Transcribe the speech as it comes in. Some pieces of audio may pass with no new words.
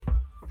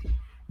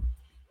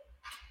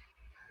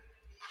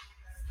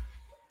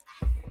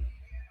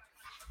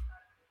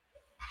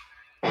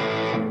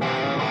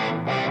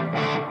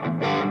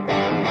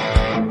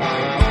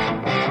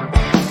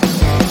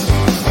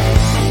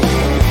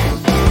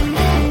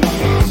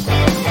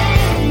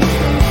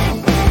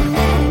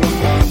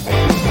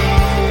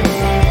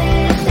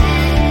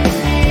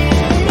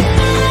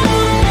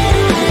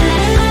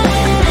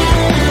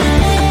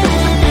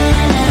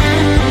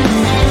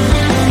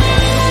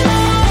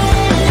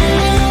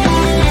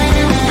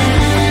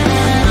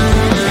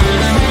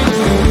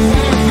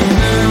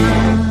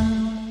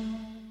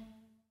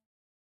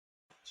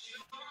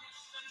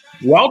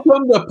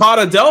Welcome to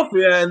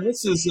Potadelphia, and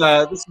this is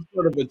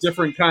sort of a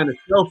different kind of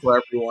show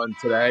for everyone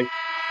today.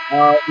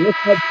 Let's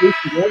have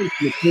Jason Rhodes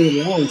from the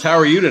Cleveland Lions. How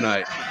are you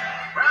tonight?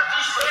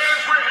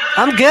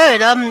 I'm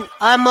good. I'm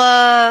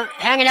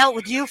hanging out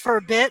with you for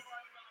a bit.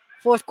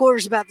 Fourth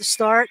quarter's about to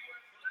start.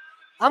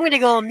 I'm gonna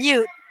go on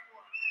mute.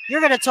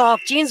 You're gonna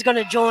talk. Gene's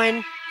gonna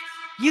join.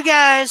 You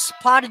guys,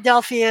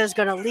 Potadelphia is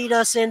gonna lead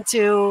us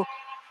into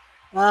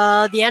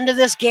the end of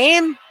this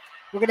game.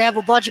 We're gonna have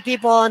a bunch of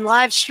people on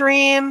live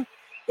stream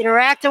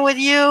interacting with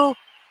you.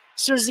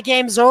 As soon as the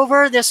game's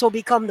over, this will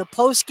become the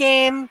post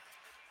game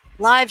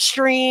live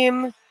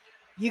stream.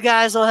 You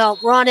guys will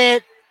help run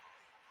it.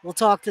 We'll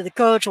talk to the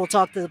coach. We'll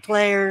talk to the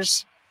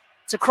players.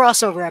 It's a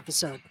crossover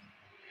episode.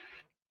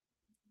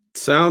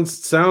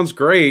 Sounds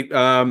great.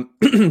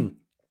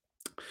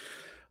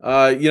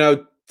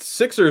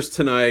 Sixers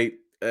tonight.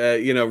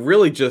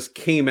 Really just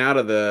came out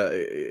of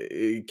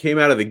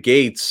the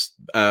gates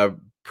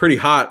pretty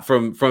hot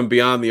from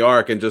beyond the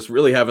arc, and just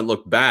really haven't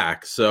looked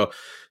back. So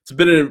it's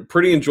been a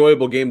pretty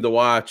enjoyable game to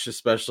watch,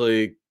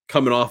 especially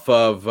coming off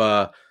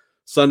of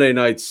Sunday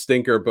night's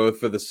stinker, both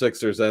for the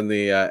Sixers and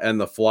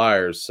the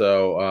Flyers.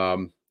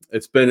 So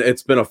it's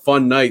been a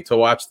fun night to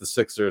watch the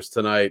Sixers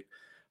tonight,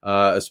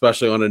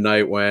 especially on a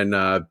night when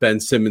Ben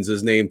Simmons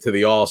is named to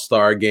the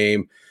All-Star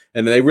game,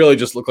 and they really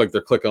just look like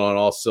they're clicking on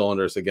all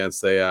cylinders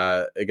against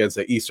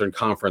the Eastern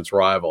Conference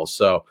rival.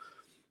 So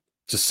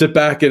just sit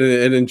back and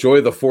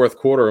enjoy the fourth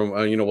quarter.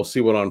 We'll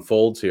see what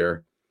unfolds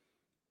here.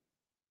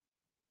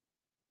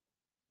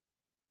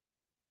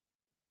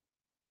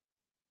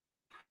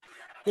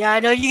 Yeah,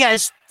 I know you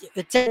guys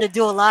tend to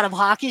do a lot of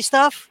hockey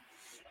stuff.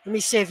 Let me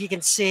see if you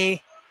can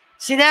see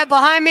that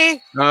behind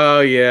me. Oh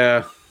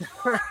yeah.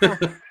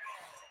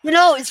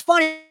 It's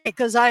funny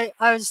because I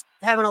was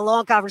having a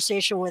long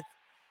conversation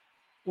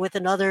with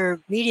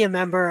another media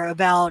member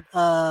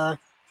about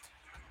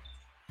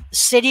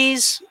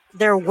cities,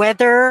 their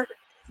weather,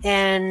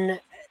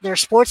 and their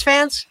sports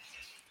fans,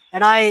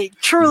 and I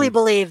truly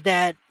believe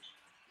that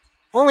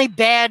only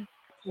bad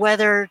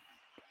weather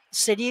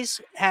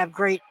cities have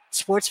great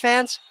sports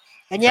fans.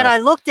 And yet I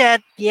looked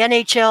at the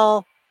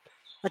NHL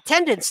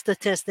attendance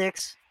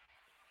statistics,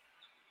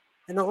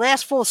 and the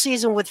last full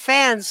season with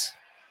fans,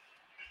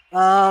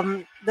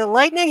 the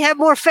Lightning had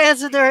more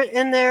fans in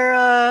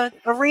their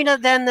arena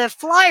than the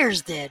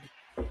Flyers did.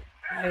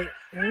 I have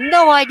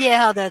no idea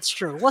how that's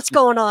true. What's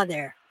going on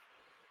there?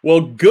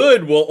 Well,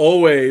 good will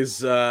always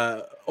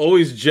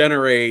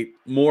generate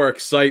more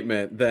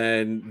excitement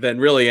than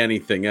really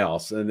anything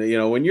else. And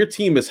when your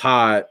team is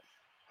hot,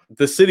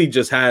 the city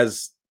just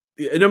has,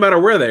 no matter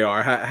where they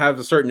are, have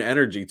a certain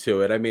energy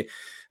to it. I mean,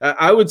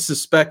 I would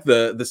suspect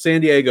the San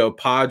Diego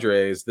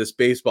Padres this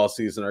baseball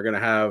season are going to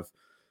have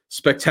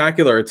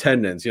spectacular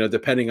attendance,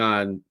 depending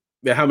on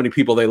how many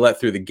people they let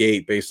through the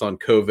gate based on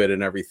COVID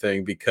and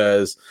everything,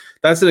 because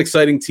that's an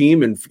exciting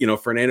team. And,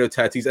 Fernando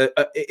Tatis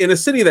in a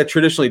city that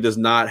traditionally does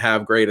not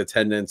have great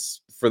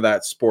attendance for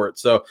that sport.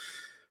 So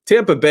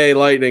Tampa Bay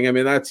Lightning, I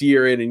mean, that's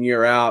year in and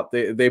year out.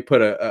 They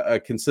put a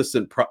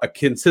consistent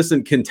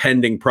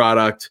contending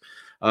product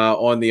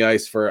on the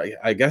ice for,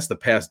 I guess, the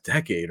past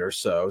decade or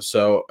so.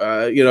 So,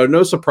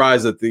 no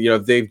surprise that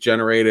they've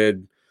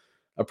generated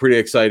a pretty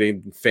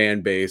exciting fan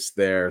base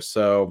there.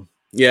 So,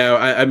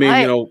 yeah, I mean,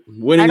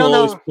 winning will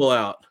always pull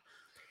out.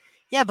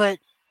 Yeah, but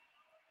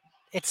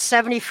it's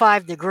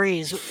 75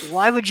 degrees.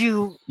 Why would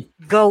you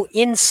go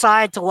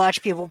inside to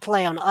watch people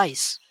play on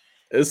ice?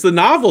 It's the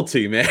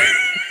novelty, man.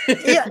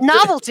 Yeah,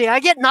 novelty.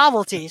 I get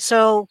novelty.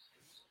 So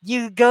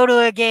you go to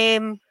a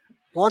game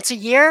once a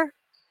year,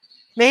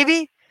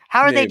 maybe?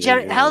 How are they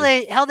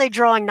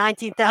drawing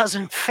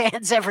 19,000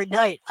 fans every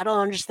night? I don't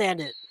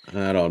understand it.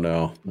 I don't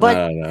know. But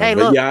I don't know. Hey,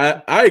 but look, yeah,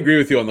 I agree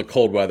with you on the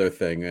cold weather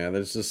thing, man.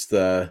 There's just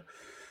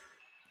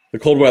the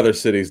cold weather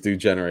cities do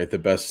generate the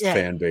best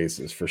fan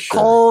bases for sure.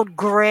 Cold,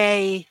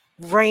 gray,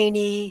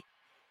 rainy,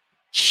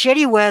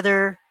 shitty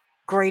weather,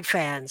 great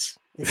fans.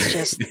 It's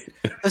just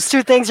those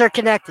two things are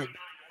connected.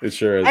 It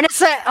sure is. And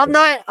it's I'm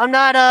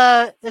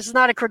not this is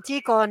not a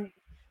critique on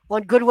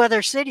good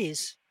weather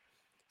cities.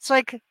 It's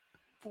like,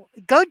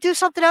 go do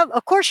something else.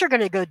 Of course you're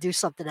going to go do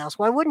something else.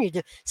 Why wouldn't you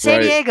do San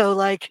Diego?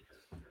 Like,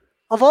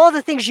 of all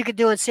the things you could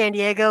do in San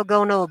Diego,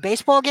 going to a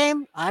baseball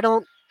game, I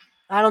don't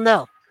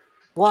know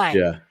why.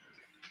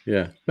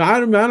 Yeah. I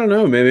don't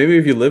know, man. Maybe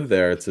if you live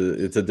there, it's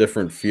a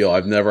different feel.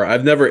 I've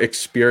never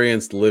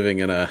experienced living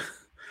in a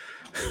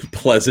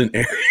pleasant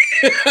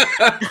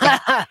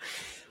area.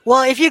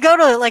 Well, if you go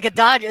to like a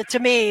Dodger, to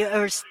me,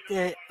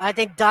 I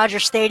think Dodger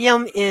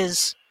Stadium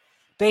is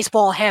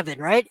baseball heaven,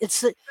 right?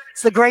 It's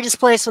the greatest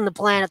place on the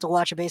planet to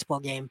watch a baseball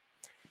game.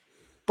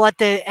 But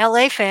the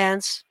LA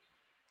fans,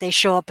 they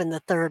show up in the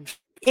third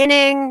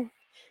inning,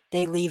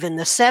 they leave in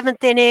the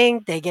seventh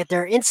inning, they get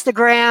their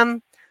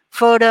Instagram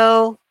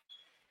photo.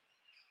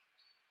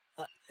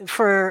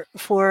 For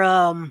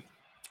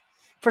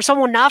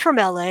someone not from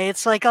LA,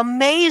 it's like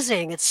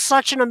amazing. It's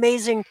such an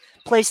amazing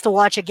place to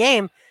watch a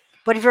game.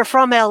 But if you're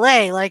from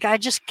LA, like, I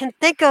just can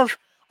think of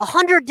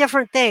 100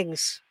 different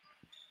things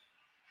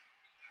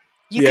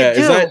You could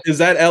do. Is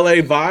that LA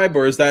vibe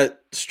or is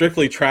that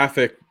strictly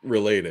traffic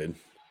related?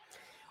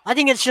 I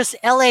think it's just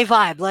LA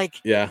vibe. Like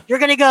you're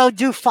gonna go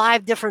do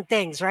 5 different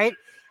things, right?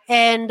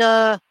 And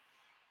the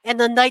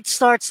night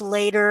starts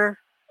later.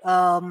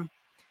 So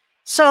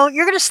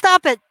you're gonna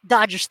stop at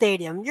Dodger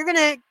Stadium. You're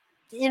gonna,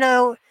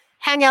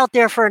 hang out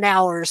there for an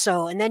hour or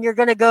so, and then you're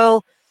gonna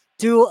go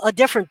do a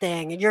different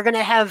thing, and you're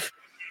gonna have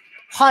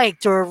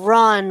hiked or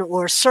run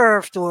or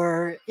surfed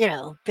or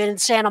been in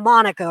Santa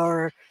Monica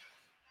or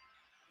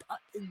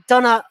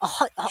done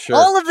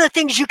all of the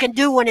things you can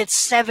do when it's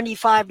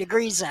 75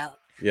 degrees out.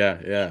 Yeah.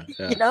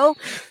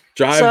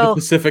 Drive the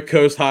Pacific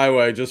Coast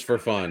Highway just for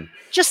fun.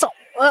 Just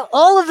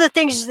all of the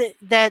things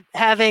that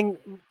having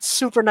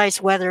super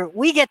nice weather.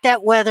 We get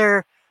that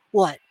weather,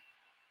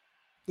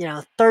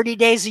 30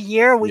 days a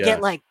year. We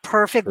get like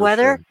perfect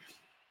weather.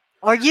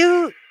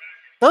 Sure.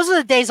 Those are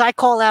the days I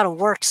call out of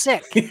work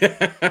sick.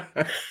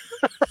 I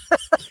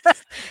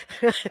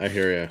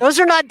hear you. Those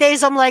are not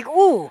days I'm like,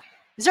 ooh,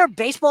 is there a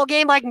baseball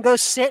game I can go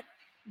sit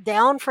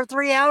down for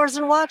 3 hours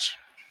and watch?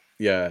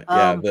 Yeah.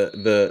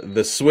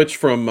 The switch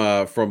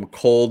from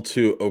cold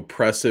to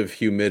oppressive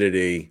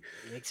humidity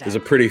is a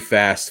pretty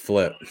fast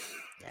flip.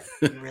 Yeah,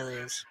 it really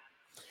is.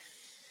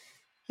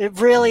 It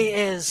really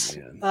is.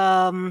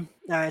 All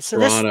right, so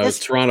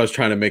Toronto's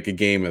trying to make a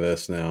game of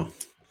this now.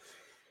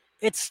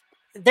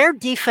 Their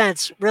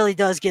defense really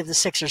does give the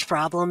Sixers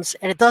problems,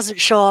 and it doesn't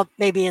show up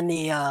maybe in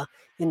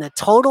the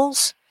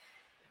totals,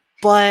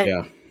 but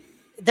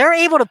they're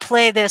able to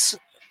play this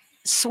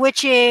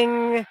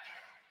switching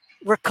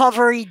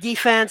recovery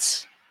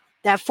defense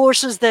that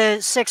forces the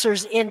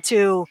Sixers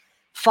into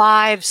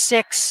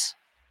 5-6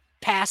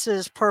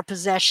 passes per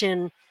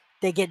possession.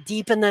 They get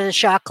deep into the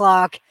shot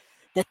clock.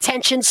 The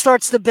tension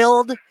starts to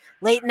build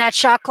late in that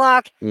shot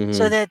clock,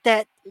 so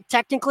that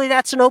technically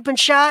that's an open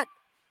shot,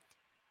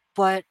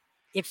 but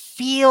it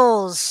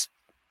feels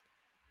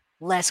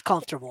less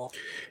comfortable.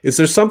 Is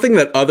there something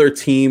that other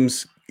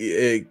teams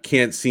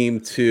can't seem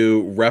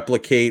to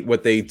replicate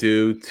what they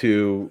do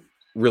to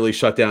really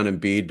shut down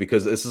Embiid?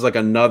 Because this is like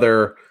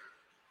another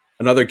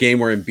game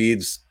where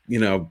Embiid's,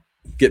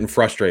 getting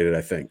frustrated,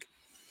 I think.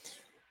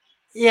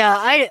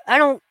 Yeah,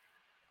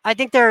 I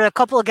think there are a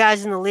couple of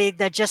guys in the league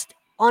that just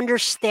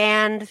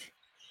understand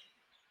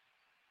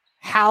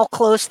how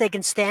close they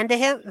can stand to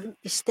him,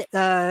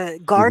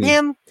 guard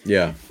him.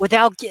 Yeah.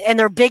 And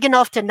they're big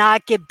enough to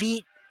not get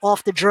beat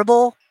off the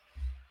dribble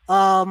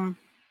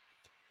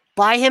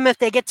by him if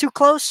they get too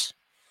close.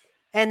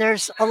 And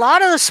there's a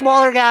lot of the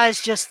smaller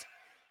guys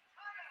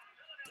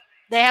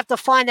they have to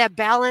find that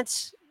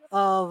balance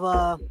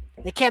of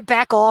they can't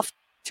back off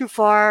too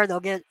far. They'll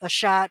get a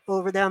shot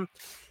over them.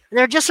 And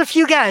there are just a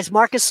few guys.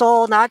 Marcus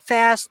Gasol, not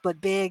fast,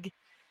 but big.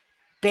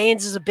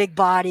 Baines is a big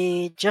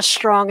body, just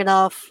strong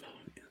enough.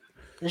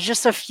 There's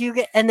just a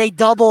few, and they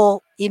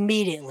double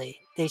immediately.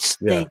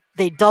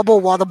 They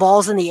double while the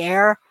ball's in the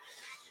air,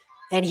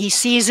 and he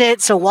sees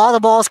it. So while the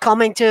ball's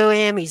coming to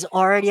him, he's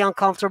already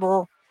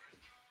uncomfortable.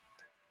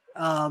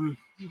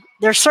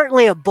 There's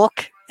certainly a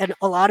book, and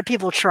a lot of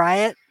people try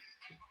it,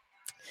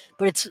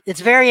 but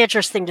it's very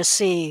interesting to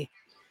see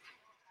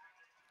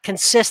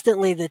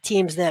consistently the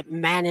teams that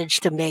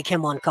manage to make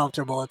him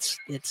uncomfortable.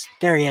 It's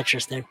very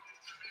interesting.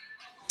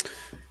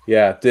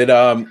 Yeah. Did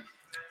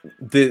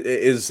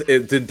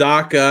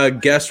Doc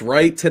guess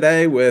right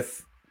today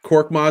with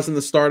Korkmaz in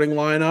the starting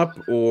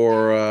lineup,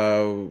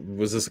 or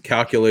was this a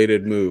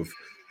calculated move?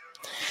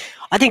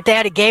 I think they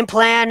had a game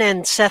plan,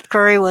 and Seth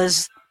Curry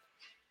was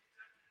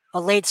a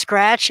late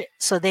scratch,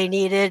 so they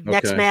needed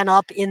next man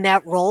up in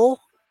that role.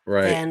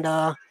 Right.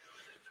 And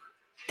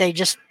they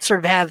just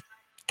sort of have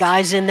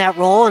guys in that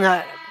role, and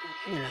and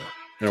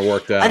it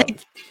worked out. I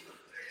think,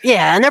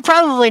 and they're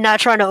probably not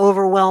trying to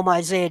overwhelm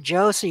Isaiah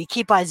Joe, so you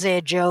keep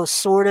Isaiah Joe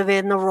sort of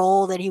in the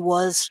role that he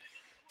was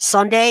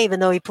Sunday, even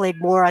though he played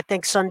more, I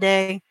think,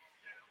 Sunday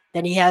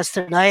than he has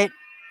tonight.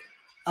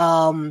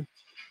 So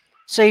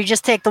you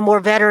just take the more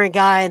veteran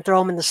guy and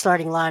throw him in the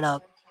starting lineup.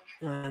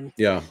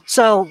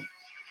 So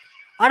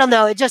I don't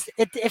know.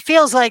 It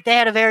feels like they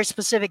had a very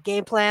specific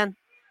game plan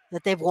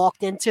that they've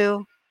walked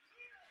into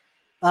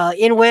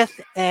in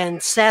with,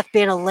 and Seth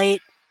being a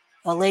late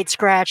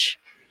scratch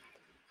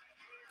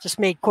just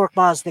made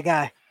Korkmaz the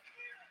guy.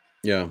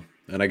 Yeah,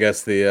 and I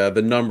guess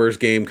the numbers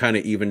game kind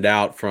of evened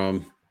out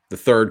from the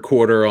third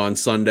quarter on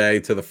Sunday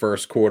to the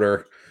first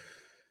quarter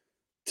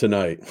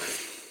tonight.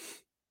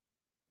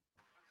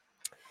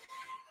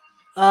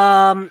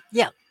 Yeah.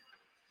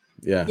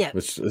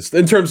 Which is,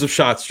 in terms of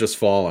shots just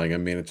falling, I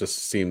mean, it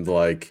just seemed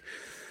like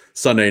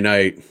Sunday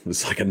night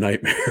was like a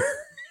nightmare.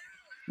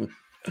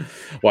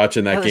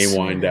 Watching that game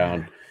wind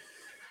down.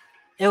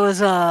 It was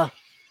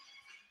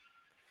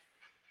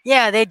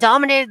they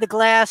dominated the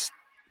glass.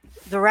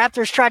 The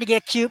Raptors tried to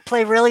get cute,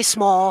 play really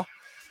small.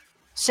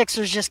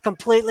 Sixers just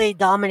completely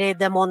dominated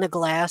them on the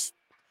glass.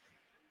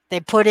 They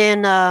put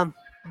in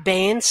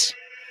Baines.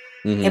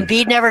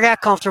 Embiid never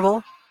got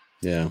comfortable.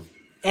 Yeah.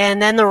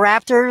 And then the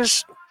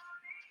Raptors,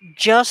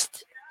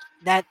 just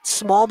that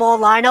small ball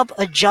lineup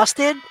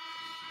adjusted.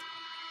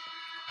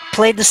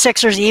 played the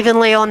Sixers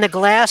evenly on the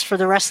glass for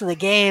the rest of the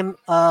game.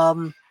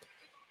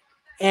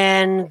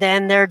 And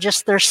then their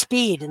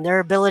speed and their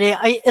ability.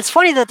 It's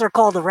funny that they're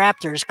called the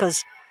Raptors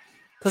because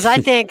I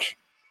think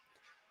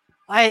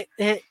I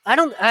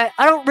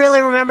don't really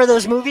remember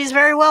those movies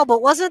very well,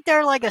 but wasn't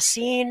there like a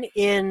scene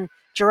in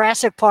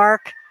Jurassic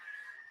Park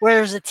where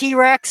there's a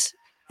T-Rex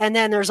and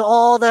then there's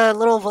all the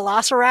little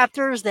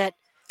velociraptors that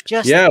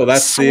just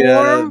that's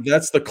swarm?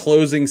 that's the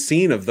closing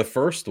scene of the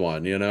first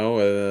one,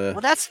 Well,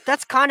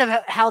 that's kind of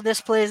how this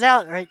plays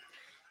out, right?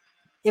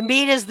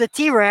 Embiid is the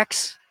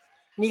T-Rex.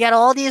 And you got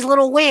all these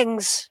little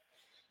wings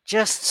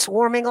just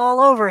swarming all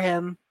over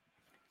him,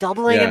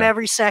 doubling him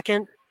every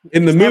second.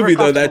 In the movie,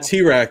 though, that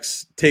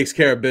T-Rex takes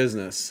care of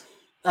business.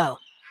 Oh.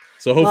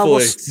 So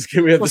hopefully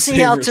we'll see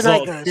how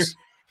tonight goes.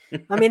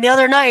 I mean, the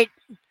other night,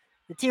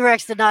 the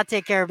T-Rex did not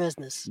take care of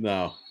business.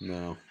 No.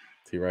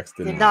 T-Rex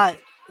did not.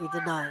 He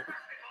did not.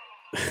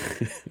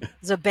 It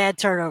was a bad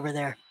turnover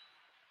there.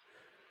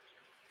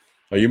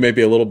 Oh, you may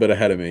be a little bit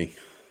ahead of me.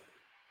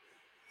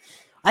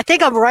 I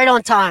think I'm right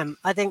on time.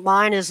 I think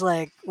mine is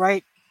like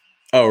right.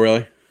 Oh,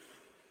 really?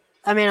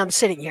 I mean, I'm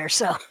sitting here,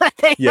 so I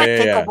think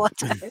I'm on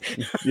time.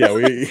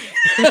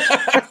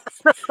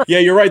 Yeah,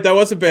 you're right. That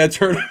was a bad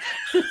turn.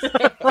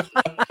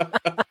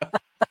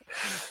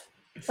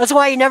 That's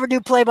why you never do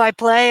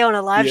play-by-play on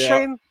a live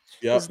stream.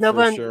 Yeah, no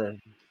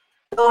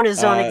one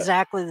is on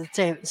exactly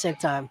the same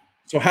time.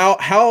 So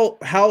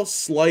how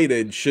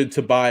slighted should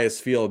Tobias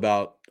feel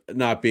about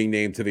not being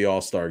named to the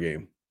All-Star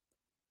game?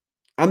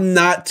 I'm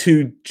not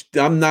too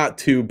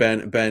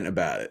bent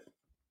about it.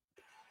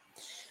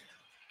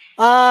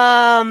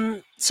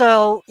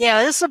 So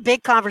yeah, this is a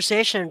big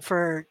conversation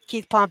for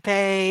Keith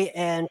Pompey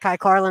and Kai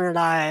Carlin and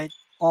I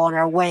on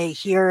our way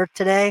here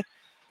today.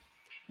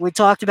 We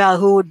talked about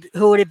who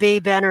would it be,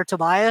 Ben or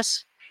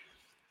Tobias,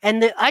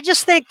 and I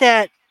just think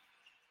that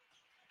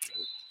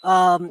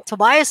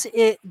Tobias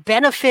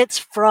benefits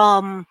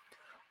from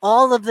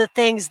all of the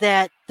things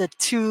that the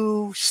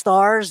two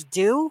stars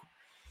do.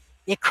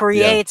 It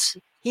creates.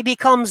 Yeah. He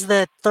becomes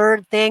the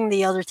third thing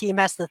the other team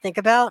has to think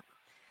about.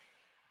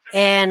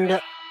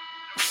 And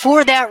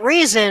for that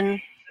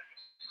reason,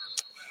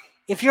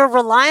 if you're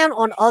reliant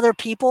on other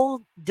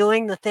people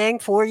doing the thing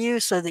for you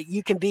so that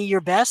you can be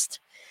your best,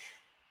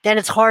 then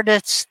it's hard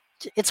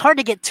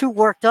to get too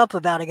worked up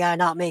about a guy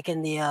not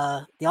making the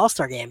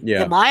All-Star game,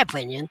 in my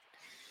opinion.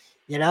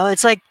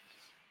 It's like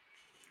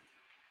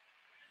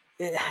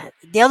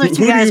the other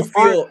two guys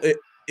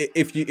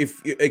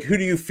who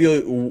do you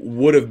feel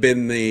would have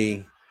been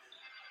the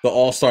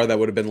All-Star that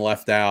would have been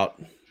left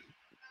out?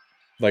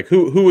 Like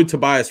who would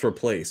Tobias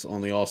replace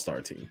on the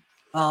All-Star team?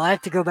 Oh, I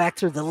have to go back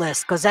through the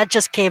list because that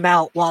just came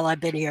out while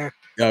I've been here.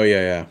 Oh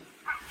yeah.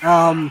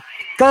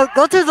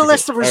 Go through the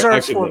list of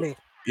reserves for me.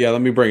 Yeah,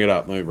 let me bring it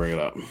up.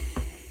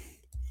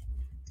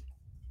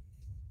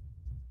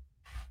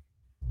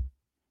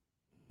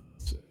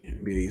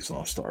 NBA's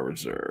All-Star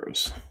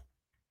reserves.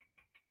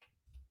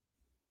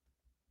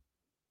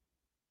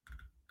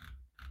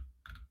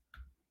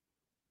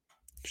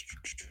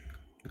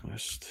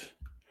 List.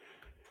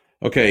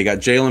 Okay, you got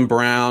Jaylen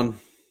Brown,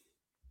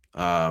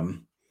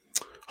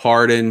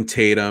 Harden,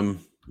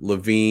 Tatum,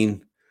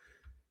 Levine,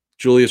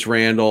 Julius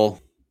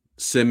Randle,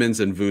 Simmons,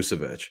 and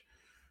Vucevic.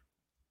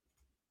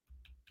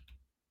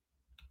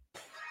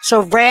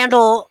 So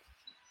Randle,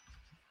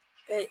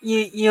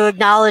 you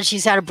acknowledge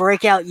he's had a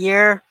breakout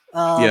year.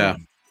 Yeah.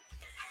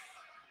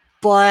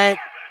 But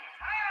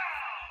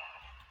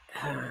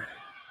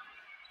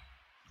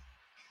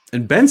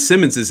and Ben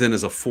Simmons is in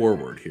as a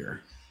forward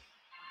here.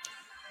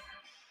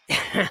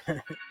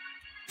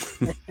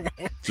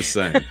 Just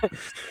saying.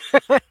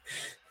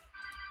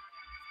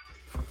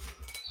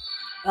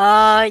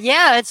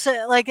 Yeah, it's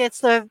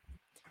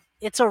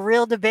a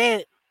real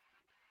debate.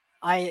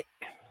 I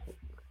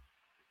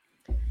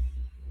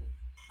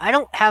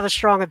don't have a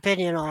strong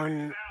opinion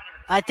on.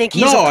 I think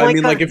he's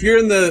like if you're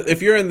in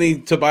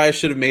the Tobias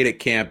should have made it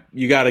camp,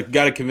 you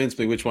gotta convince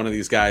me which one of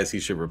these guys he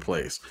should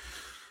replace.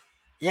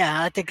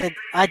 Yeah, I think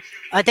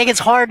it's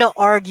hard to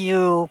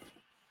argue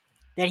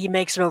that he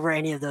makes it over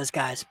any of those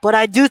guys, but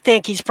I do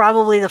think he's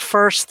probably the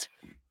first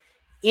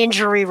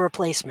injury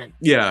replacement.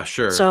 Yeah,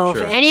 sure. So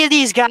if any of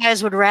these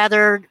guys would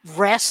rather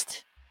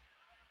rest,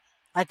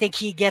 I think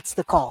he gets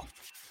the call.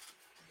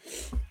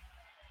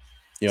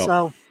 Yep.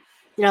 So,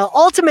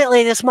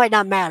 ultimately this might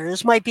not matter.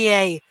 This might be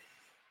a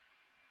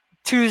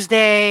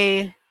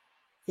Tuesday,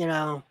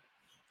 a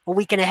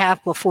week and a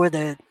half before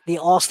the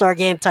All-Star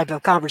game type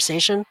of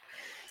conversation.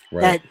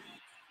 Right. That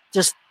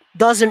just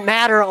doesn't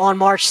matter on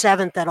March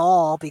 7th at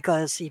all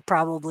because he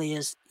probably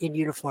is in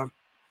uniform.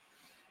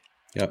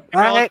 Yep.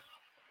 All right.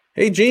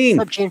 Hey, Gene.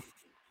 What's up, Gene?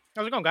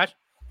 How's it going, guys?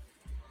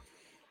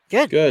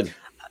 Good.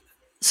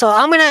 So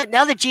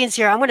now that Gene's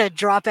here, I'm going to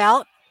drop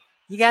out.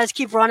 You guys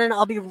keep running.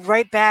 I'll be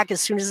right back as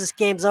soon as this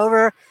game's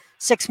over.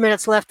 6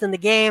 minutes left in the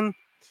game.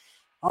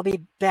 I'll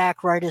be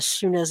back right as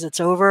soon as it's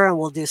over, and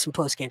we'll do some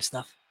post-game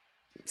stuff.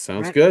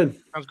 Sounds good.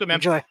 Sounds good, man.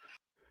 Enjoy.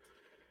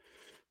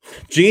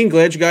 Gene,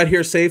 glad you got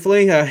here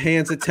safely.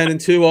 Hands at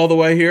 10-2 all the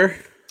way here.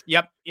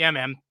 Yep. Yeah,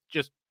 man.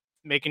 Just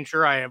making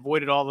sure I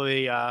avoided all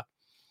the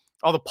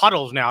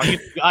puddles now. It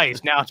used to be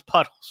ice, now it's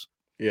puddles.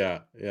 Yeah.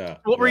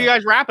 What were you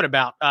guys rapping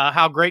about?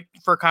 How great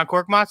Furkan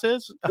Korkmaz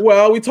is?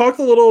 Well, we talked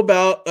a little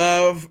about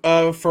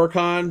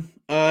Furkan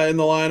in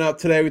the lineup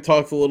today. We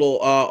talked a little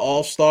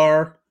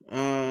All-Star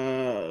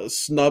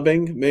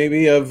snubbing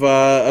maybe of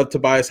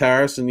Tobias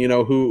Harris, and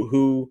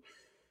who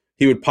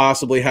he would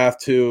possibly have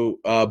to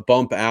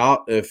bump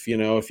out if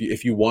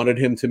you wanted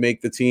him to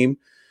make the team.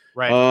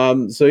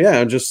 Right. So yeah,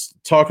 I'm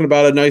just talking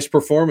about a nice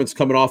performance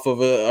coming off of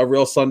a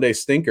real Sunday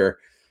stinker.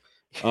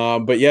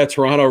 But yeah,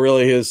 Toronto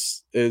really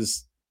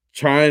is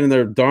trying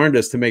their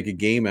darndest to make a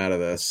game out of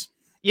this.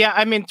 Yeah,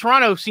 I mean,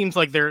 Toronto seems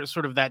like they're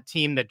sort of that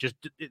team that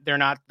they're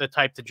not the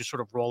type to just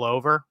sort of roll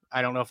over.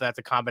 I don't know if that's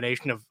a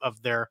combination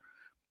of their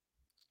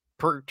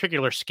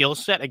particular skill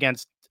set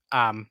against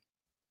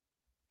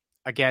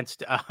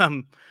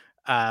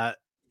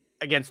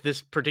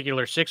this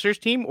particular Sixers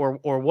team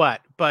or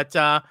what. But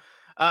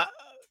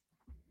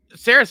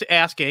Sarah's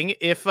asking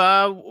if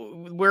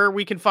where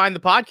we can find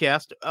the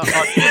podcast.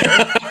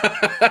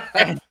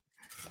 And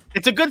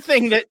it's a good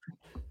thing that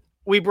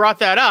we brought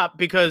that up,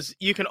 because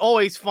you can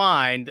always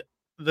find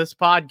this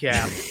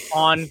podcast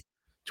on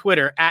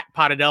Twitter at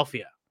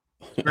Potadelphia.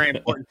 It's very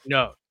important to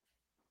note.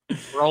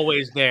 We're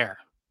always there.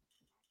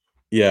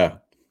 Yeah.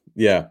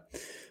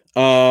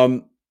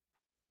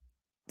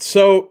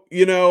 So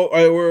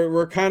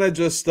we're kind of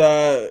just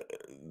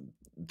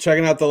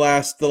checking out the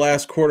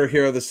last quarter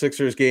here of the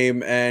Sixers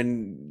game,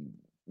 and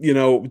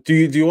do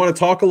you want to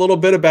talk a little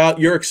bit about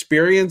your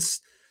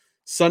experience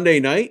Sunday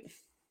night?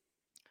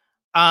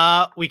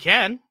 We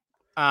can.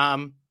 I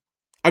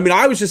mean,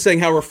 I was just saying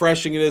how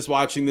refreshing it is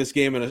watching this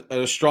game and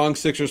a strong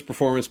Sixers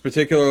performance,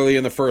 particularly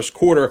in the first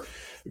quarter,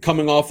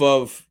 coming off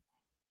of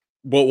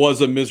what was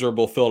a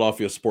miserable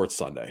Philadelphia Sports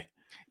Sunday.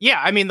 Yeah,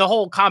 I mean, the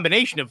whole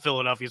combination of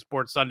Philadelphia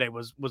Sports Sunday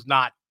was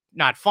not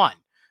fun.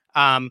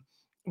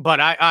 But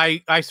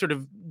I sort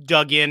of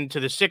dug into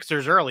the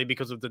Sixers early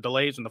because of the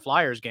delays in the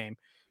Flyers game.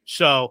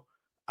 So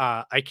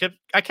I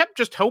kept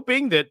just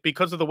hoping that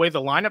because of the way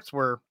the lineups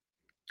were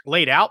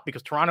laid out,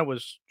 because Toronto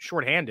was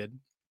shorthanded,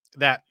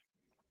 that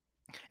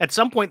at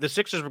some point the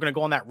Sixers were going to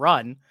go on that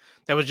run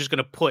that was just going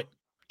to put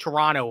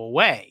Toronto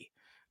away.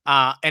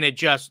 And it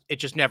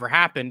just never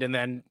happened. And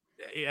then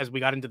as we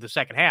got into the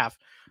second half,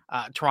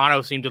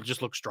 Toronto seemed to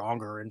just look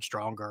stronger and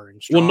stronger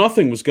and stronger. Well,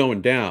 nothing was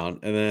going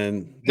down. And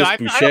then this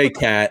Boucher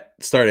cat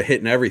started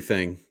hitting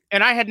everything.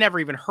 And I had never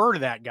even heard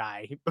of that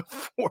guy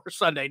before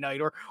Sunday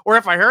night, or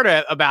if I heard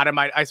about him,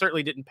 I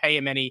certainly didn't pay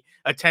him any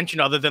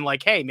attention other than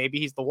like, hey, maybe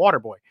he's the water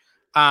boy.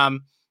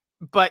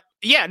 But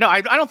yeah, no,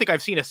 I don't think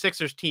I've seen a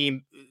Sixers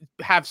team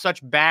have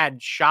such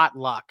bad shot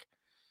luck.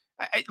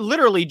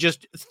 Literally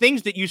just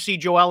things that you see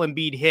Joel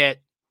Embiid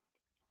hit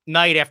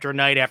night after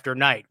night after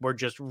night were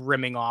just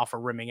rimming off or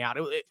rimming out.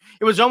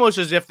 It was almost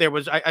as if there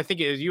was, I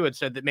think as you had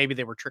said, that maybe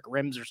they were trick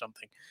rims or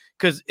something,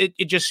 because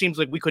it just seems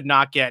like we could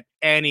not get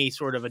any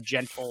sort of a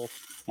gentle.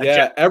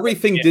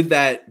 Everything did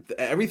that.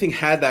 Everything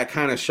had that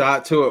kind of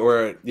shot to it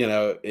where,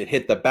 it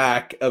hit the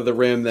back of the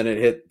rim, then it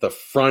hit the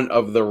front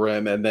of the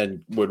rim, and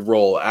then would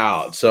roll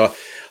out. So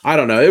I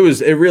don't know.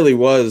 It really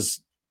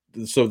was.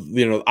 So,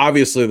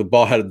 obviously the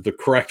ball had the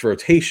correct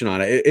rotation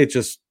on it. It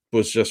just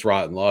was just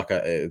rotten luck.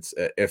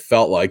 It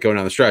felt like going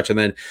down the stretch, and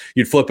then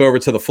you'd flip over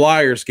to the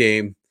Flyers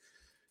game,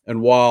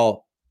 and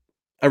while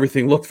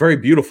everything looked very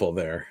beautiful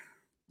there,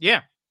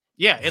 it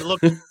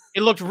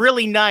looked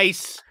really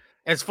nice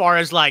as far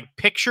as like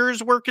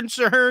pictures were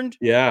concerned.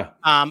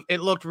 It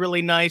looked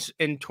really nice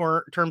in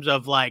terms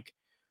of like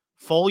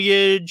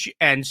foliage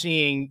and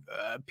seeing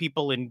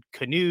people in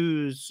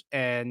canoes,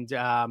 and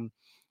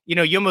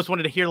you almost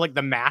wanted to hear like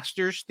the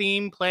Masters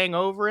theme playing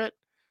over it.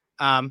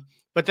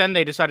 But then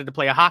they decided to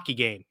play a hockey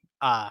game.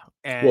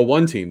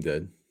 One team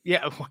did.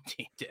 Yeah, one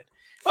team did.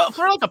 Well,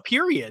 for like a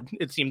period,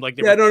 it seemed like.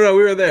 We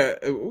were there.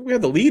 We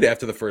had the lead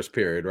after the first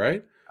period,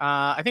 right?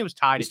 I think it was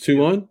tied. It's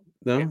 2-1.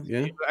 No,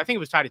 yeah. I think it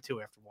was tied at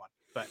 2 after 1.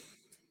 But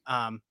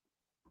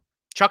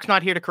Chuck's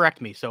not here to correct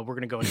me, so we're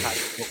gonna go and tie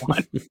it at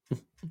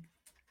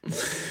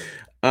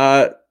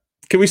 1.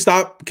 Can we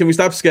stop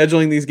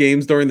scheduling these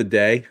games during the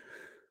day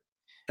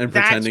and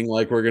pretending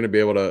like we're gonna be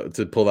able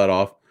to pull that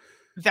off?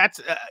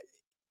 That's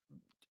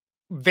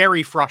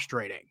very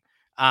frustrating,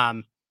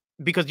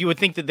 because you would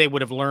think that they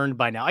would have learned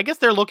by now. I guess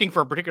they're looking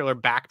for a particular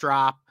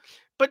backdrop,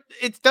 but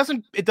it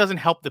doesn't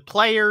help the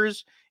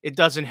players. It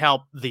doesn't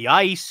help the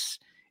ice.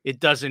 It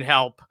doesn't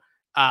help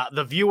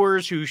the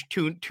viewers who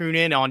tune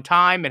in on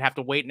time and have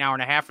to wait an hour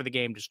and a half for the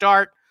game to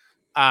start.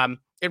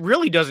 It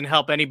really doesn't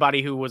help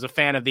anybody who was a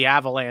fan of the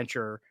Avalanche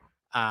or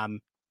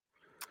Golden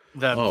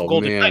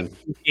Knights.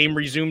 Game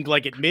resumed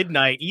like at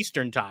midnight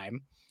Eastern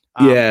time.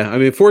 I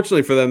mean,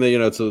 fortunately for them, it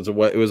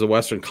was a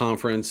Western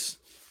Conference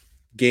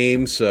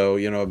game, so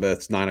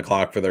that's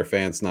 9:00 for their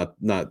fans.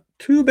 Not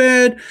too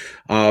bad,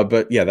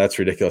 but yeah, that's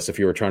ridiculous. If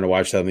you were trying to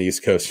watch that on the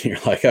East Coast, and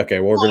you're like, okay,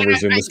 we're going to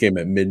resume this game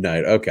at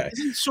midnight. Okay,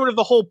 isn't sort of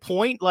the whole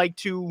point like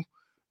to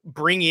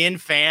bring in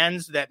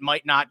fans that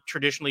might not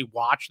traditionally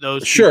watch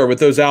those? Sure, with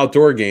those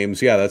outdoor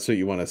games, yeah, that's what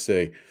you want to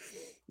see.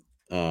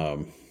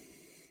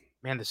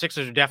 Man, the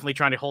Sixers are definitely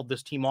trying to hold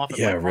this team off.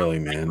 Yeah, really,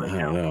 man.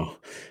 I don't know.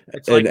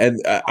 It's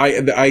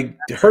I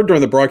heard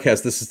during the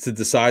broadcast this is to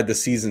decide the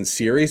season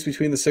series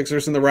between the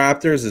Sixers and the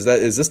Raptors.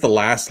 Is this the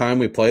last time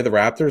we play the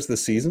Raptors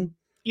this season?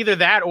 Either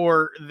that,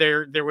 or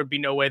there would be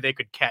no way they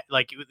could catch.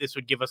 Like, this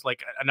would give us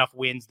like enough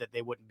wins that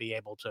they wouldn't be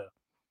able to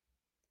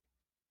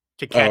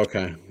catch. Oh,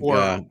 okay.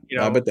 Or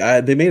but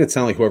they made it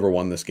sound like whoever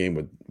won this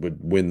game would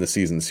win the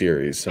season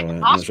series. So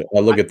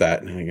I'll look at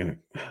that.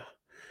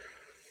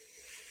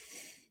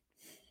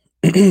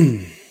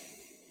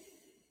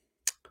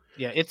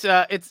 Yeah,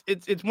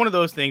 it's one of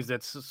those things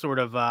that's sort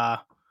of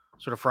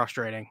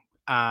frustrating.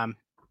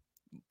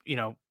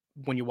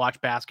 When you watch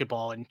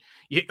basketball and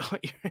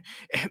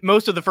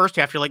most of the first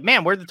half, you're like,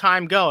 man, where'd the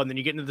time go? And then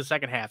you get into the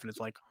second half and it's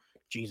like,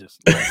 Jesus,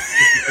 this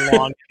is the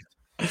longest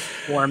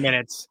 4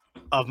 minutes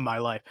of my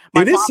life.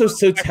 It is just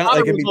so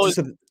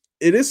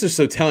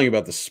telling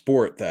about the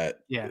sport that,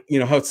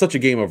 how it's such a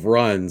game of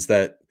runs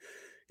that,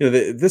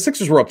 the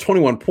Sixers were up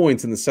 21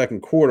 points in the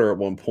second quarter at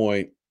one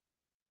point,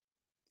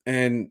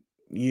 and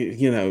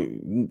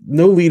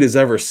no lead is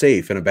ever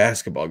safe in a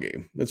basketball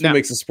game. That's what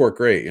makes the sport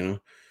great,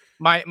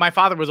 My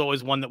father was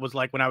always one that was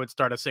like, when I would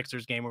start a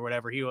Sixers game or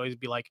whatever, he'd always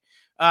be like,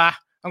 I'm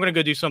gonna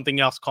go do something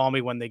else. Call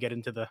me when they get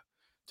into the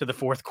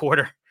fourth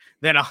quarter.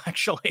 Then I'll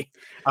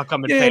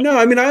come and play. No,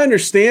 I mean, I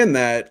understand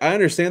that. I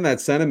understand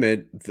that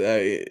sentiment.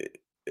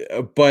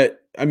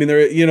 But I mean,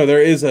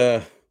 there's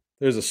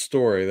a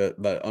story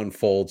that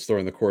unfolds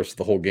during the course of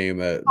the whole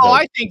game.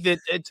 I think that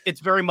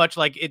it's very much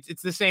like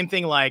it's the same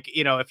thing. Like,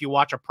 if you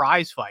watch a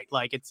prize fight,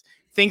 like it's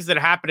things that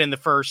happen in the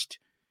first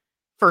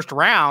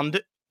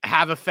round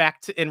have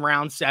effect in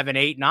round 7,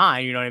 8,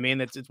 9. You know what I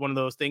mean? It's one of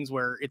those things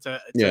where it's a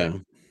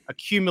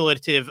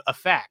cumulative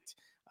effect.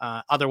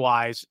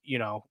 Otherwise,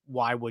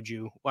 why would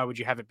you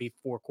have it be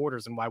 4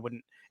 quarters, and why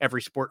wouldn't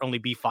every sport only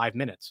be 5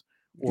 minutes?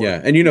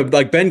 And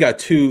like Ben got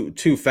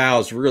two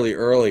fouls really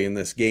early in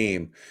this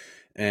game,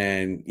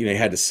 and he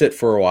had to sit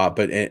for a while.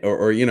 But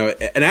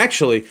and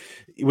actually,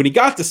 when he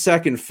got the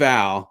second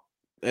foul,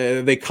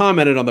 they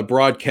commented on the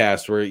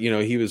broadcast where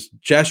he was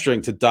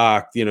gesturing to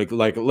Doc,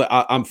 like,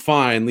 I'm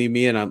fine, leave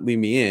me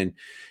in.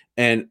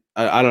 And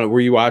I don't know,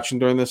 were you watching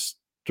during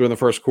the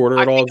first quarter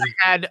at all?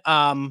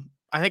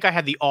 I think I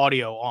had the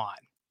audio on.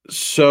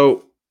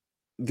 So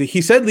he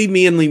said, leave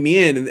me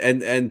in,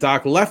 and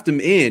Doc left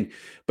him in.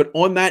 But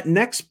on that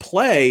next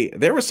play,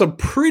 there was some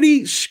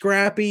pretty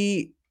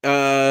scrappy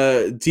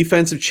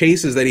defensive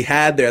chases that he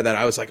had there that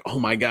I was like, oh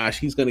my gosh,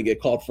 he's going to get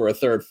called for a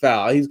third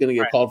foul. He's going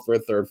to get called for a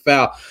third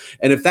foul.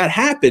 And if that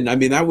happened, I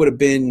mean, that would have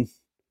been...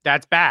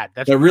 That's bad.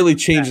 That really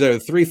changed there.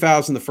 3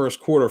 fouls in the first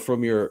quarter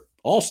from your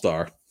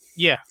all-star.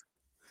 Yeah.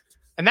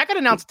 And that got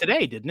announced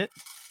today, didn't it?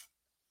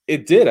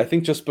 It did. I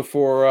think just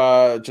before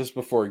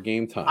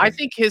game time. I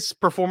think his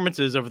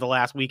performances over the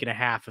last week and a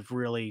half have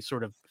really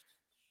sort of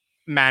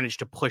managed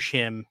to push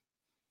him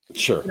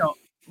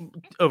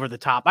over the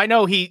top. I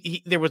know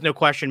he there was no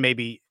question,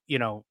 maybe,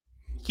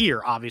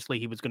 here, obviously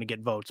he was going to get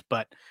votes,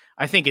 but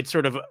I think it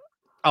sort of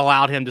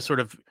allowed him to sort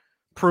of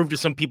prove to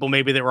some people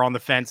maybe that were on the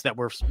fence that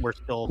we're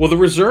still. Well, the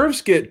reserves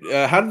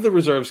how did the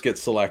reserves get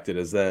selected?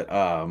 Is that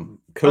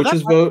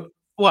coach's vote?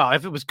 Well,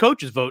 if it was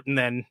coach's vote and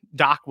then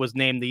Doc was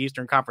named the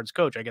Eastern Conference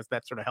coach, I guess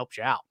that sort of helps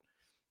you out.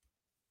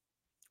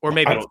 Or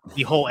maybe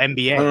the whole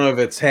NBA. I don't know if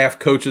it's half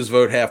coach's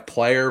vote, half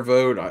player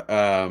vote.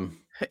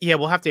 Yeah,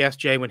 we'll have to ask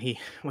Jay when he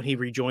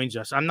rejoins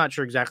us. I'm not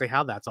sure exactly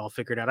how that's all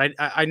figured out.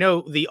 I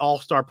know the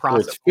All-Star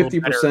process. It's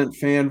 50%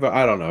 fan, but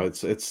I don't know.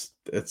 It's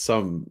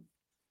some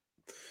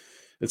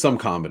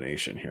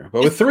combination here.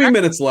 But with 3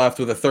 minutes left,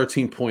 with a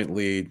 13-point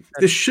lead,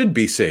 this should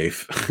be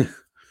safe.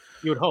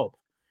 You would hope.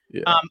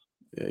 Yeah,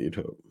 you'd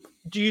hope.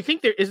 Do you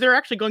think is there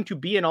actually going to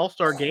be an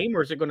All-Star game,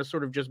 or is it going to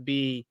sort of just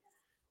be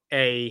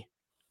an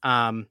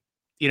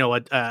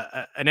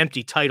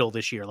empty title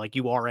this year, like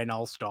you are an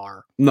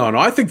All-Star? No,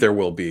 I think there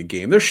will be a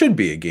game. There should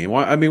be a game.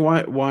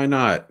 Why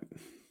not?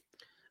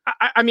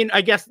 I mean,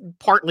 I guess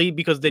partly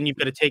because then you've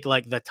got to take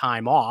like the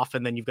time off,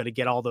 and then you've got to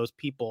get all those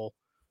people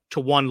to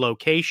one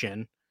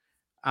location.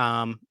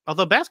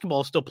 Although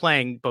basketball is still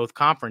playing both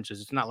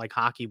conferences, it's not like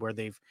hockey where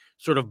they've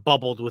sort of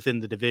bubbled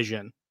within the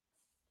division.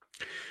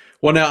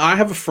 Well, now I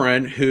have a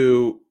friend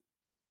who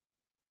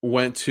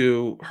went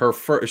to her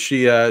first.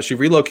 She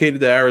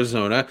relocated to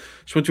Arizona.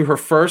 She went to her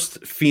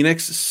first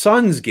Phoenix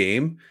Suns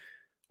game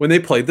when they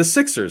played the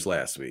Sixers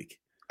last week.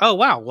 Oh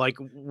wow! Like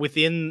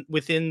within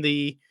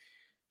the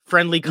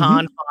friendly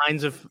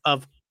confines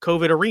of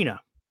COVID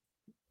arena.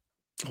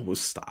 Oh,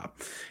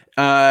 stop.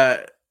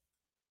 And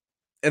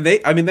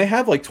they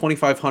have like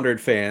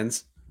 2,500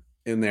 fans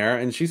in there,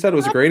 and she said it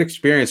was a great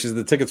experience.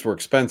 The tickets were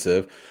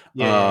expensive,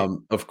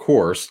 of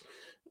course.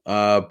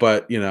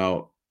 But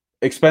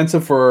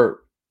expensive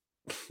for,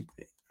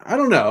 I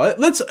don't know.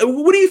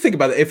 What do you think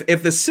about it?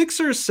 If the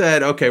Sixers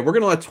said, okay, we're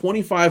going to let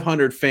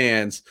 2,500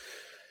 fans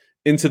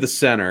into the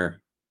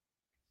center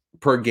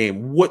per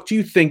game, what do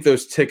you think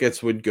those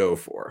tickets would go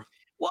for?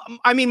 Well,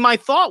 I mean, my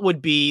thought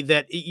would be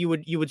that you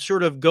would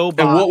sort of go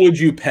by. And what would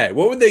you pay?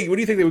 What do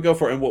you think they would go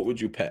for? And what would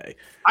you pay?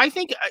 I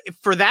think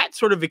for that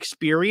sort of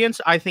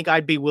experience, I think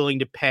I'd be willing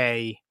to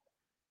pay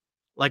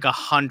like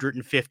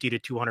 $150 to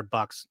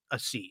 $200 a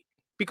seat,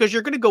 because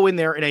you're going to go in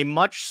there in a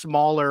much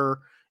smaller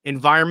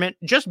environment.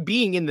 Just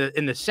being in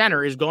the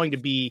center is going to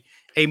be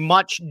a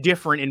much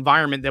different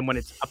environment than when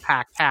it's a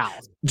packed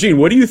house. Gene,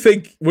 what do you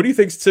think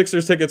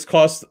Sixers tickets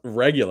cost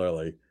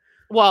regularly?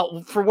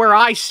 Well, for where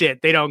I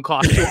sit, they don't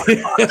cost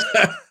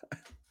 $200.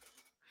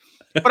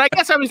 But I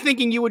guess I was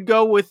thinking you would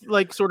go with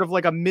like sort of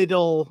like a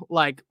middle,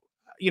 like,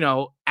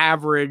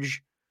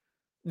 average.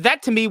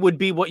 That to me would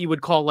be what you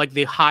would call like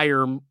the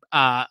higher,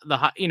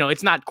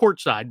 it's not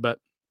courtside, but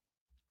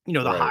the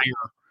Right.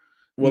 higher.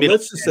 Well,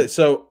 let's just say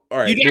so. All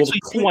right, you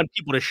actually want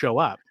people to show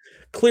up.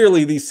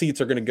 Clearly, these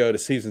seats are going to go to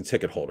season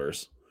ticket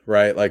holders,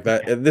 right? Like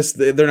that.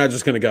 Okay. They're not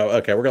just going to go.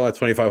 Okay, we're going to let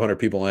 2,500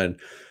 people in.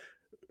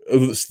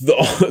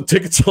 The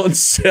tickets on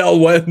sale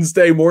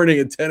Wednesday morning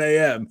at 10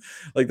 a.m.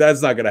 Like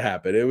that's not going to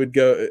happen. It would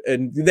go,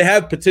 and they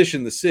have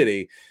petitioned the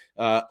city.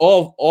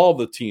 All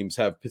the teams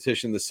have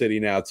petitioned the city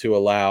now to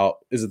allow.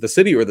 Is it the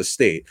city or the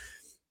state?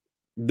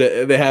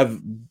 They have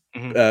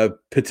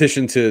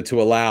petitioned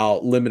to allow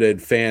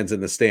limited fans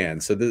in the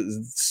stands. So this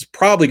is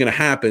probably going to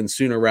happen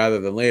sooner rather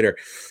than later.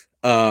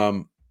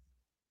 And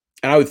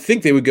I would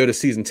think they would go to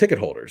season ticket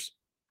holders.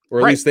 Or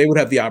at least they would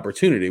have the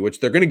opportunity, which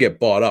they're going to get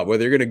bought up.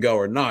 Whether you're going to go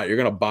or not, you're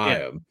going to buy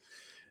them.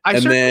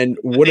 And then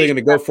what are they going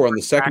to go for on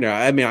the secondary?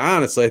 I mean,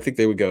 honestly, I think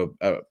they would go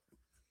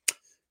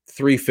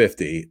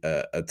 $350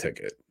 a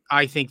ticket.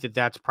 I think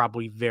that's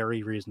probably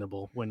very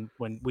reasonable when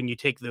you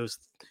take those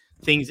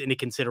things into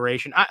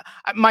consideration.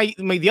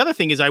 The other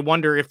thing is, I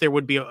wonder if there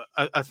would be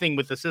a thing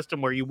with the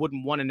system where you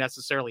wouldn't want to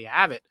necessarily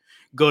have it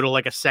go to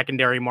like a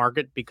secondary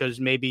market,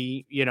 because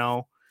maybe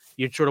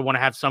you'd sort of want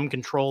to have some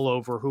control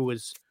over who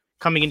is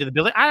coming into the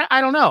building. I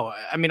don't know.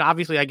 I mean,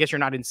 obviously, I guess you're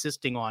not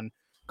insisting on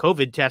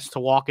COVID tests to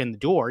walk in the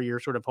door.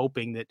 You're sort of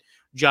hoping that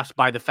just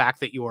by the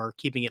fact that you're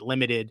keeping it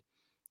limited,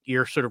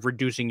 you're sort of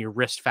reducing your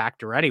risk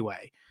factor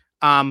anyway.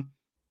 I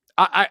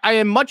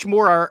am much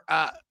more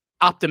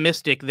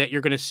optimistic that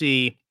you're going to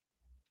see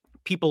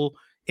people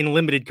in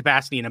limited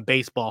capacity in a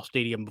baseball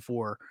stadium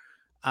before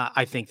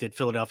I think that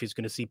Philadelphia is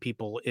going to see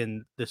people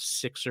in the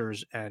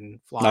Sixers and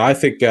Flyers. No, I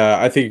think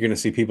you're going to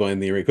see people in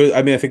the arena.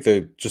 I mean, I think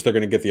they're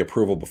going to get the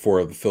approval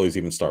before the Phillies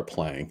even start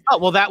playing. Oh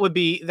well, that'd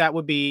be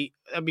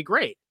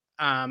great.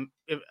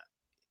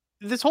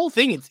 This whole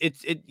thing,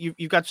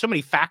 you've got so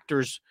many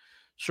factors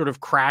sort of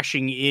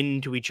crashing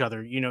into each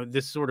other.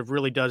 This sort of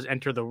really does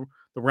enter the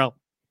realm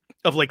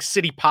of like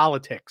city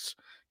politics.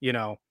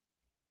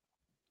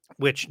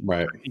 Which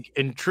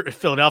in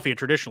Philadelphia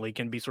traditionally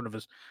can be sort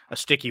of a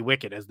sticky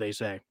wicket, as they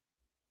say.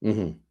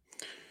 Mm-hmm.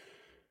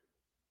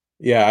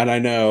 Yeah, and I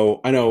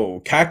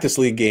know Cactus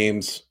League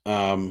games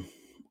are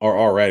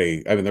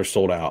already. I mean, they're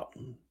sold out.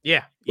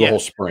 Yeah, the whole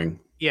spring.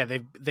 Yeah,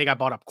 they got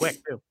bought up quick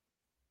too.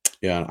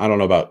 Yeah, I don't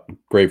know about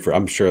Grapefruit.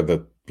 I'm sure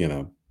that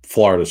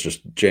Florida's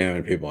just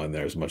jamming people in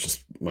there as much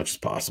as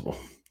possible.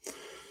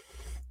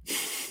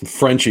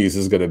 Frenchies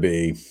is going to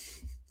be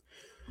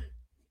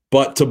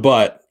butt to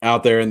butt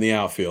out there in the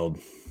outfield.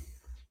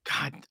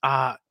 God,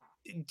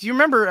 do you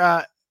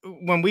remember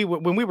when we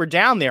were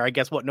down there? I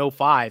guess in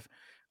 2005,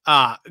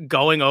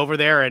 going over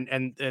there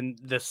and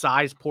the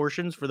size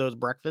portions for those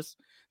breakfasts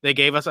they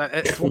gave us.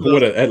 At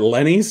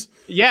Lenny's?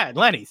 Yeah, at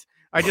Lenny's.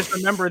 I just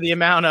remember the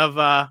amount of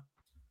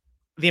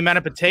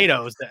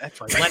potatoes. That's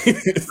right.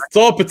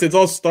 It's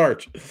all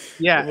starch.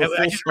 Yeah,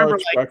 I just remember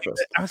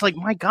I was like,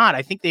 my God,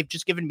 I think they've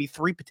just given me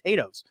 3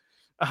 potatoes.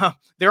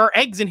 There are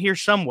eggs in here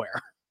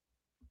somewhere.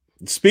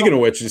 Speaking of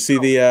which, did you see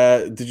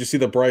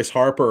the Bryce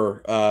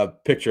Harper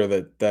picture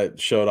that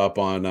showed up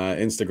on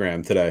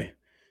Instagram today?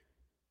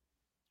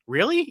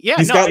 Really? Yeah.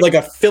 He's got like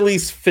a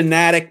Phillies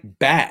fanatic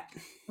bat.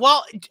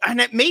 Well,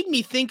 and it made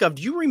me think of,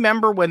 do you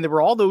remember when there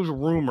were all those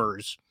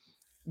rumors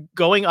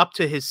going up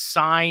to his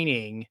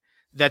signing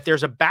that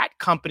there's a bat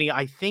company,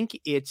 I think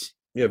it's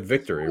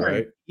Victory,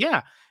 right?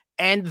 Yeah.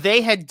 And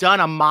they had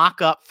done a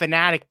mock-up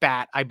Fanatic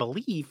bat, I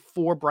believe,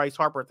 for Bryce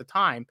Harper at the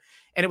time.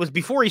 And it was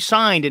before he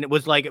signed, and it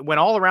was like it went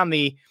all around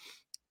the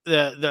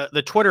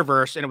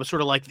Twitterverse, and it was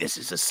sort of like, this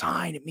is a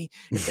sign. It means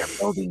if they're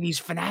building these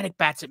Fanatic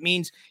bats, it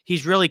means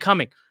he's really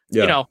coming.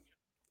 Yeah.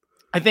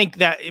 I think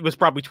that it was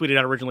probably tweeted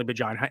out originally by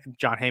John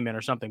Heyman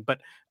or something,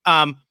 but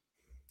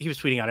he was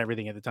tweeting out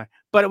everything at the time.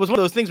 But it was one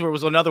of those things where it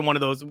was another one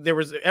of those. There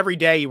was every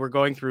day you were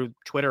going through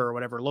Twitter or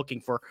whatever, looking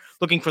for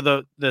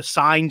the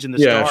signs and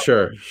the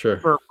sure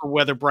for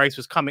whether Bryce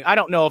was coming. I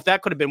don't know if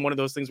that could have been one of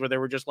those things where they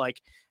were just like,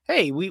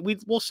 hey,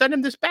 we'll send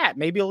him this bat.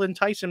 Maybe it'll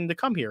entice him to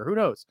come here. Who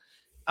knows?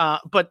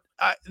 But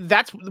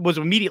that was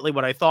immediately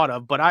what I thought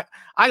of. But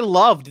I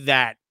loved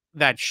that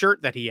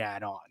shirt that he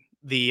had on,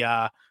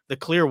 the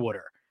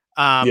Clearwater.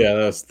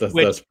 That's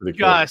pretty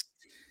cool.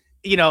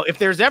 If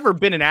there's ever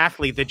been an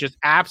athlete that just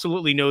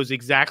absolutely knows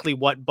exactly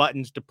what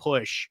buttons to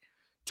push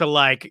to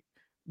like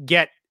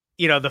get,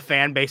 the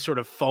fan base sort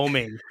of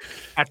foaming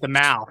at the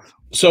mouth.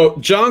 So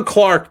John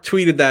Clark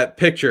tweeted that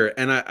picture,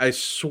 and I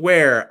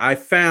swear I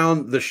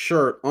found the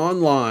shirt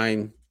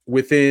online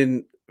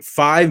within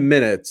 5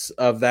 minutes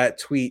of that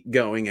tweet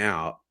going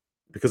out,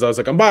 because I was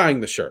like, I'm buying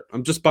the shirt.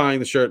 I'm just buying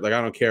the shirt. Like,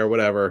 I don't care,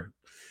 whatever.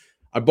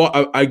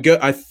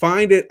 I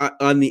find it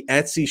on the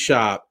Etsy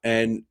shop,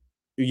 and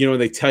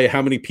they tell you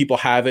how many people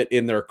have it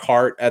in their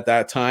cart at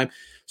that time.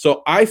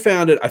 So I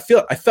found it. I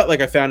felt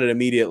like I found it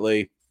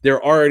immediately. There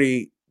are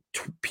already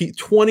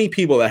 20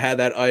 people that had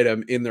that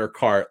item in their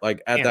cart,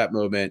 like at that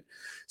moment.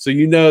 So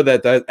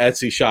that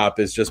Etsy shop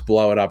is just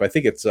blowing up. I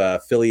think it's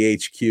Philly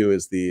HQ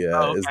is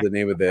the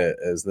name of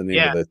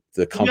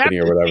the company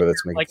or whatever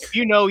that's making. Like, if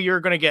you're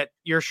gonna get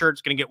your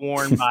shirt's gonna get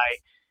worn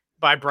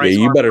by Bryce.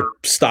 Yeah, you better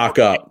stock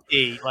up.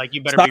 Like,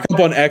 you better stock up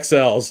on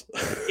XLs.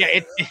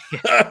 Yeah,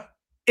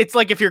 it's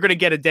like if you're gonna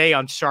get a day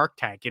on Shark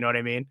Tank. You know what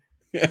I mean?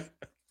 Yeah.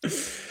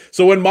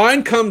 So when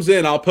mine comes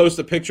in, I'll post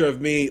a picture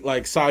of me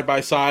like side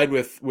by side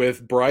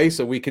with Bryce,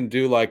 and we can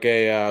do like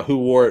a who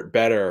wore it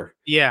better.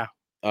 Yeah.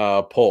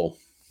 Poll.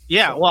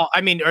 Yeah. Well,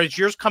 I mean, is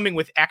yours coming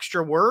with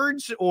extra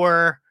words,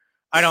 or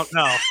I don't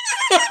know?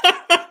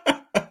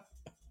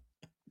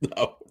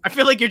 No. I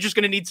feel like you're just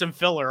going to need some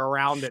filler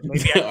around it.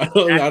 Maybe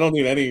I don't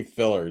need any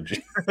filler.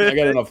 I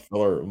got enough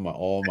filler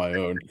all on my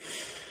own.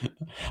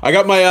 I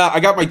got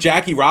my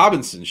Jackie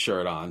Robinson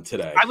shirt on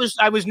today.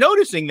 I was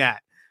noticing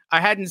that. I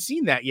hadn't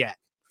seen that yet.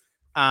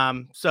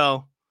 It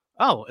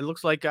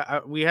looks like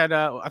we had.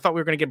 I thought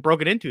we were going to get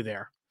broken into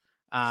there.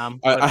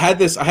 I had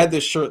this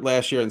shirt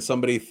last year, and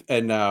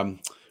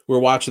we were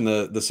watching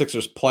the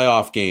Sixers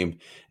playoff game,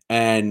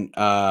 and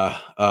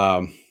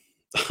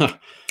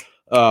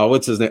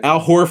what's his name?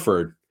 Al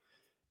Horford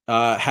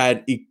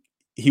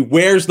he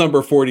wears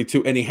number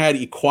 42, and he had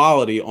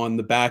equality on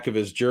the back of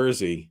his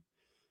jersey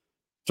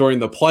during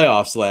the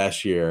playoffs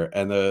last year.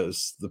 And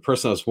the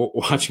person I was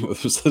watching with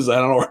says, I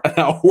don't know, an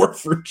Al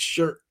Horford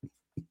shirt.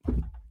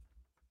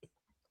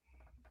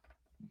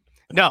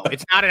 No,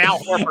 it's not an Al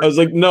Horford. I was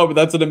like, no, but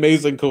that's an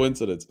amazing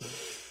coincidence.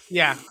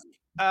 Yeah.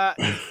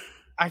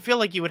 I feel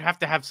like you would have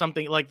to have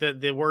something like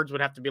the words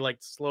would have to be like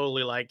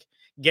slowly like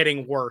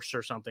getting worse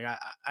or something. I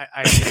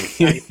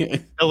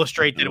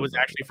illustrate that it was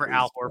actually for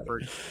Al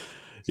Horford.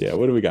 Yeah,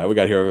 what do we got? We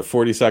got here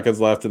 40 seconds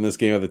left in this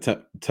game of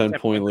the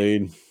 10-point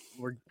lead.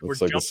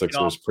 Looks like the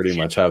Sixers pretty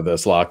much have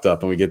this locked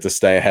up, and we get to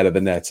stay ahead of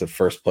the Nets at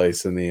first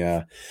place in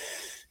the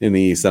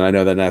East. And I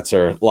know the Nets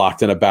are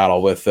locked in a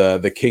battle with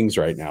the Kings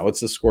right now. What's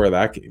the score of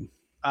that game?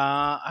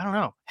 I don't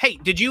know. Hey,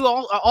 did you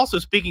also,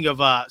 speaking of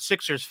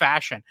Sixers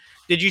fashion,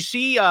 did you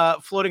see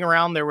floating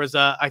around there was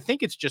I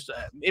think it's just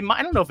I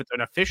don't know if it's an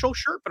official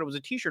shirt, but it was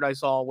a t-shirt I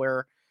saw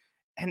where,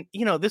 and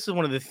this is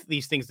one of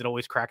these things that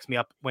always cracks me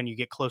up when you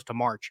get close to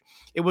March.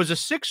 It was a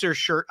Sixers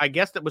shirt, I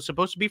guess, that was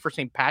supposed to be for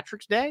St.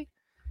 Patrick's Day,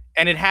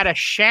 and it had a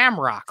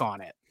shamrock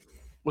on it.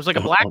 It was like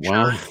a black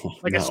shirt,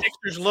 like a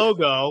Sixers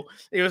logo.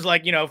 It was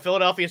like,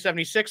 Philadelphia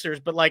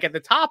 76ers, but like at the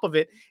top of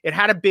it, it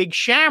had a big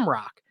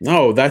shamrock.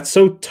 No, that's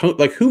so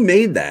like, who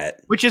made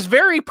that? Which is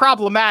very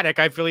problematic,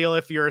 I feel,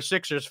 if you're a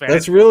Sixers fan.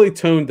 That's really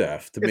tone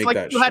deaf to make like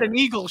that. You had an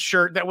Eagles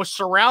shirt that was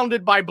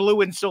surrounded by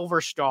blue and silver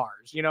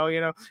stars.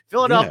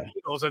 Philadelphia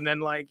Eagles, and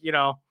then like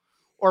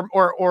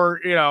or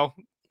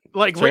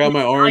like check out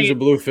my orange and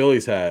blue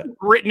Phillies hat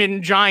written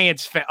in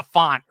Giants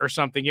font or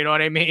something. You know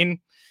what I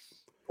mean?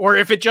 Or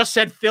if it just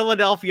said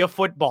Philadelphia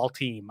football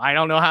team, I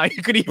don't know how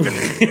you could even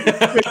right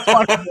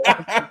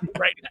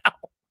now.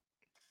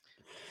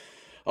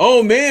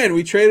 Oh man,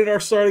 we traded our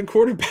starting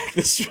quarterback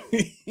this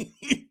week. Did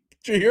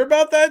you hear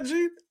about that,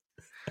 Gene?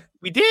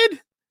 We did.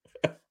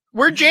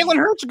 Where'd Jalen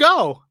Hurts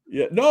go?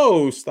 Yeah,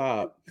 no,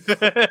 stop.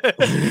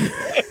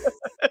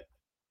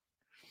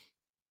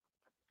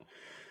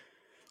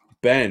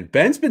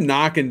 Ben's been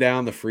knocking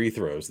down the free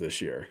throws this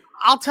year.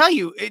 I'll tell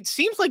you, it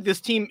seems like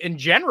this team in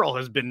general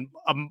has been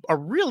a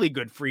really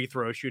good free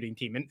throw shooting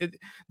team. And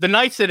the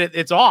nights that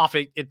it's off,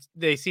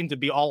 they seem to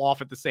be all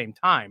off at the same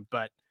time.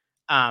 But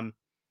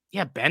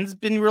Ben's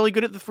been really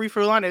good at the free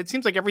throw line. It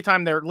seems like every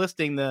time they're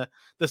listing the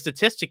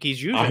statistic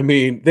he's using. I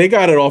mean, they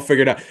got it all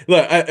figured out.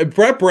 Look,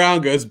 Brett Brown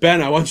goes,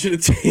 Ben, I want you to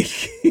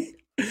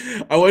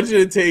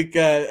take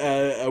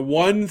a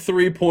 1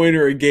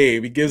 3-pointer a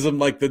game. He gives him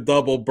like the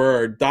double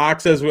bird. Doc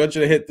says, once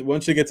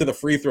you get to the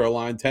free throw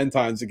line 10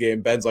 times a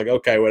game. Ben's like,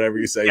 okay, whatever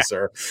you say,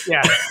 sir.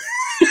 Yeah.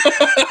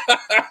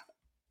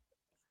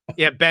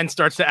 Yeah, Ben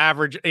starts to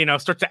average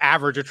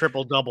a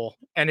triple double,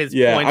 and his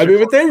points. I mean,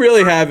 but they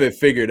really have it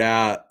figured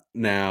out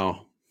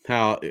now.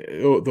 How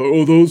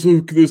those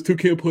two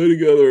can't play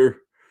together.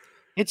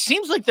 It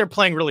seems like they're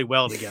playing really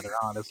well together,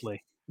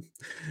 honestly.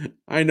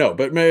 I know,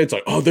 but man, it's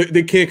like,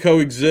 they can't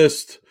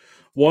coexist.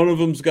 One of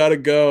them's got to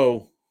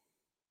go.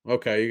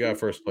 Okay, you got a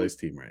first place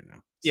team right now.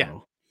 Yeah,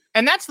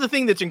 and that's the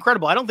thing that's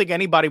incredible. I don't think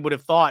anybody would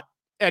have thought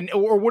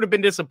or would have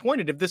been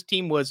disappointed if this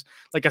team was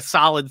like a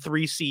solid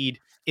 3 seed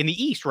in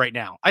the East right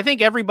now. I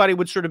think everybody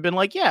would sort of been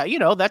like, yeah,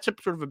 that's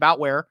sort of about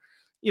where,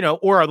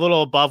 or a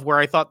little above where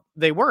I thought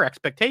they were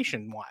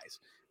expectation wise.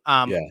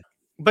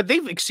 but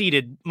they've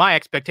exceeded my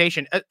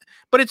expectation.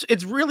 But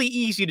it's really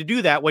easy to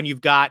do that when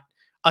you've got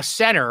a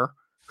center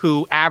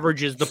who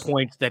averages the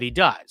points that he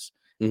does.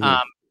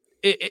 Mhm.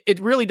 It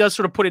really does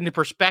sort of put into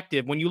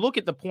perspective when you look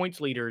at the points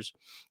leaders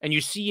and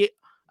you see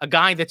a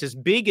guy that's as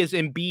big as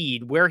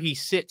Embiid, where he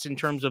sits in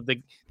terms of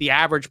the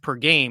average per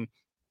game.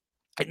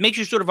 It makes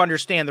you sort of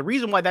understand the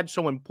reason why that's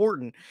so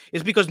important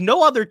is because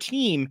no other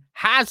team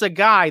has a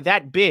guy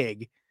that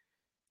big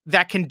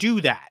that can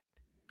do that.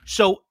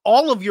 So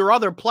all of your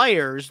other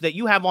players that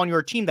you have on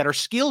your team that are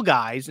skill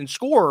guys and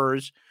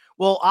scorers,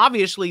 well,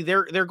 obviously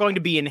they're going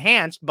to be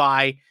enhanced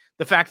by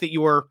the fact that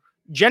you are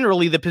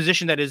generally the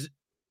position that is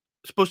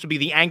supposed to be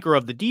the anchor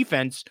of the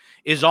defense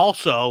is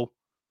also,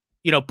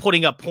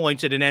 putting up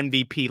points at an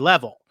MVP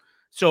level.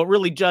 So it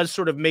really does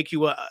sort of make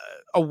you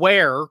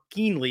aware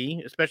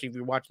keenly, especially if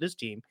you watch this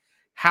team,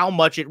 how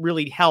much it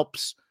really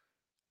helps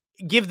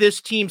give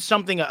this team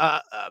something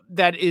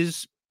that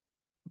is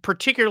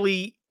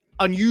particularly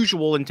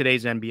unusual in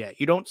today's NBA.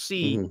 You don't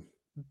see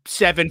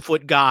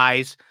 7-foot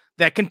guys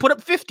that can put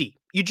up 50.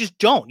 You just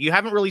don't. You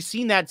haven't really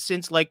seen that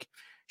since like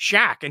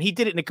Shaq, and he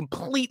did it in a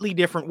completely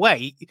different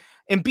way.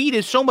 Embiid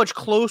is so much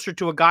closer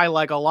to a guy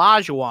like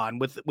Olajuwon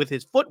with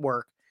his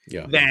footwork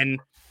than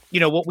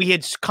what we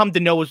had come to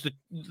know as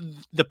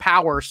the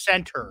power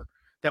center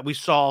that we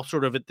saw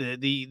sort of at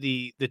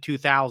the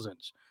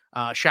 2000s.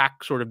 Shaq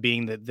sort of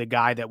being the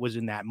guy that was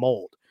in that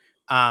mold.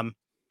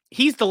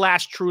 He's the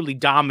last truly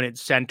dominant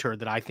center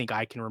that I think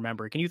I can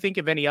remember. Can you think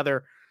of any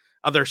other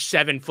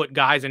 7-foot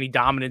guys, any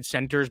dominant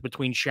centers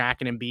between Shaq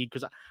and Embiid?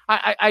 Because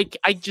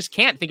I just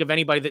can't think of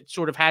anybody that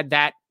sort of had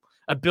that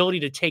ability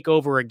to take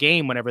over a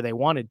game whenever they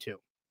wanted to.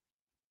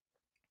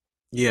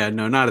 Yeah,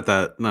 no, not at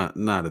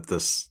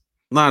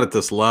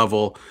this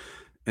level.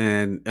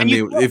 And I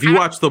mean, if you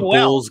watch the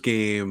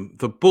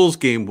Bulls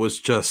game, was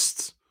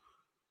just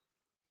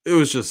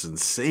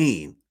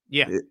insane.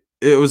 Yeah,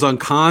 it was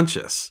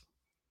unconscious.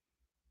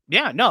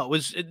 Yeah, no, it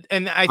was,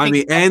 and I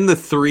mean, and the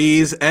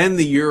threes and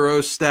the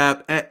Euro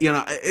step,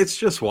 it's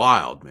just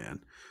wild, man.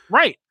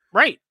 Right.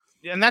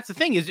 And that's the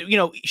thing is,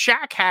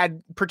 Shaq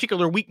had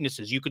particular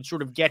weaknesses. You could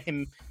sort of get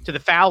him to the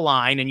foul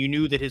line and you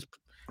knew that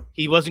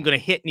he wasn't going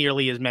to hit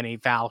nearly as many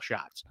foul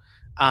shots.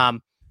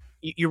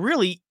 You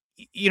really,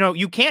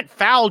 you can't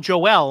foul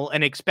Joel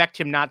and expect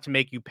him not to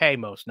make you pay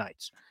most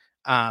nights.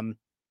 Now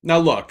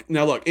look,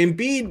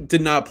 Embiid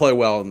did not play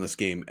well in this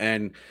game,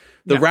 and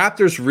the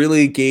Raptors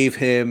really gave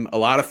him a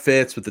lot of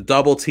fits with the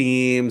double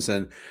teams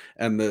and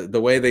the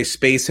way they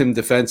space him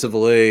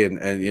defensively.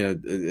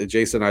 And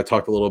Jason and I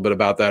talked a little bit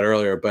about that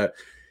earlier, but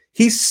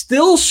he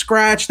still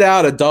scratched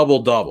out a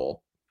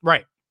double-double.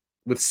 Right.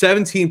 With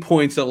 17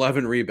 points,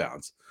 11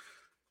 rebounds.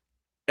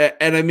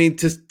 And I mean,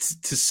 to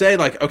say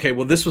like, okay,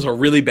 well, this was a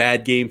really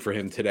bad game for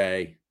him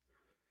today,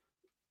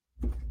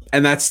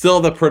 and that's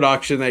still the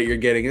production that you're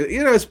getting,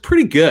 it's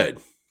pretty good.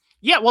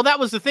 Yeah, well, that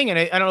was the thing, and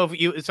I don't know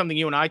if it's something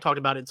you and I talked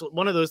about. It's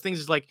one of those things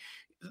is like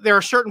there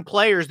are certain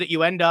players that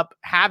you end up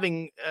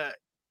having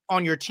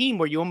on your team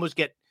where you almost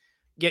get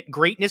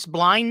greatness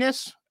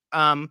blindness,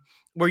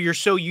 where you're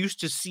so used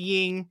to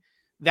seeing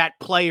that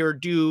player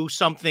do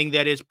something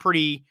that is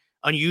pretty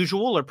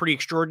unusual or pretty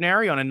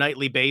extraordinary on a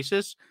nightly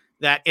basis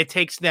that it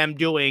takes them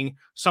doing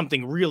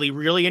something really,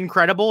 really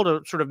incredible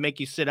to sort of make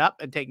you sit up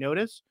and take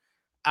notice.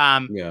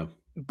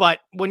 But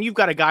when you've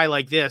got a guy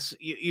like this,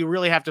 you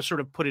really have to sort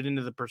of put it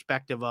into the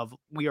perspective of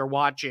we are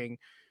watching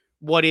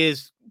what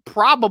is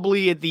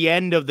probably at the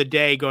end of the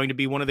day going to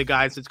be one of the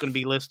guys that's going to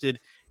be listed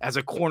as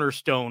a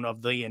cornerstone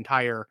of the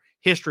entire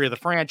history of the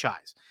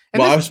franchise.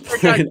 And I was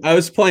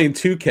playing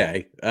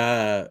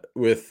 2K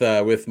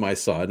with my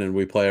son, and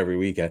we play every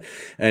weekend.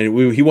 And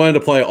he wanted to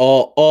play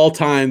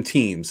all-time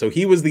teams. So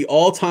he was the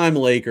all-time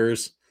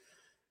Lakers,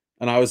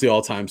 and I was the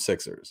all-time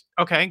Sixers.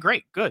 Okay,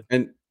 great, good.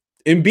 And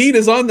Embiid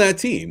is on that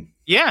team.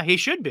 Yeah, he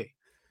should be.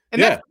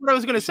 And that's what I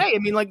was going to say. I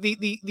mean, like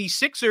the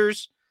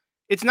Sixers,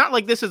 it's not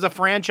like this is a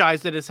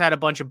franchise that has had a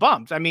bunch of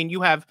bumps. I mean,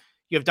 you have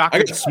Dr.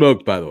 I got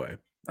smoked, by the way.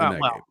 Well,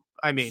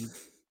 I mean,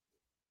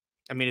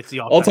 it's the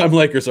all-time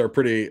Lakers are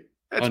pretty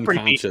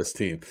unconscious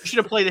team. You should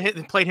have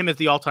played him as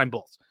the all-time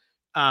Bulls.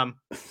 I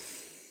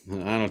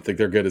don't think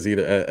they're good as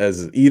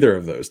either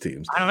of those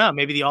teams. I don't know.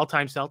 Maybe the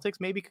all-time Celtics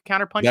maybe could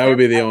counterpunch. That would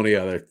be the only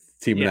other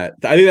team in that.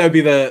 I think that would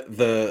be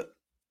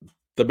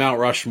the Mount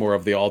Rushmore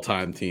of the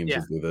all-time teams.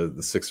 Yeah.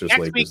 The Sixers. Next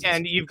Lakers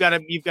weekend, you've got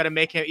to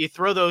make him. You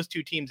throw those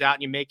two teams out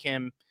and you make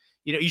him.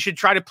 You should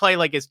try to play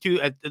like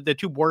the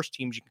two worst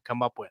teams you can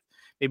come up with.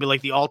 Maybe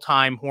like the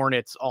all-time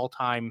Hornets,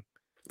 all-time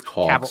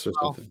Hawks or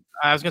something.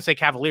 I was gonna say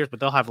Cavaliers, but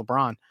they'll have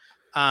LeBron.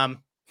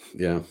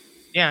 Yeah,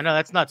 no,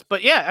 that's nuts.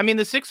 But yeah, I mean,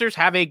 the Sixers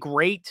have a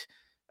great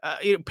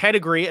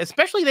pedigree,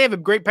 especially they have a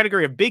great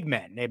pedigree of big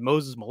men. They had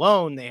Moses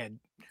Malone, they had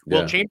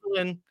Will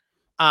Chamberlain.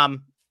 Happy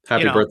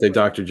birthday,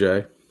 Dr.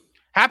 J.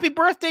 Happy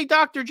birthday,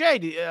 Dr. J.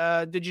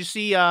 Did you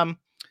see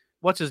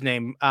what's his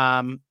name?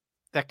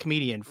 That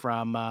comedian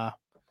from I'm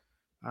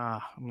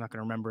not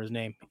gonna remember his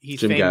name. He's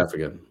Jim famous.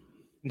 Gaffigan.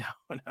 No,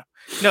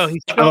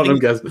 he's I don't know,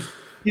 guys.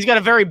 He's got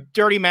a very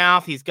dirty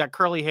mouth. He's got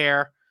curly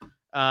hair.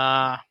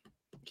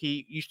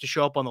 He used to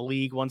show up on the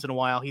league once in a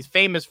while. He's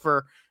famous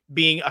for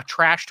being a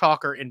trash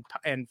talker in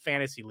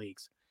fantasy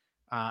leagues.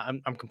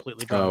 I'm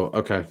completely drawing. Oh,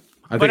 okay.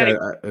 I think I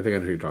know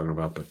who you're talking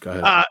about, but go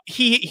ahead.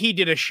 He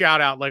did a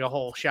shout out, like a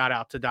whole shout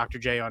out to Dr.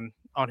 J on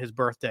his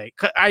birthday.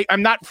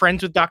 I'm not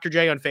friends with Dr.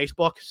 J on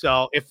Facebook,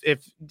 so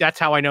if that's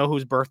how I know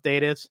whose birthday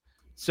it is.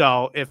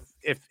 So if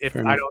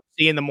I don't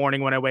see in the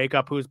morning when I wake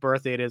up whose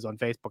birthday it is on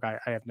Facebook, I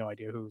have no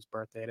idea whose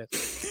birthday it is.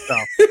 So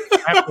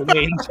I have to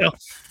wait until.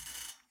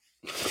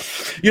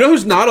 You know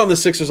who's not on the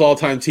Sixers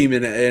all-time team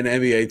in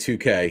NBA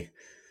 2K?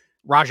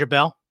 Raja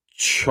Bell.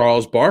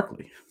 Charles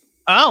Barkley.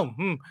 Oh,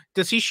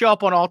 does he show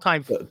up on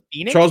all-time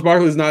Phoenix? Charles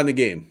Barkley's not in the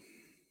game.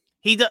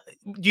 Do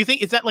you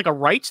think, is that like a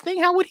rights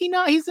thing? How would he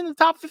not? He's in the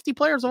top 50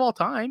 players of all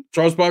time.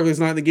 Charles Barkley's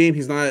not in the game.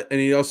 He's not, and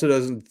he also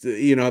doesn't.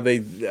 You know, they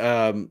in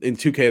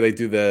 2K they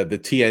do the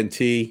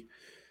TNT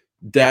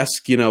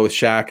desk. You know, with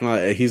Shaq and all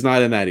that. He's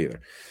not in that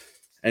either.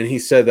 And he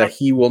said that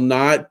he will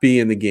not be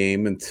in the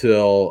game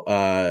until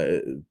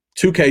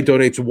 2K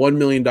donates $1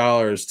 million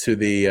to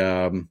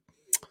the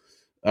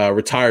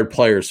Retired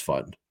Players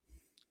Fund.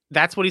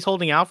 That's what he's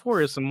holding out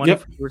for, is some money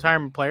for the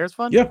Retirement Players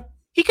Fund? Yeah.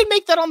 He could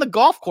make that on the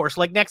golf course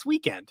like next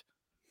weekend.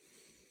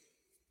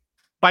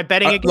 By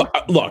betting again?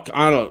 Look,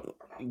 I don't.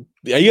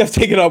 Yeah, you have to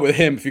take it up with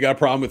him if you got a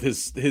problem with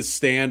his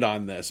stand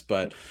on this,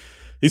 but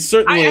he's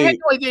certainly. I had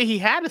no idea he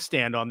had a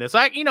stand on this.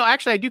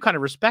 Actually, I do kind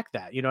of respect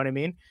that. You know what I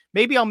mean?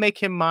 Maybe I'll make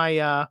him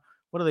my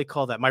what do they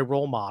call that? My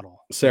role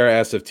model. Sarah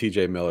asked if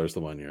TJ Miller is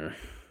the one you're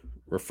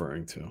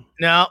referring to.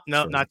 No,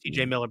 not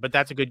TJ Miller, but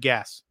that's a good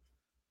guess.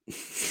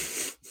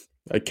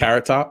 A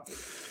Carrot Top?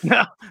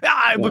 No,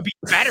 it would be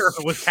better if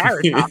it was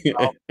Carrot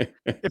Top.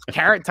 If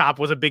Carrot Top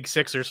was a big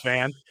Sixers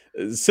fan.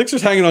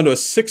 Sixers hanging on to a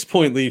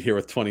 6-point lead here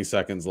with 20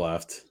 seconds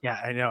left.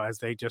 Yeah, I know, as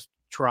they just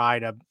try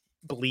to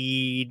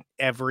bleed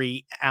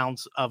every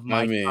ounce of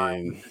my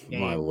time.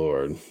 My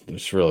Lord.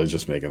 It's really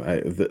just making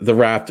the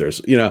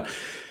Raptors. You know,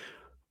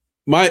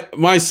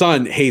 my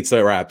son hates the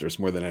Raptors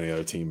more than any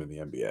other team in the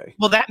NBA.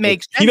 Well, that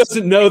makes sense. He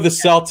doesn't know the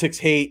Celtics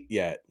hate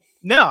yet.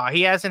 No,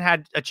 he hasn't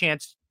had a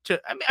chance to.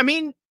 I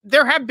mean,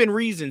 there have been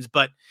reasons,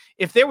 but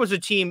if there was a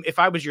team, if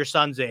I was your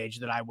son's age,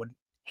 that I would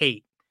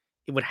hate,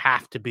 it would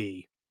have to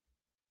be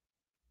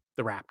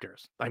the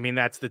Raptors. I mean,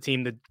 that's the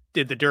team that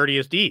did the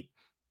dirtiest deed.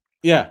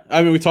 Yeah,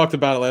 I mean, we talked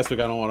about it last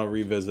week. I don't want to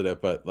revisit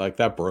it, but like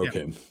that broke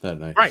him that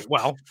night. Right.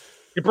 Well,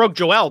 it broke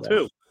Joel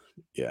too.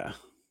 Yeah.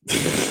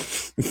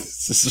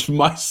 This is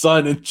my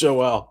son and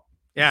Joel.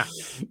 Yeah.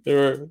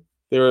 They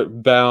were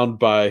bound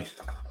by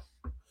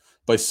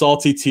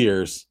salty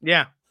tears.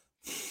 Yeah.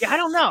 Yeah, I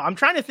don't know. I'm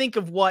trying to think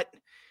of what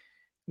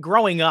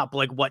growing up,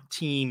 like what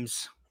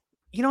teams,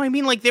 you know what I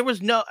mean? Like there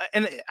was no,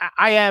 and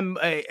I am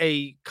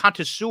a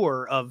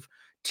connoisseur of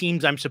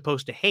teams I'm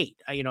supposed to hate.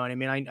 You know what I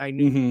mean? I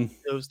knew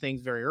those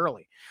things very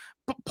early.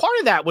 But part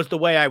of that was the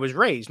way I was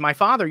raised. My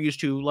father used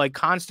to like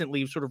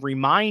constantly sort of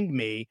remind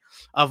me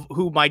of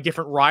who my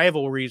different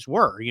rivalries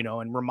were, you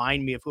know, and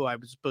remind me of who I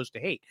was supposed to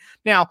hate.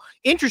 Now,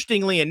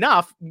 interestingly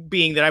enough,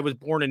 being that I was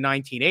born in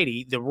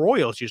 1980, the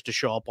Royals used to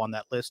show up on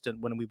that list and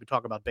when we would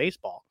talk about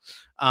baseball,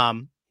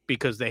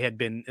 because they had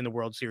been in the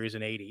World Series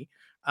in 80.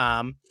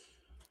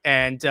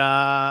 And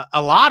a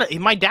lot of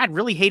my dad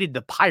really hated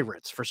the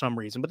Pirates for some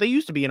reason, but they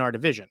used to be in our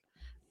division.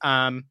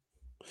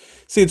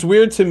 See, it's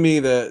weird to me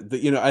that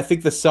you know, I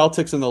think the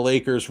Celtics and the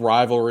Lakers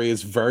rivalry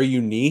is very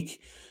unique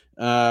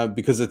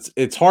because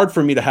it's hard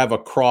for me to have a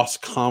cross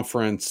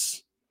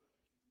conference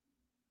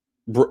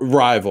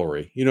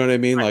rivalry. You know what I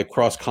mean? Right. Like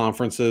cross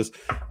conferences,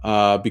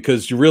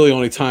 because you really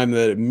only time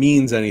that it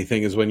means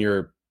anything is when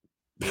you're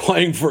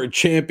playing for a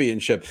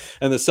championship,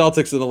 and the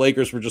Celtics and the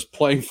Lakers were just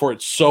playing for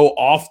it so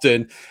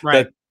often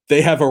that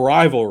they have a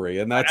rivalry,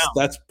 and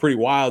that's pretty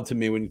wild to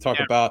me when you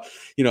talk about,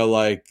 you know,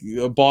 like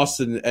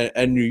Boston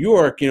and New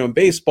York, you know, in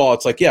baseball,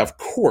 it's like, yeah, of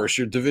course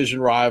you're division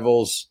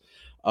rivals.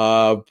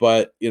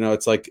 But you know,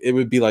 it's like, it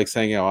would be like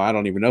saying, you know, I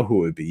don't even know who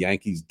it would be,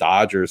 Yankees,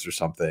 Dodgers or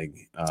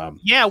something.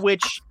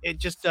 Which it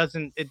just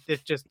doesn't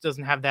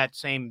have that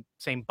same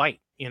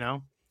bite, you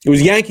know? It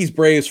was Yankees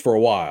Braves for a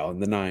while in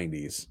the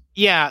 90s.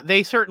 Yeah,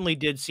 they certainly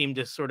did seem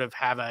to sort of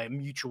have a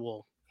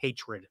mutual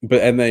hatred.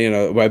 But and then, you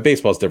know, well,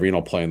 baseball's different. You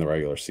don't play in the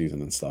regular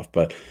season and stuff.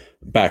 But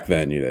back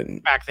then you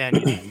didn't. Back then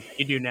you didn't.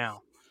 You do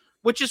now.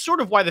 Which is sort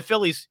of why the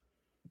Phillies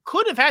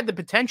could have had the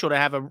potential to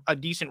have a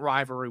decent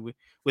rivalry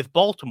with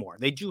Baltimore.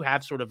 They do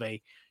have sort of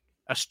a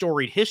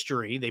storied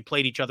history. They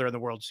played each other in the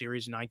World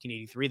Series in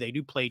 1983. They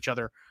do play each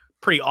other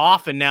pretty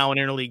often now in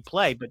interleague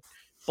play, but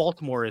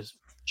Baltimore is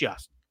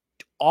just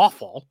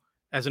awful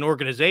as an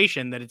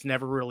organization that it's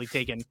never really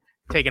taken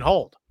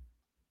hold.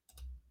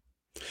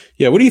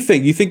 Yeah, what do you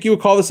think? You think you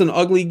would call this an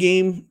ugly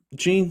game,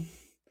 Gene?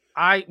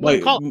 I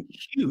would call it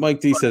huge.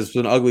 Mike D says it's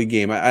an ugly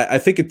game. I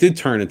think it did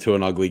turn into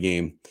an ugly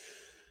game.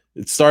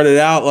 It started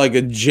out like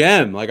a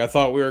gem. Like I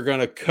thought we were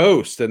going to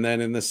coast. And then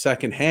in the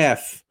second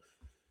half,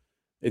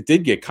 it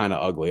did get kind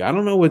of ugly. I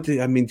don't know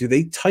do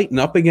they tighten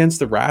up against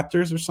the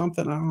Raptors or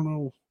something? I don't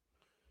know.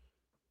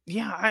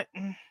 Yeah.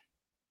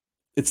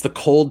 It's the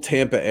cold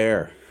Tampa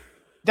air.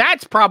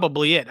 That's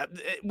probably it.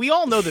 We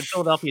all know that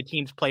Philadelphia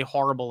teams play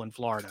horrible in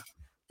Florida.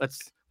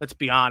 Let's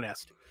be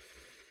honest.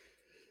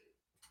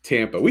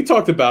 Tampa. We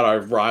talked about our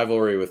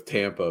rivalry with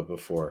Tampa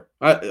before.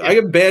 I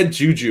get bad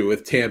juju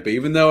with Tampa,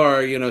 even though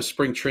our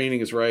spring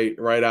training is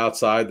right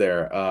outside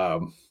there.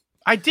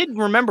 I did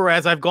remember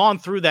as I've gone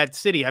through that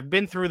city. I've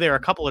been through there a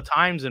couple of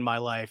times in my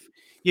life.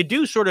 You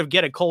do sort of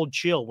get a cold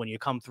chill when you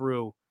come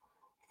through,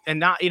 and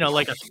not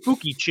like a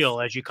spooky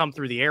chill as you come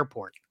through the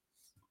airport.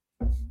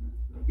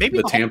 Maybe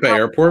the Tampa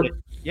airport.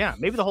 Yeah,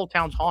 maybe the whole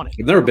town's haunted.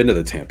 I've never been to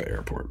the Tampa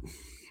airport.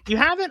 You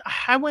haven't?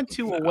 I went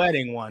to a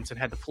wedding once and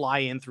had to fly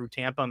in through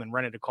Tampa and then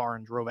rented a car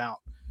and drove out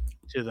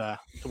to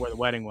where the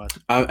wedding was.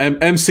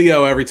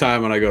 MCO every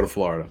time when I go to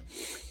Florida.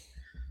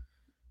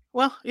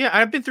 Well, yeah,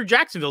 I've been through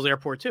Jacksonville's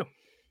airport too.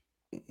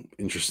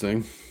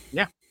 Interesting.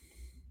 Yeah.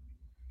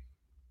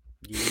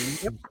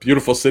 Yep.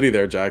 Beautiful city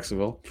there,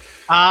 Jacksonville.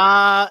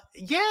 Yeah,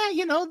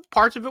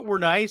 parts of it were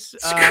nice.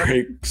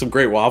 It's some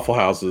great Waffle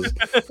Houses.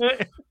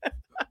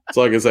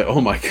 So I can say,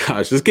 oh my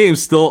gosh, this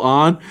game's still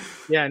on.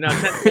 Yeah, no,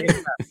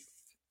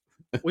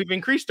 we've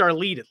increased our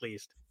lead at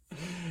least.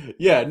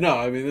 Yeah, no,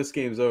 I mean this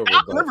game's over.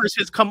 Doc Rivers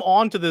has come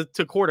on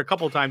to court a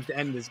couple of times to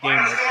end this game.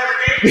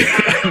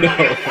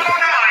 No.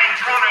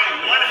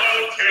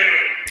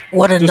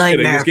 What a Just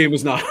nightmare! kidding. This game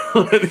is not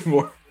on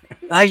anymore.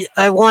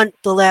 I want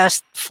the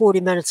last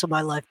 40 minutes of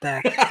my life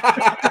back.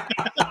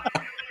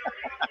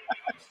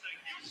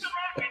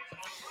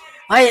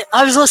 I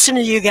was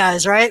listening to you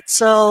guys, right?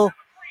 So,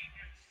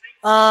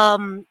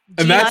 and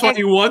that's why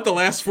you want the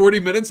last 40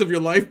 minutes of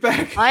your life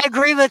back? I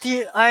agree with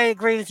you. I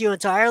agree with you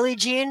entirely,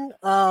 Gene.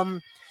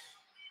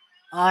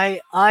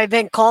 I've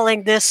been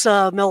calling this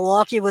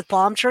Milwaukee with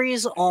palm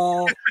trees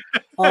all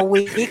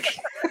week.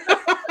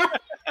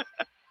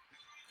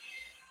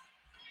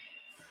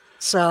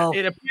 So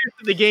it appears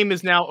that the game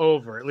is now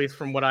over, at least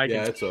from what I can.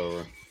 Yeah, it's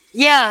over.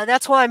 Yeah,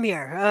 that's why I'm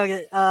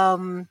here.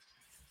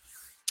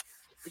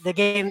 The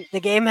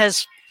game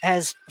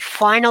has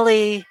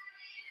finally.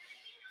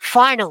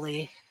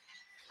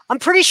 I'm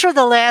pretty sure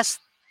the last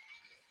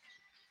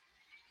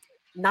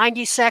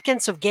 90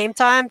 seconds of game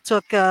time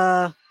took.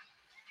 Yeah,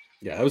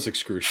 that was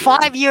excruciating.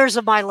 5 years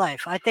of my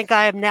life. I think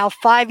I am now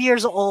 5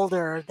 years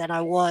older than I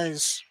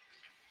was.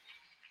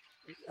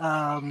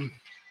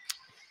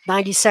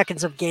 90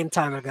 seconds of game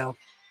time ago.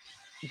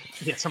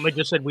 Yeah, somebody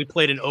just said we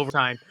played in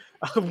overtime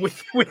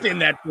within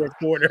that fourth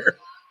quarter.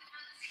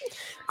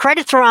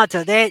 Credit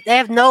Toronto. They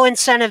have no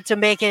incentive to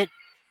make it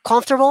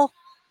comfortable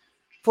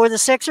for the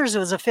Sixers. It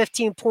was a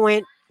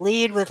 15-point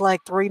lead with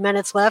like 3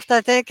 minutes left, I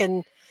think.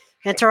 And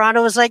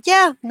Toronto was like,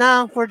 yeah,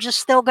 no, we're just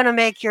still going to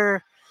make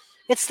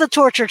it's the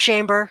torture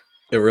chamber.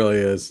 It really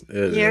is.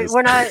 It is.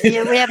 We're not, we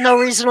have no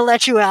reason to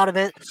let you out of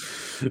it.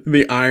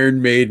 The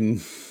Iron Maiden.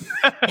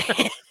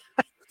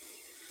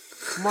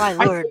 My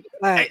Lord.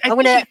 All right. I'm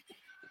going to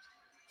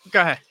go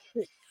ahead.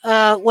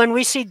 When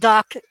we see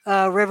Doc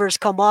Rivers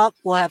come up,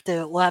 we'll have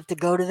to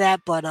go to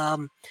that. But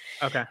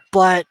okay.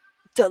 But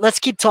let's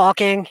keep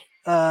talking.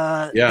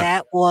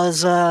 That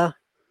was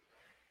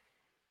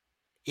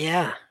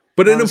yeah.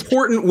 But an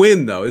important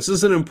win, though. This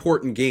is an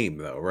important game,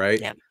 though, right?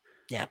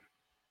 Yeah.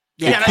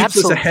 It keeps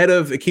us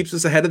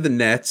ahead of the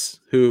Nets,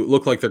 who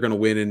look like they're going to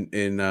win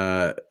in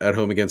at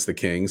home against the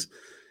Kings.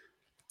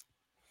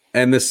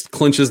 And this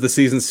clinches the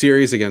season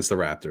series against the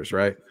Raptors,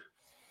 right?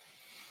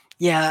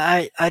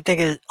 Yeah, I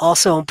think it's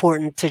also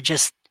important to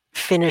just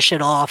finish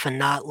it off and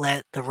not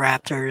let the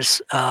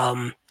Raptors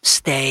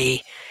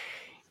stay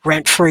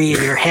rent-free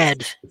in your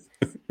head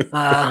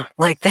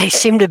like they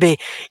seem to be.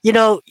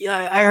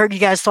 I heard you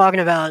guys talking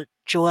about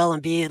Joel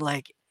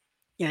Embiid,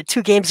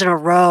 2 games in a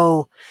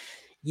row,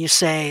 you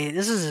say,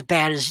 this is as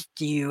bad as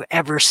you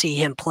ever see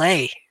him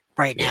play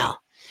right now.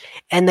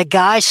 And the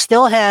guy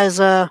still has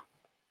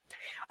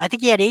I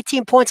think he had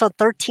 18 points on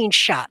 13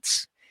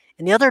 shots.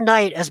 And the other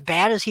night, as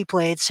bad as he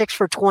played, 6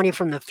 for 20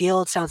 from the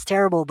field, sounds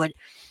terrible, but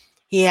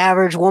he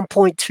averaged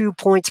 1.2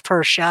 points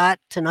per shot.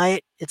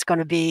 Tonight, it's going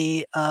to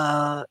be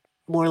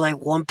more like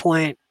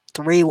 1.3,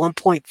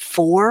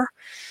 1.4.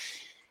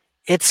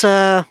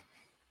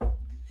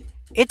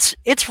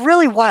 It's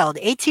really wild.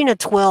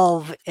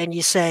 18-12, and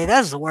you say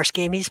that's the worst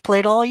game he's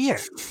played all year.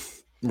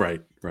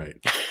 Right.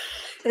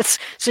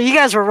 So you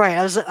guys were right.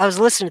 I was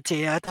listening to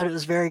you. I thought it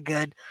was very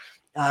good.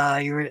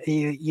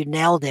 You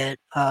nailed it.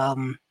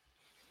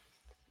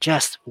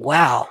 Just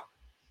wow.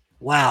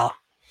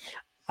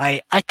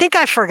 I think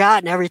I've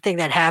forgotten everything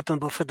that happened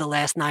before the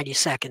last 90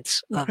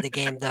 seconds of the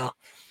game, though.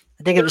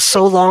 I think it was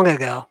so long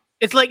ago.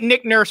 It's like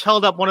Nick Nurse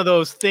held up one of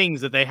those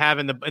things that they have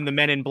in the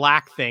Men in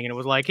Black thing, and it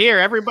was like, here,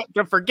 everybody,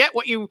 forget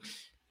what you've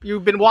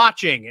been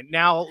watching, and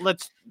now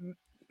let's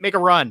make a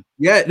run.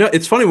 Yeah, no,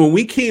 it's funny when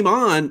we came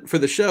on for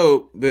the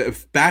show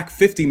back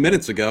 50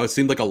 minutes ago. It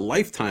seemed like a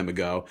lifetime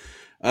ago.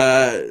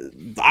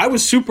 I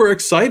was super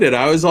excited.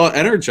 I was all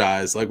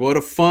energized. Like, what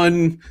a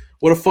fun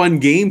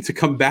game to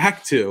come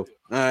back to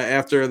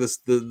after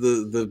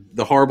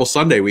the horrible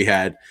Sunday we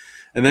had.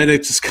 And then it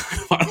just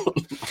kind of,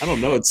 I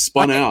don't know, it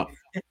spun out.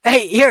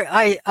 Hey, here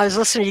I was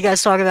listening to you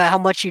guys talking about how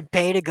much you'd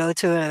pay to go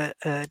to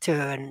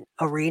an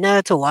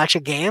arena to watch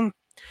a game.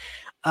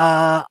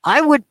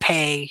 I would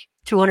pay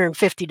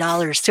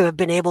 $250 to have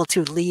been able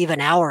to leave an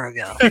hour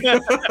ago.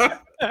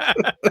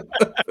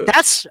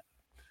 That's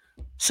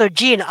so,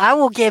 Gene. I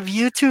will give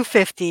you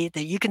 $250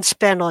 that you can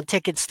spend on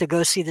tickets to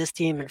go see this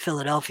team in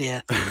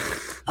Philadelphia.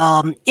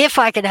 If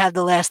I could have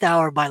the last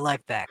hour of my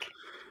life back.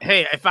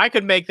 Hey, if I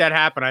could make that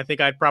happen, I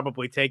think I'd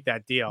probably take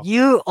that deal.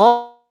 You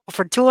all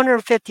for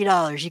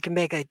 $250, you can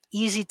make an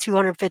easy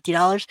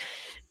 $250.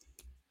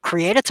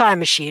 Create a time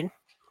machine,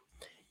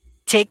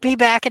 take me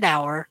back an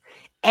hour,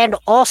 and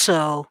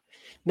also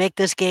make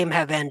this game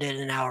have ended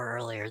an hour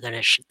earlier than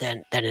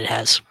it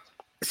has.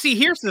 See,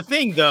 here's the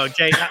thing, though,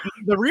 Jay.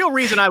 The real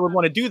reason I would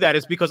want to do that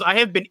is because I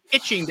have been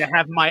itching to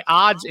have my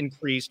odds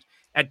increased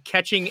at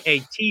catching a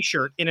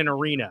T-shirt in an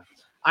arena.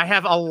 I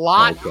have a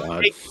lot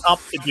up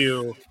to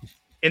do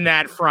in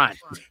that front.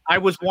 I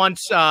was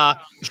once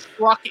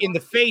struck in the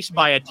face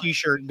by a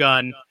T-shirt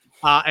gun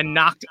and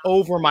knocked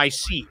over my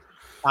seat.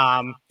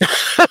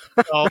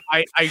 So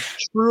I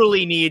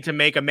truly need to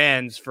make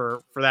amends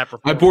for that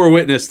performance. I bore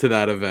witness to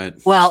that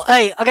event. Well,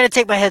 hey, I'm going to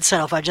take my headset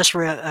off. I just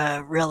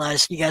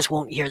realized you guys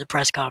won't hear the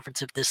press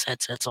conference if this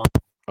headset's on.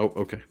 Oh,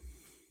 okay.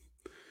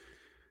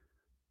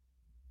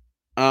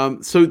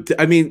 So,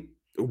 I mean,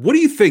 what do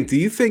you think? Do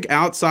you think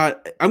outside?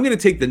 I'm going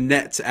to take the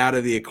Nets out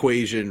of the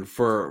equation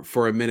for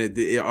a minute.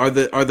 Are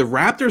the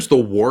Raptors the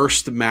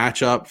worst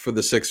matchup for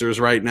the Sixers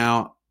right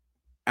now,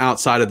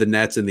 outside of the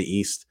Nets in the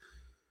East?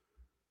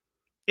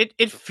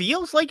 It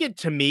feels like it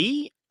to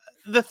me.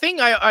 The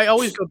thing I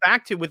always go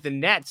back to with the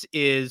Nets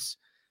is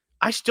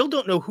I still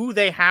don't know who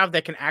they have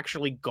that can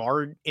actually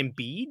guard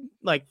Embiid,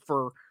 like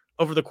for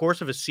over the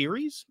course of a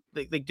series.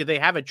 Like, do they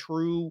have a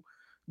true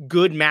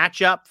good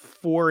matchup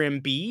for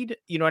Embiid?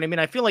 You know what I mean?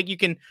 I feel like you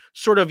can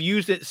sort of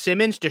use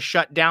Simmons to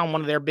shut down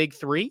one of their big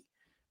three,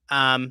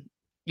 and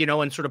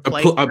sort of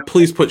play.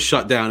 Please put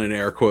 "shut down" in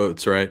air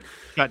quotes, right?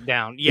 Shut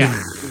down,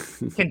 yeah,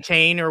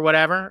 contain or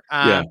whatever.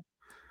 Yeah,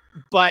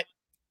 but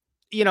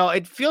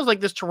it feels like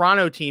this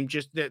Toronto team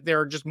there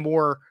are just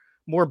more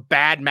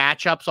bad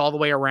matchups all the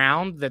way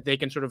around that they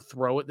can sort of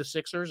throw at the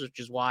Sixers, which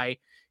is why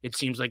it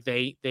seems like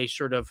they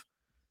sort of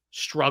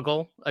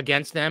struggle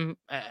against them,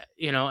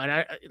 and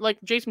I, like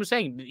Jason was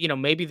saying,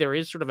 maybe there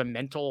is sort of a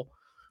mental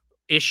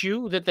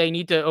issue that they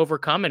need to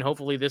overcome, and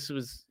hopefully this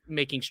was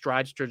making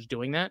strides towards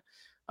doing that.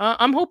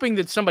 I'm hoping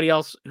that somebody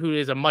else who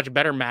is a much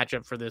better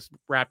matchup for this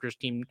Raptors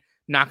team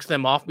knocks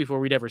them off before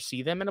we'd ever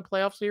see them in a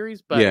playoff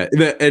series. But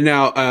yeah, and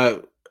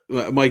now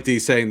Mike D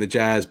saying the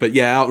Jazz, but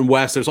yeah, out in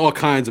West, there's all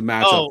kinds of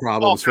matchup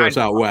problems for us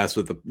out West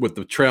with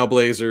the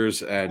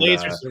Trailblazers and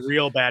Blazers are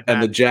real bad,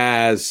 and the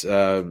Jazz.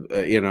 And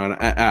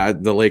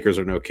the Lakers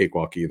are no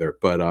cakewalk either.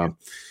 But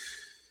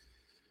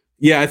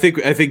yeah, I think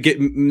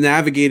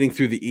navigating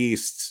through the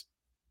East,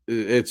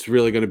 it's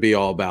really going to be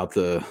all about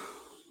the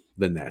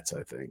Nets,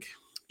 I think.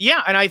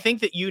 Yeah, and I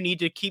think that you need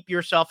to keep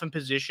yourself in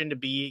position to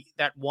be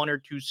that 1 or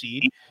 2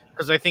 seed,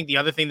 because I think the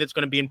other thing that's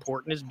going to be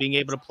important is being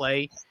able to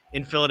play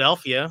in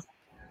Philadelphia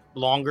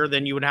longer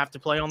than you would have to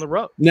play on the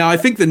road. Now, I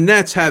think the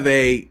Nets have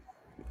a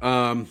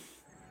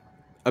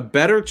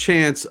better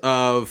chance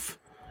of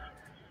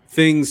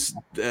things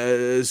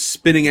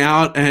spinning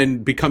out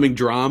and becoming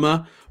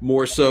drama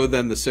more so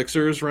than the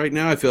Sixers right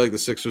now. I feel like the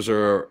Sixers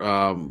are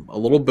a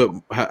little bit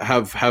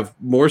have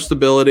more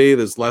stability.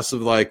 There's less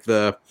of like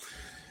the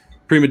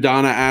prima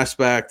donna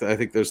aspect. I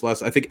think there's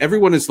less. I think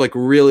everyone is like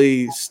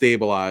really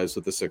stabilized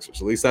with the Sixers.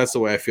 At least that's the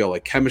way I feel,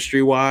 like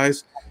chemistry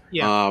wise.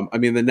 Yeah. I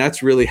mean, the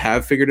Nets really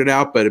have figured it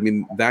out, but I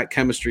mean, that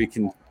chemistry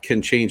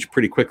can change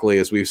pretty quickly,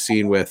 as we've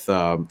seen with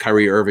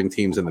Kyrie Irving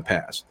teams in the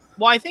past.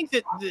 Well, I think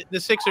that the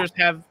Sixers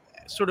have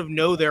sort of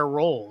know their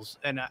roles,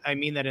 and I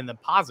mean that in the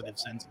positive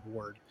sense of the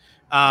word.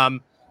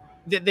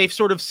 They've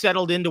sort of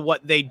settled into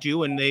what they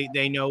do, and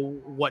they know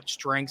what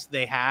strengths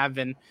they have,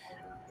 and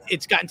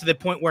it's gotten to the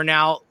point where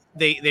now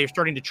they're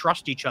starting to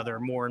trust each other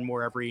more and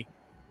more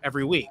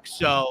every week.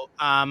 So,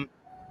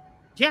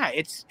 yeah,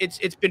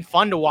 it's been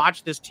fun to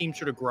watch this team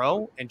sort of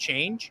grow and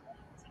change.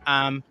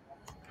 I'm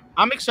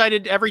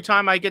excited every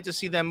time I get to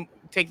see them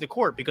take the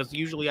court, because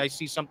usually I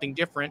see something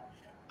different.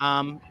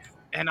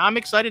 And I'm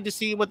excited to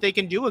see what they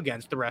can do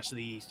against the rest of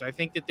the East. I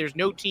think that there's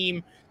no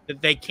team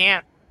that they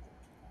can't,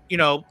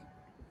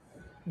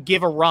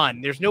 give a run.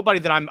 There's nobody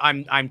that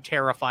I'm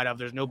terrified of.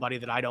 There's nobody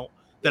that I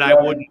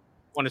wouldn't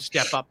want to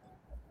step up.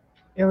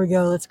 Here we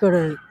go. Let's go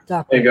to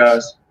Doc. Hey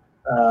guys.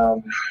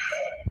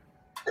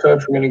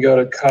 Coach, we're going to go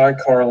to Kai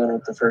Carlin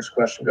with the first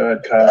question. Go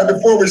ahead, Kai.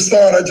 Before we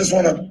start, I just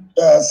want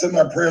to send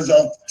my prayers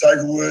out to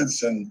Tiger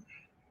Woods and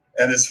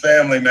his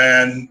family,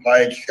 man.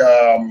 Like,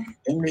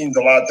 he means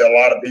a lot to a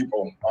lot of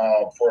people,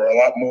 for a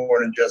lot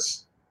more than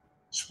just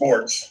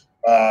sports.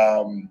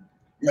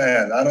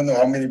 Man, I don't know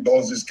how many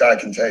blows this guy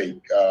can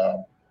take,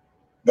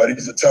 but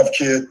he's a tough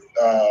kid.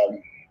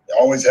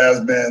 Always has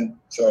been.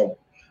 So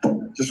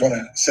just want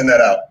to send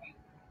that out.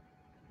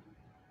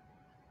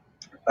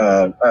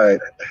 All right.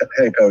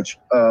 Hey, Coach.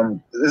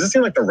 Does it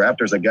seem like the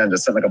Raptors, again,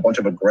 just sent like a bunch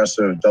of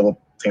aggressive double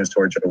teams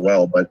towards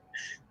Joel, but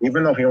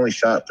even though he only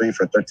shot 3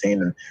 for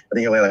 13 and I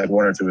think he only had like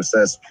 1 or 2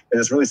 assists, it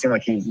just really seemed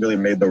like he really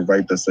made the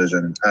right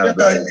decision.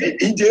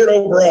 He did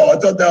overall. I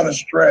thought down the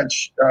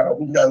stretch,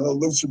 we got a little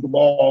loose with the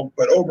ball,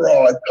 but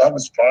overall, I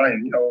was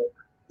fine.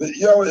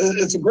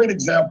 It's a great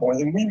example,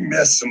 and we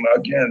missed some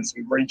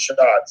great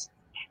shots.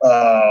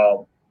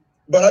 But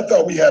I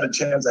thought we had a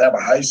chance to have a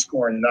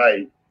high-scoring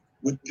night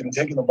with him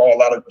taking the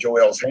ball out of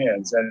Joel's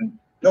hands. And,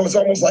 it's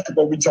almost like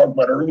what we talked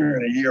about earlier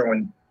in the year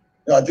when,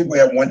 I think we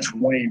had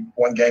 120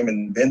 one game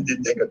and Ben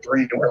didn't take a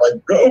 3. And we're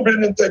like, go,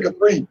 Ben didn't take a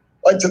 3.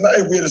 Like tonight,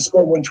 if we had to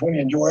score 120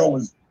 and Joel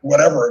was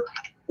whatever,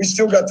 we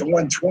still got to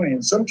 120.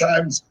 And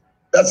sometimes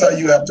that's how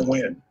you have to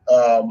win.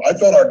 I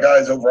thought our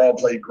guys overall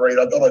played great.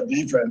 I thought our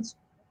defense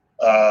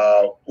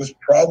was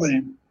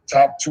probably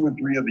top 2 or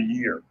 3 of the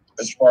year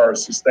as far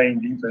as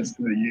sustained defense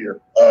through the year,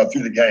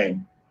 through the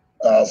game.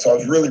 So I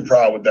was really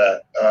proud with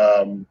that.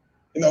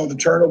 The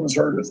turnovers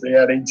hurt us. They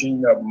had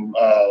 18 of them.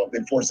 They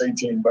forced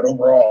 18. But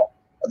overall,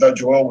 I thought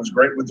Joel was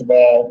great with the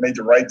ball, made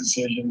the right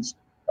decisions.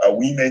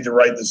 We made the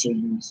right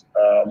decisions.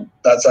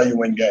 That's how you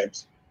win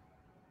games.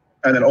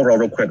 And then overall,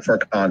 real quick,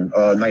 Furkan,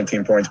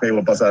 19 points, maybe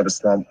we'll bust out of his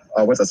slump.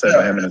 What's that say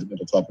about him and his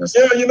mental toughness?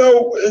 Yeah,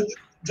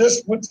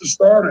 just with the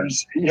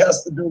starters, he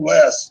has to do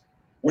less,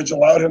 which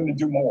allowed him to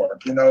do more.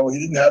 He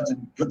didn't have to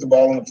put the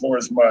ball on the floor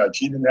as much.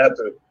 He didn't have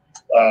to,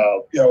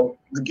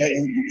 the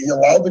game. He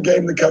allowed the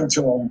game to come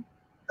to him.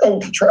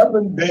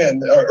 Trapping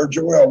Ben or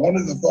Joel, one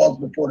of the thoughts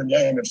before the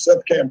game, if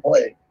Seth can't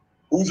play,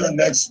 who's our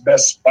next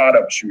best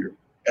spot-up shooter?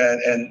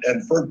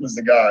 And Furk was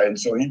the guy, and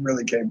so he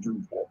really came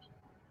through for us.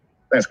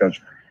 Thanks,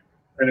 Coach.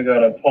 We're going to go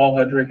to Paul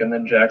Hedrick and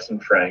then Jackson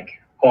Frank.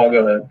 Paul,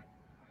 go ahead.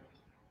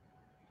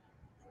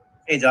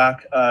 Hey,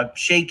 Doc.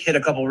 Shake hit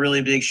a couple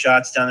really big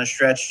shots down the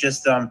stretch.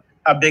 Just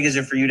how big is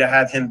it for you to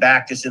have him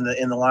back just in the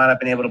lineup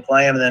and able to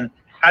play him? And then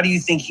how do you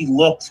think he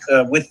looked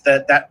with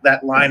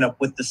that lineup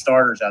with the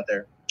starters out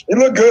there? He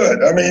looked good.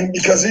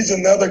 Because he's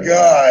another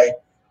guy.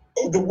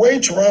 The way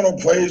Toronto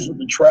plays with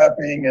the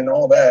trapping and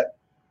all that,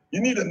 we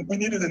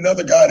needed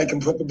another guy that can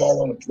put the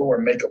ball on the floor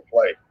and make a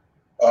play.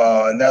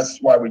 And that's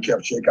why we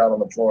kept Shake out on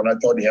the floor, and I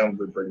thought he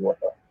handled it pretty well.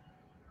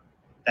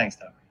 Thanks,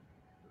 Doc.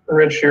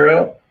 Rich, you're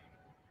up.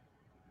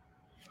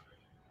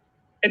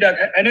 Hey, Doc,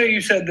 I know you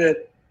said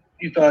that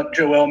you thought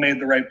Joel made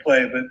the right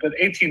play, but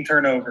 18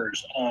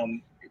 turnovers.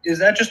 Is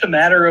that just a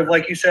matter of,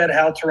 like you said,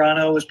 how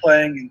Toronto was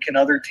playing, and can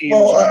other teams?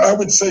 Well, I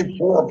would say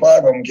 4 or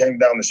 5 of them came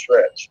down the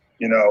stretch,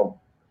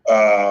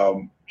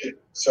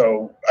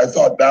 So I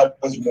thought that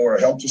was more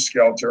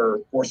helter-skelter,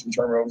 forcing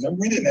turnovers, and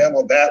we didn't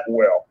handle that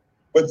well.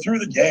 But through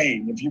the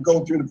game, if you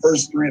go through the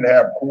first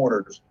 3.5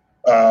 quarters,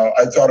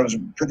 I thought it was a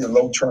pretty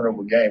low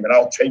turnover game, and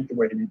I'll take the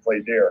way we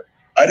played there.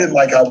 I didn't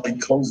like how we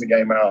closed the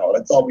game out.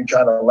 I thought we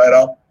kind of let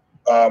up,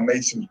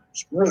 made some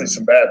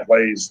bad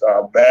plays,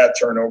 bad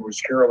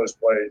turnovers, careless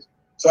plays.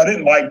 So I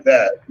didn't like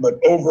that. But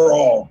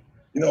overall,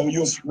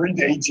 you'll read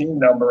the 18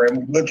 number and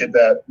we look at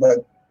that.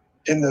 But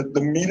in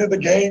the meat of the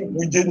game,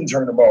 we didn't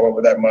turn the ball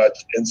over that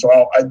much. And so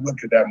I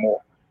looked at that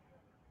more.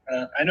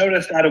 I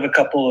noticed out of a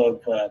couple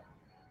of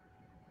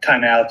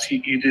timeouts,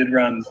 you did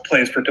run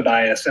plays for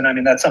Tobias.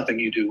 And, that's something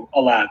you do a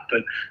lot.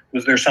 But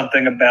was there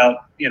something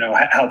about,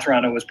 how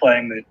Toronto was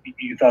playing that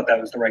you thought that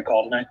was the right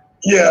call tonight?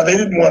 Yeah, they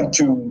didn't want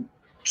to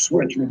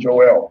switch with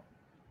Joel.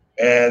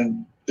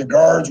 And the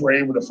guards were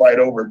able to fight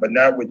over it, but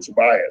not with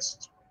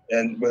Tobias.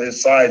 And with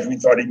his size, we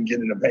thought he can get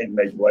in the paint and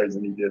make plays,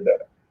 and he did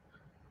that.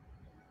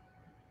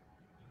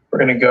 We're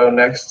going to go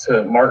next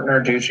to Mark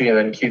Narducci and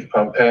then Keith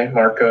Pompey.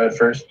 Mark, go ahead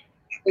first.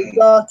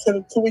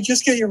 Can we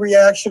just get your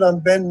reaction on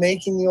Ben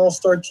making the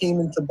All-Star team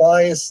and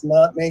Tobias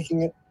not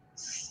making it?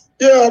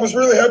 Yeah, I was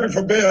really happy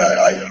for Ben.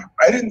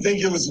 I didn't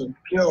think it was,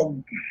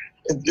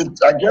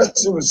 I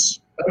guess it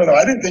was, I don't know.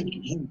 I didn't think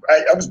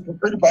I was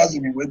pretty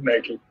positive he would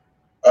make it.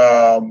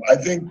 I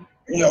think,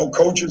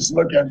 coaches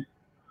look at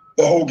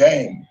the whole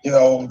game.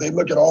 They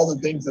look at all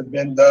the things that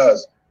Ben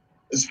does.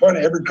 It's funny,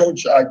 every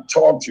coach I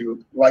talk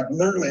to, like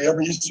literally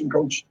every Eastern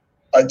coach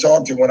I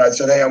talked to, when I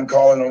said, hey, I'm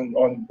calling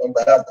on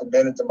behalf of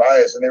Ben and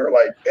Tobias, and they were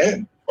like,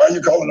 Ben, why are you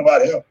calling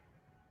about him?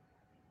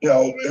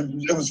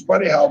 It was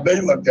funny how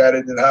they looked at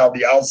it and how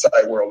the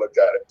outside world looked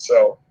at it.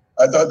 So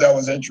I thought that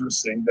was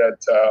interesting that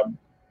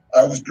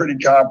I was pretty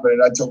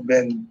confident. I told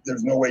Ben,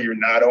 there's no way you're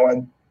not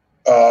on.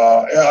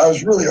 I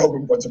was really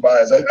hoping for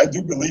Tobias. I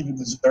do believe he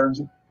deserves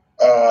it.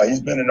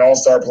 He's been an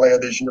all-star player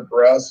this year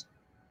for us.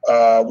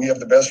 We have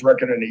the best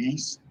record in the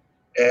East.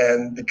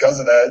 And because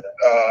of that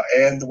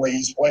and the way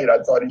he's played,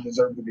 I thought he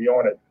deserved to be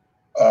on it.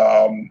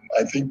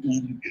 I think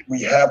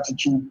we have to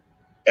keep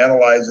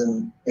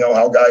analyzing,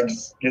 how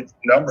guys get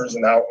numbers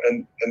and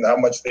how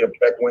much they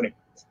affect winning.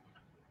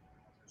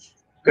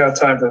 Got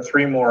time for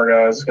 3 more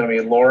guys. It's going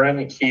to be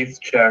Lauren, Keith,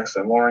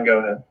 Jackson. Lauren, go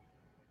ahead.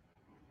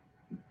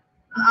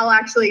 I'll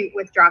actually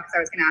withdraw because I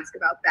was going to ask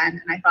about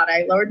Ben, and I thought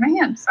I lowered my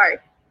hand. Sorry.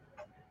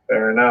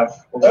 Fair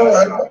enough.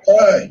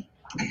 Bye.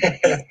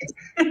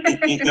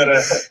 You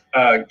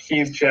got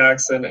Keith,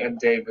 Jackson, and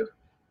David.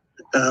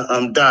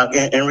 Doc,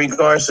 in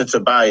regards to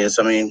Tobias,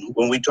 I mean,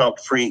 when we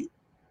talked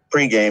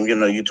pregame,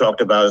 you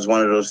talked about as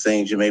one of those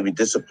things you may be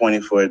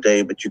disappointed for a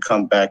day, but you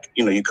come back,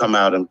 you come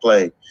out and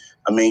play.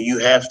 I mean, you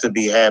have to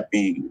be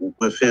happy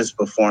with his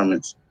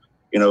performance,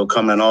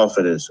 coming off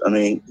of this. I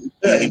mean,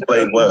 he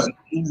played well.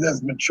 He's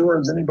as mature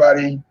as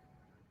anybody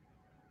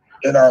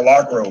in our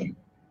locker room,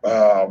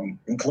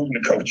 including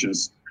the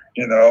coaches.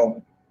 He's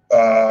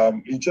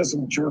just a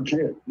mature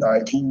kid.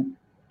 Like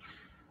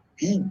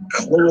he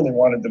clearly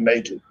wanted to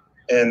make it,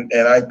 and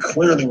I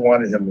clearly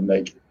wanted him to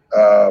make it.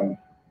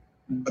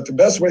 But the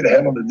best way to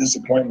handle the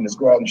disappointment is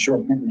go out and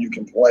show people you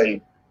can play.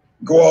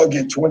 Go out and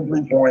get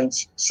 23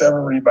 points,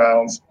 7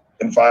 rebounds,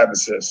 and 5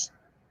 assists,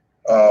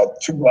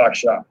 2 block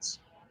shots.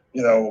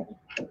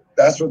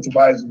 That's what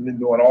Tobias has been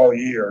doing all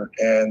year.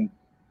 And,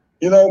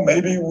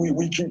 maybe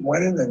we keep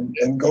winning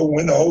and go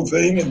win the whole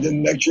thing, and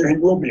then next year he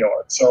will be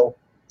on. So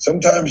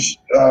sometimes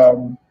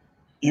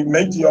you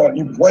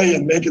play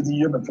and make it the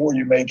year before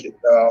you make it.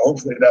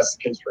 Hopefully that's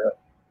the case for him.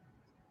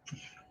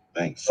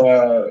 Thanks.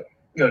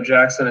 Go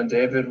Jackson and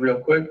David real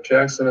quick.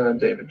 Jackson and then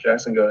David.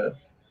 Jackson, go ahead.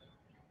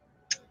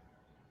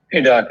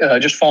 Hey, Doc,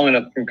 just following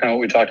up from kind of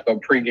what we talked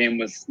about pregame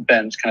with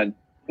Ben's kind of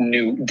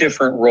new,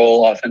 different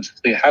role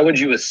offensively. How would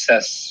you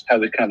assess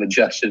how he kind of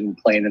adjusted and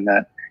playing in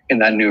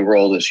that new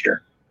role this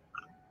year?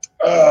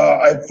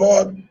 I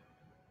thought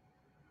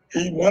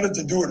he wanted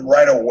to do it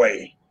right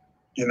away.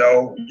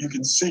 You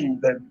can see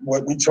that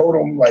what we told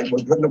him, like,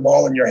 we're putting the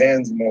ball in your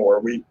hands more.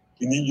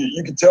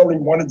 You could tell he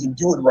wanted to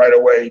do it right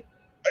away.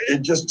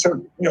 It just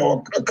took,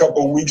 a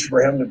couple of weeks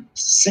for him to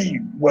see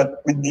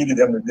what we needed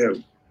him to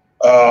do.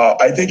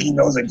 I think he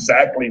knows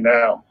exactly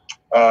now,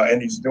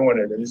 and he's doing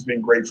it, and it's been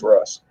great for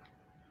us.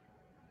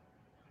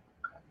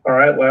 All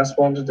right, last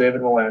one to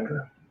David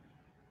Melandra.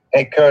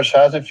 Hey, Coach,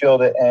 how does it feel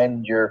to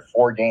end your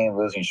 4-game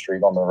losing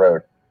streak on the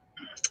road?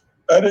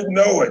 I didn't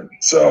know it,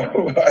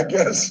 so I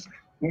guess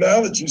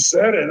now that you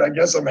said it, I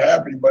guess I'm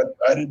happy, but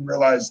I didn't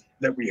realize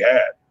that we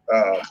had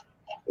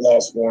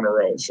lost 4 in a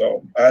row.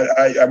 So,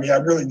 I mean, I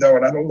really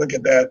don't. I don't look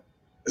at that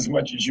as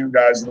much as you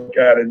guys look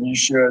at it, and you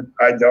should.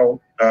 I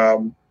don't.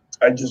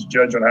 I just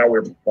judge on how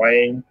we're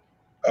playing.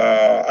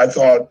 I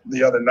thought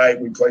the other night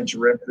we played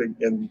terrific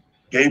and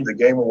gave the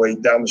game away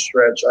down the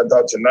stretch. I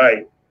thought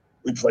tonight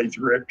we played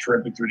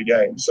terrific through the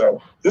game.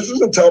 So this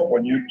was a tough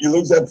one. You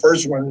lose that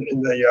first one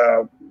in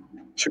the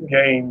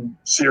 2-game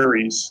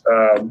series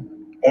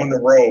on the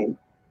road.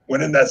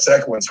 Winning that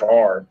second one's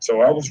hard.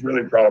 So I was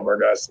really proud of our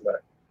guys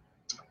tonight.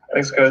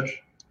 Thanks,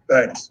 Coach.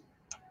 Thanks.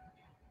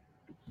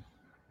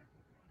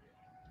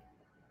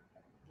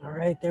 All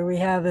right, there we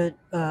have it.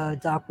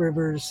 Doc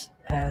Rivers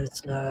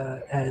has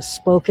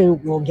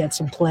spoken. We'll get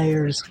some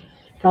players,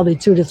 probably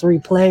 2 to 3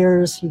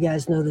 players. You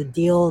guys know the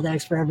deal.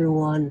 Thanks for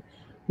everyone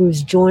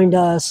who's joined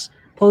us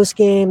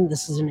post-game.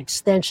 This is an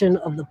extension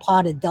of the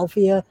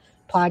Podadelphia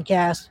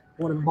podcast,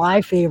 one of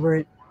my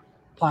favorite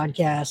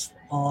podcasts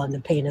on the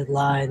Painted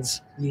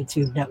Lines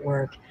YouTube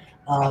network,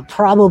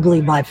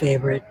 probably my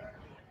favorite.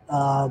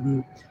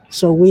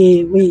 So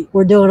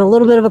we're doing a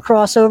little bit of a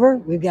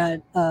crossover. We've got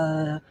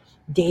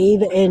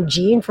Dave and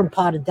Gene from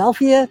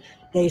Podadelphia.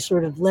 They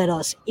sort of led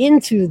us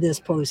into this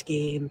post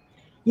game.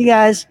 You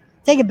guys,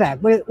 take it back.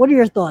 What are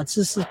your thoughts?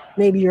 This is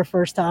maybe your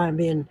first time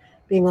being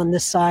on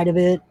this side of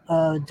it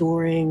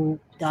during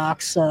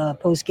Doc's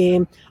post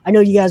game. I know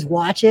you guys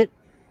watch it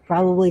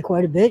probably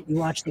quite a bit. You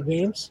watch the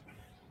games.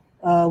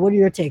 What are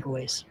your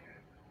takeaways?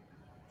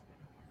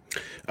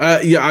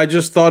 Yeah, I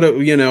just thought it,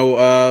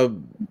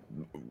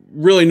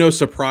 really no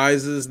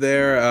surprises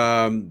there.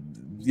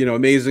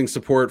 Amazing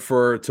support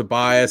for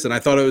Tobias. And I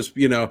thought it was,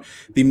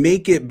 the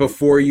make it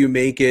before you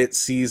make it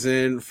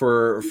season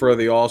for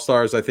the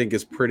All-Stars, I think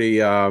is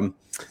pretty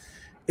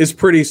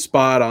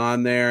spot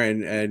on there.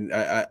 And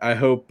I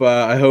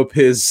hope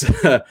his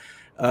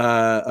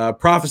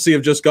prophecy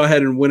of just go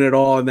ahead and win it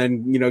all and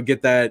then,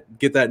 get that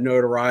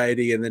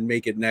notoriety and then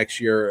make it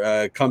next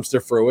year comes to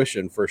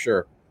fruition for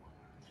sure.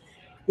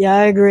 Yeah,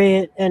 I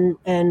agree. And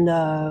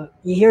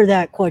you hear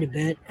that quite a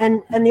bit.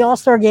 And the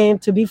All-Star game,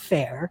 to be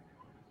fair,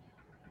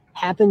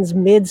 happens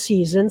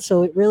mid-season,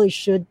 so it really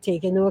should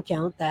take into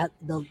account that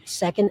the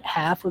second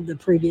half of the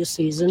previous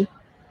season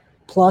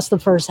plus the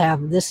first half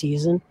of this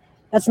season.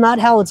 That's not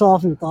how it's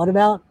often thought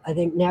about. I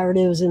think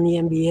narratives in the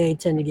NBA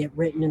tend to get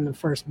written in the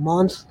first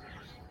month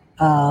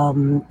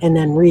and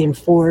then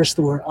reinforced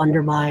or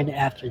undermined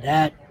after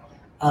that.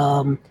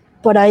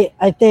 But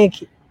I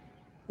think,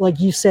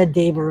 like you said,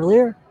 Dave,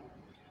 earlier,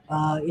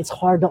 it's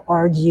hard to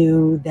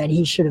argue that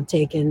he should have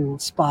taken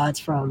spots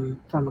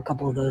from a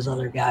couple of those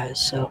other guys.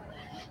 So,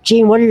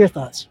 Gene, what are your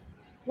thoughts?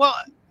 Well,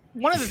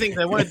 one of the things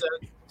I wanted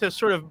to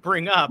sort of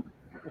bring up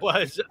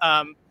was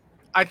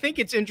I think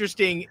it's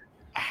interesting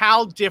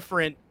how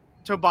different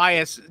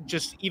Tobias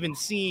just even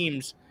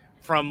seems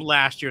from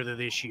last year to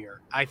this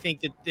year. I think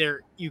that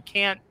you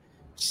can't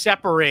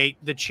separate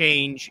the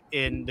change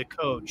in the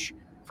coach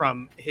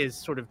from his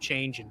sort of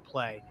change in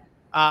play.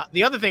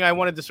 The other thing I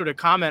wanted to sort of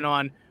comment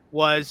on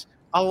was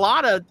a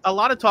lot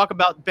of talk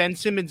about Ben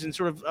Simmons and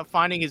sort of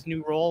finding his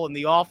new role in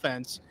the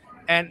offense.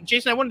 And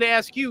Jason, I wanted to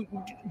ask you,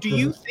 do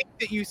you think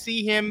that you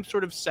see him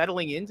sort of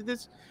settling into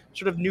this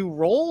sort of new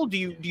role? Do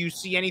you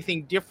see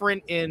anything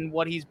different in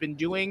what he's been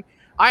doing?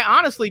 I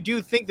honestly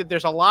do think that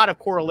there's a lot of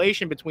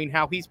correlation between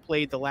how he's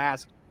played the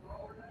last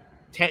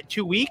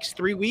 3 weeks,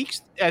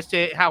 as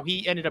to how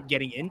he ended up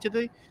getting into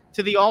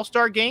the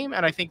All-Star game.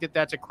 And I think that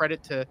that's a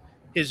credit to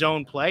his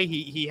own play.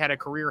 He had a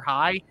career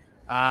high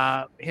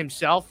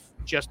himself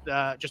just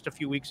a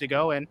few weeks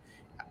ago. And,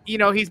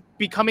 he's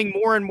becoming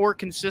more and more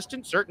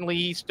consistent. Certainly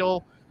he's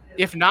still,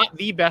 if not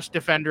the best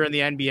defender in the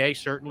NBA,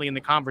 certainly in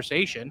the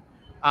conversation.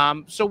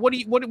 So what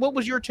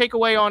was your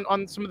takeaway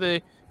on some of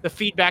the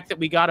feedback that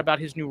we got about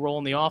his new role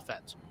in the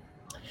offense?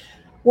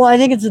 Well, I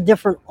think it's a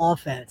different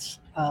offense.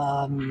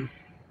 I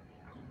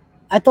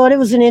thought it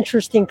was an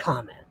interesting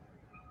comment.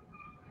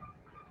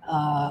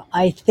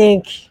 I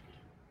think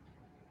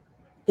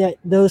that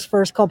those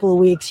first couple of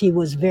weeks, he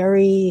was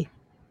very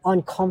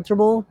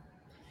uncomfortable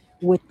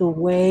with the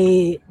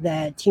way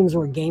that teams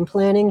were game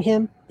planning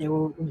him. They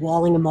were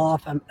walling him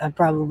off. I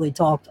probably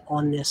talked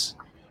on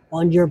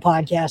your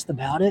podcast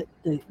about it.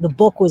 The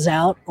book was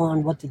out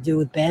on what to do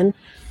with Ben.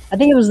 I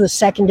think it was the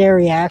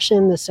secondary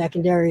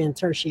and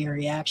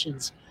tertiary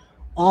actions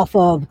off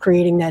of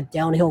creating that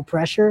downhill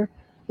pressure,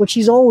 which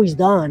he's always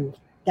done.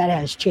 That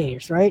has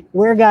changed, right?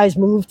 Where guys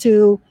move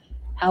to,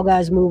 how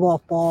guys move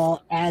off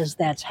ball as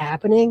that's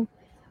happening.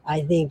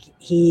 I think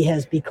he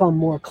has become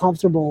more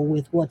comfortable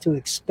with what to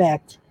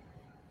expect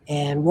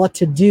and what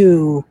to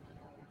do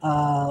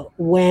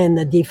when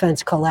the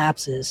defense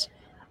collapses.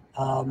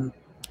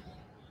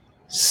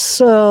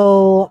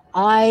 So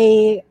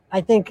I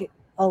think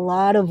a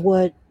lot of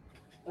what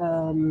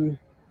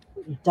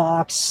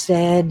Doc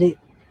said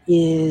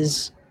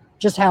is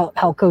just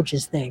how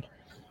coaches think.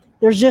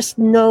 There's just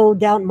no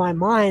doubt in my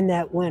mind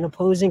that when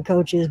opposing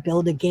coaches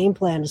build a game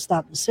plan to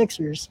stop the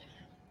Sixers,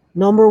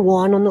 number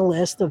one on the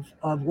list of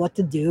what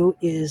to do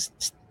is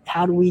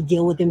how do we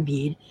deal with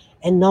Embiid?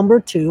 And number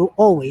two,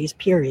 always,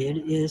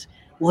 period, is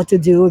what to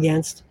do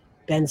against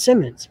Ben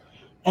Simmons.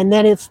 And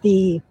then it's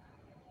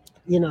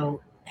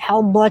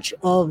how much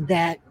of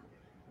that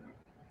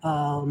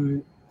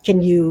can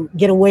you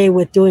get away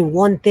with doing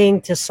one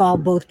thing to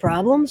solve both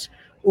problems,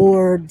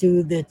 or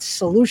do the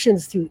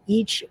solutions to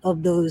each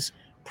of those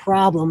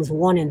problems,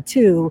 1 and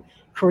 2,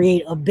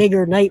 create a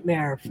bigger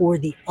nightmare for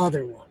the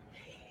other one?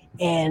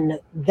 And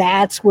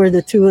that's where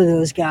the two of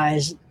those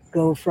guys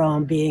go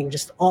from being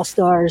just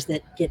all-stars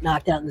that get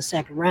knocked out in the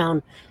second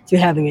round to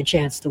having a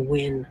chance to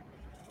win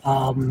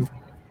the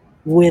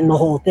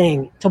whole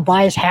thing.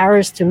 Tobias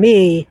Harris, to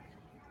me,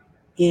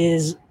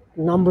 is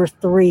number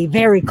 3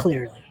 very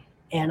clearly.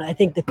 And I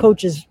think the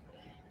coaches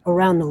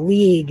around the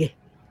league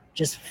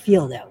just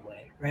feel that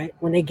way, right?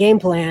 When they game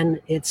plan,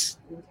 it's,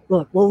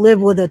 look, we'll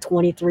live with a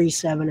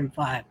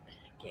 23-7-5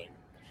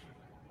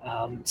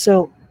 game.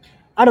 So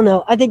I don't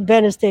know. I think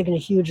Ben has taken a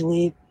huge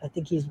leap. I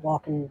think he's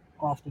walking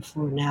off the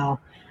floor now.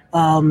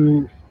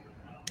 On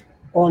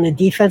the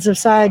defensive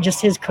side,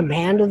 just his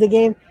command of the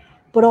game.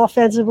 But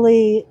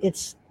offensively,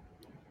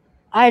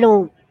 I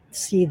don't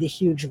see the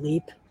huge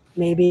leap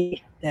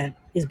maybe that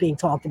is being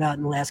talked about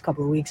in the last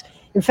couple of weeks.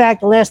 In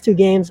fact, the last 2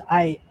 games,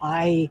 I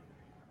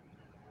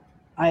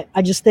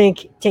just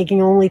think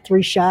taking only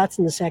 3 shots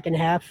in the second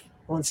half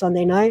on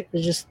Sunday night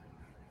is just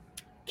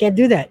can't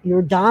do that.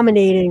 You're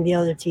dominating the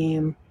other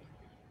team,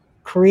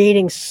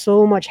 creating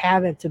so much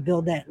havoc to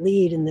build that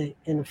lead in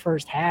the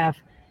first half.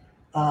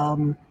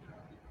 To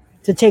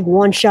take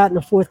 1 shot in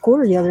the fourth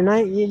quarter the other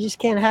night, you just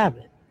can't have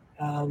it.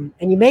 And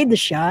you made the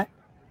shot,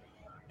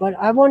 but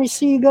I want to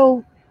see you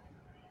go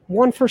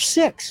 1 for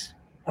 6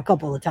 a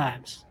couple of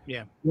times.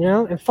 Yeah,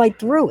 and fight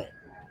through it.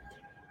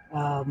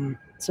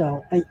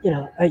 So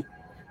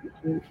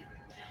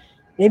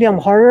maybe I'm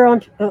harder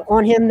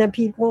on him than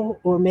people,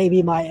 or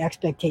maybe my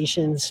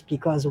expectations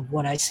because of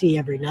what I see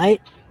every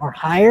night are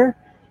higher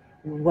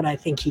than what I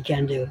think he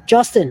can do.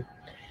 Justin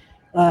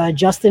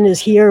is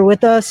here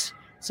with us.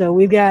 So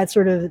we've got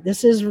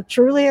this is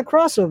truly a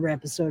crossover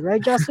episode,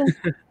 right, Justin?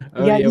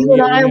 We got you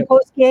and I on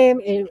post game,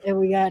 and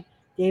we got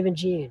Dave and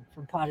Gene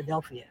from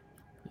Podadelphia.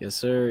 Yes,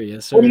 sir.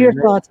 What are your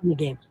thoughts on the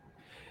game?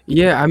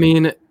 Yeah, I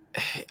mean,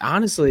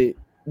 honestly,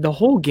 the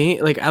whole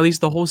game, at least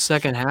the whole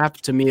second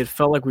half, to me, it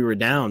felt like we were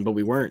down, but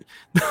we weren't.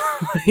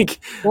 The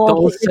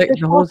whole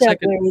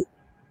second.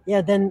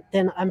 Yeah, then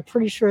I'm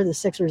pretty sure the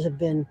Sixers have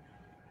been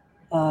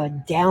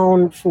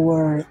down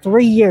for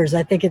 3 years.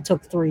 I think it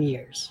took 3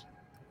 years.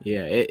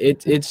 Yeah,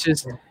 it's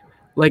just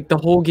the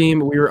whole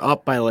game we were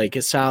up by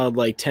a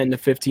solid 10 to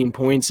 15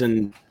 points,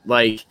 and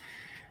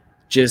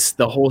just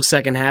the whole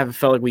second half it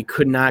felt like we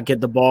could not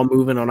get the ball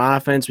moving on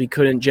offense. We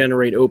couldn't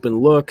generate open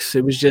looks.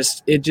 It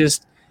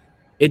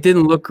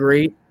didn't look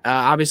great.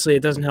 Obviously,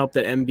 it doesn't help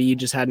that Embiid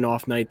just had an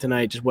off night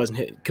tonight. Just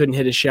couldn't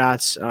hit his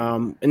shots,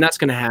 and that's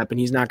going to happen.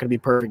 He's not going to be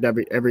perfect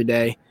every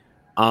day.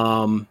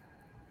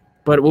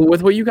 But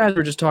with what you guys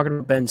were just talking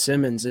about, Ben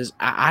Simmons,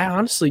 I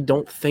honestly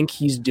don't think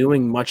he's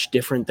doing much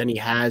different than he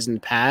has in the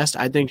past.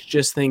 I think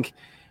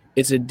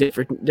it's a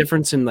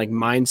difference in like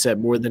mindset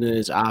more than it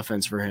is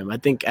offense for him. I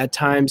think at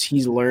times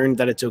he's learned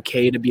that it's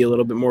okay to be a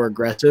little bit more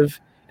aggressive,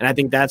 and I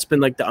think that's been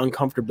like the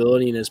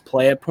uncomfortability in his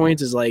play at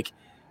points is like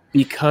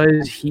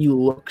because he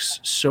looks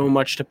so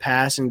much to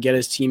pass and get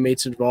his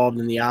teammates involved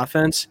in the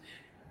offense,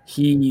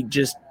 he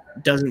just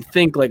doesn't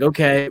think like,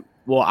 okay,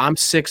 well, I'm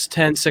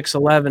 6'10",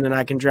 6'11", and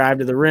I can drive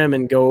to the rim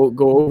and go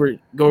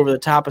over the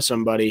top of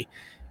somebody.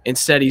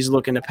 Instead, he's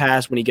looking to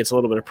pass when he gets a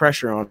little bit of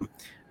pressure on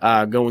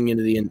him, going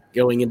into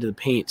the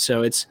paint.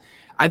 So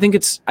I think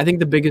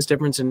the biggest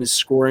difference in his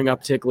scoring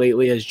uptick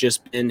lately has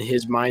just been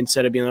his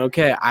mindset of being like,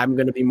 okay, I'm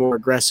going to be more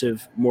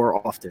aggressive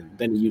more often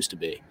than he used to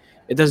be.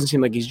 It doesn't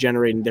seem like he's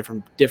generating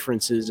different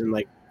differences in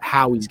like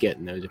how he's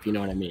getting those, if you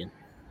know what I mean.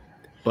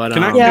 But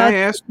can I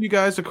ask you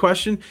guys a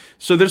question?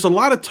 So there's a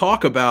lot of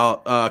talk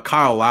about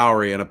Kyle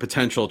Lowry and a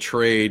potential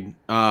trade.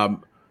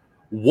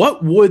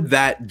 What would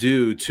that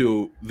do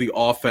to the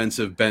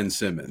offensive Ben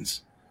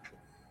Simmons?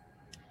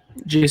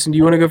 Jason, do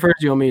you want to go first?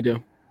 Do you want me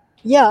to?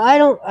 Yeah, I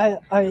don't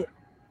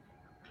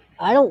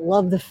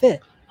love the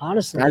fit,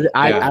 honestly.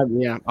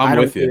 I'm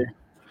with you.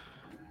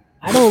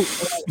 I don't.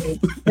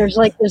 There's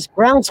like this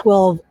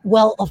groundswell of,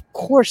 well, of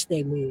course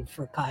they moved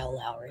for Kyle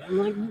Lowry. I'm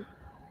like,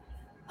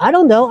 I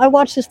don't know. I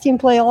watch this team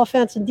play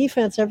offense and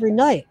defense every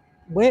night.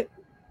 Where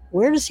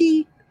does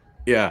he?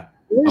 Yeah.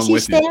 Where does he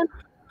stand?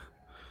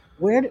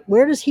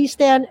 Where does he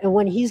stand? And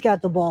when he's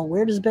got the ball,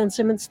 where does Ben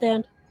Simmons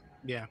stand?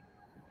 Yeah.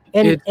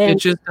 And it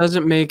just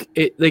doesn't make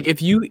it like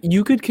if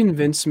you could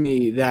convince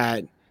me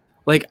that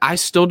like I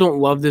still don't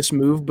love this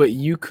move, but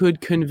you could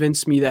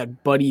convince me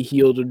that Buddy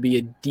Hield would be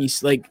a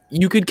decent like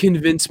you could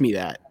convince me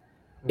that.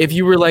 If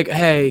you were like,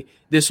 hey,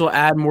 this will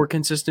add more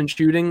consistent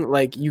shooting,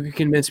 like you could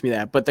convince me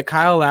that. But the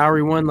Kyle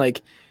Lowry one,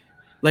 like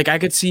I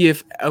could see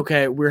if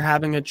we're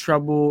having a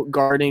trouble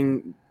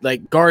guarding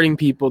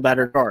people that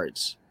are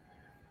guards.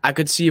 I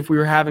could see if we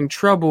were having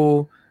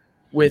trouble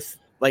with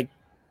like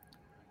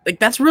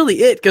that's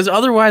really it. Because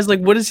otherwise,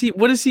 like what is he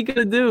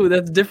gonna do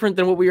that's different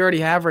than what we already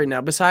have right now?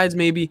 Besides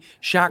maybe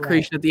shot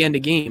creation at the end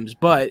of games.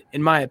 But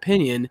in my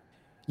opinion,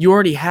 you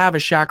already have a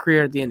shot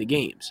creator at the end of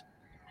games.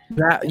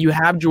 That you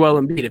have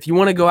Joel Embiid. If you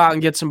want to go out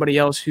and get somebody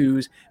else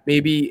who's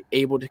maybe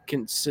able to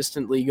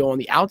consistently go on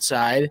the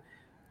outside,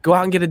 go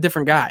out and get a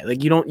different guy.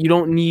 Like you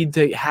don't need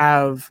to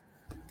have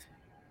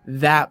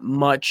that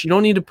much. You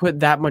don't need to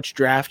put that much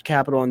draft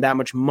capital and that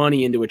much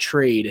money into a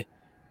trade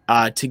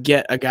to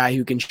get a guy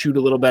who can shoot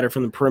a little better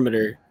from the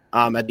perimeter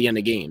at the end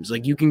of games.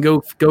 Like you can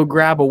go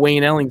grab a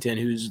Wayne Ellington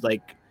who's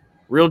like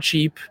real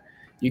cheap.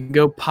 You can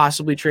go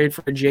possibly trade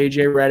for a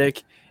JJ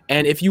Redick.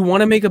 And if you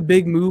want to make a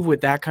big move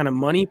with that kind of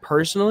money,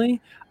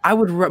 personally, I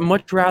would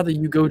much rather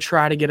you go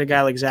try to get a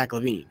guy like Zach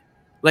LaVine.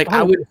 Like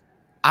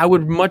I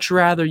would much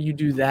rather you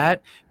do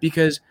that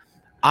because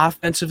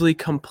offensively,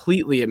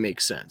 completely it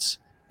makes sense.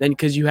 Then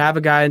because you have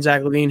a guy in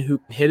Zach LaVine who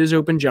can hit his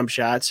open jump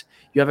shots,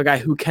 you have a guy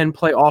who can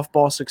play off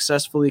ball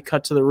successfully,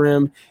 cut to the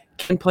rim,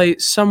 can play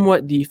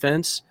somewhat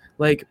defense.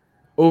 Like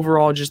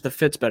overall, just the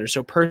fit's better.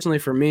 So personally,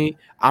 for me,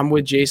 I'm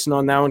with Jason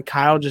on that one.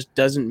 Kyle just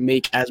doesn't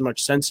make as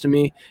much sense to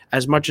me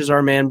as much as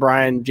our man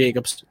Brian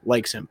Jacobs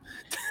likes him.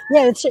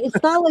 Yeah,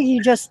 it's not like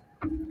you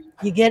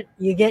get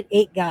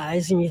 8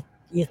 guys and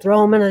you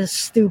throw them in a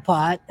stew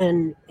pot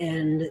and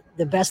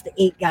the best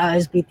 8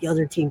 guys beat the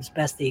other team's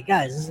best 8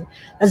 guys.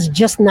 That's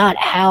just not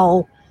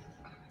how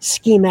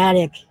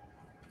schematic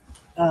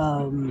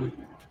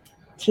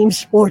team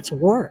sports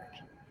work.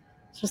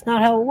 It's just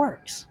not how it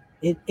works.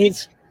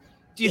 It's.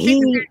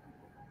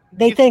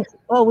 They think,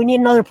 oh, we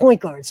need another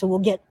point guard, so we'll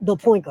get the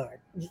point guard.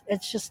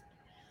 It's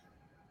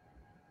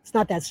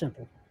not that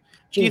simple.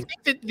 Do you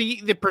think that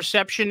the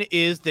perception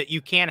is that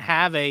you can't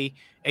have a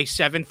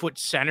 7-foot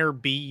center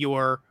be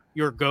your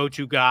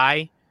go-to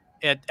guy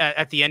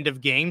at the end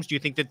of games? Do you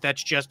think that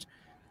that's just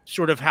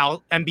sort of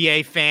how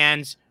NBA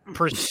fans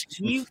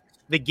perceive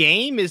the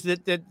game? Is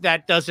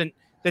that doesn't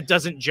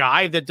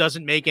jive, that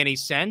doesn't make any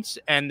sense,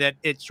 and that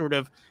it's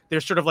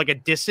there's sort of like a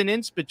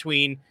dissonance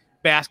between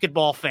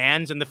basketball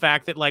fans and the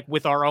fact that like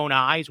with our own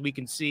eyes we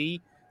can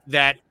see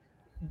that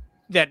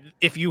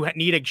if you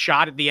need a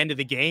shot at the end of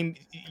the game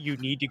you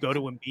need to go to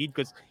Embiid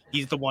because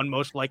he's the one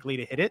most likely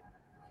to hit it?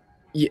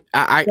 Yeah,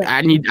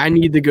 I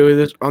need to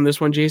go on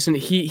this one, Jason.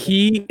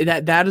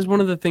 That is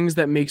one of the things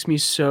that makes me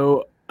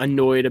so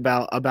annoyed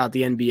about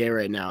the NBA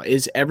right now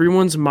is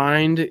everyone's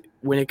mind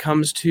when it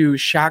comes to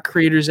shot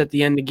creators at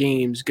the end of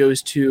games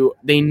goes to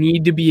they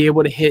need to be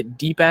able to hit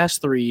deep ass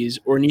threes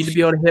or need to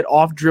be able to hit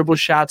off dribble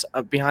shots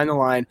up behind the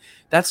line.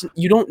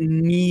 You don't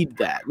need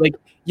that. Like,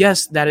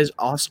 yes, that is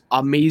awesome,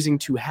 amazing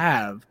to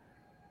have,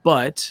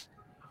 but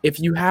if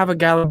you have a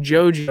guy like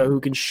JoJo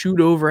who can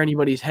shoot over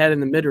anybody's head in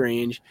the mid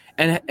range,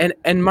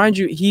 and mind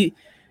you,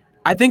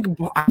 I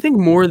think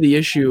more of the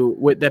issue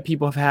that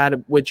people have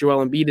had with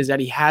Joel Embiid is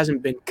that he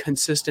hasn't been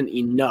consistent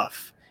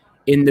enough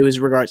in those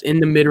regards, in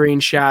the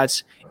mid-range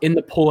shots, in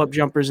the pull-up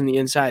jumpers in the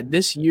inside.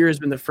 This year has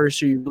been the first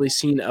year you've really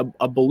seen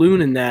a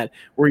balloon in that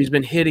where he's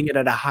been hitting it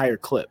at a higher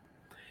clip.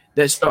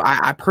 So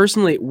I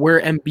personally, where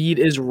Embiid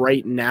is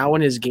right now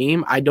in his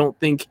game, I don't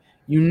think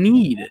you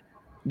need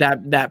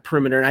that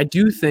perimeter. And I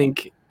do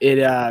think it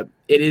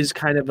is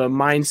kind of a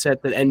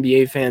mindset that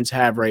NBA fans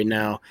have right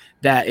now,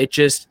 that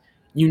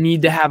you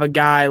need to have a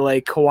guy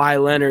like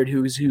Kawhi Leonard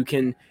who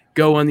can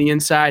go on the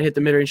inside, hit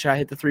the mid-range shot,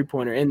 hit the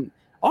three-pointer. And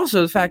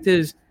also the fact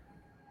is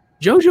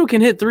JoJo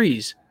can hit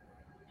threes.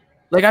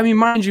 Like, I mean,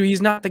 mind you,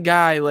 he's not the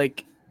guy,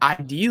 like,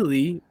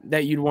 ideally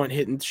that you'd want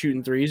hitting,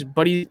 shooting threes,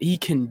 but he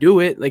can do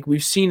it. Like,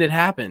 we've seen it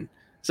happen.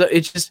 So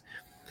it's just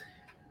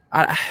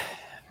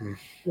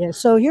Yeah,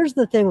 so here's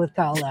the thing with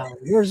Kyle Lowry.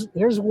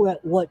 Here's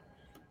what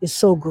is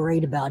so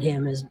great about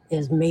him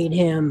is made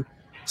him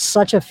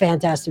such a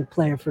fantastic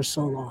player for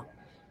so long.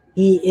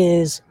 He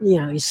is,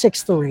 he's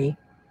 6'3",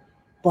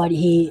 but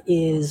he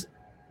is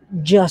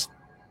just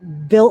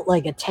built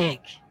like a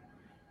tank.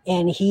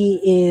 And he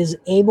is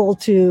able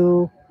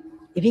to,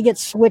 if he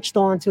gets switched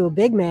on to a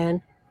big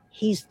man,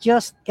 he's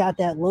just got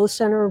that low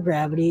center of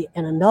gravity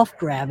and enough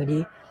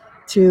gravity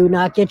to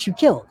not get you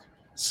killed.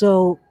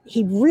 So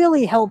he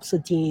really helps a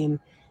team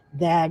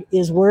that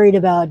is worried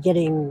about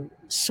getting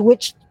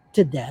switched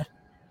to death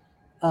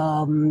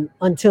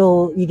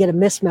until you get a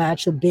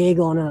mismatch, a big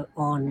on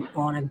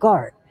a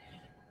guard.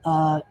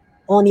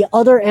 On the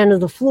other end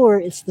of the floor,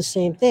 it's the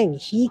same thing.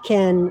 He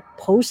can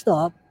post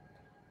up,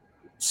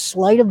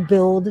 sleight of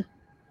build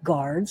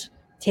guards,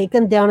 take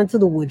them down into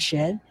the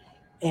woodshed,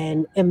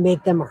 and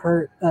make them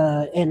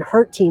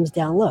hurt teams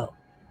down low.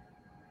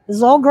 This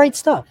is all great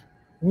stuff.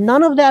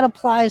 None of that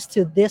applies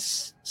to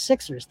this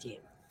Sixers team.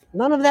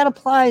 None of that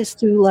applies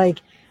to,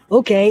 like,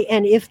 okay,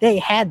 and if they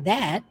had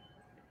that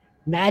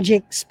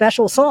magic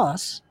special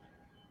sauce,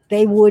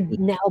 they would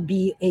now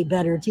be a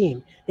better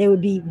team. They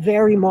would be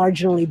very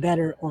marginally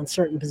better on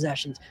certain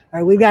possessions. All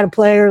right, we've got a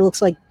player,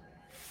 looks like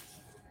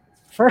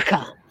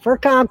Furkan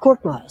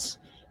Korkmaz.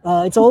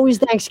 It's always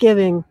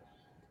Thanksgiving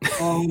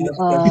on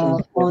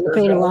the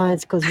Painted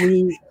Lions because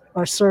we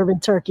are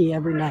serving turkey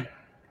every night.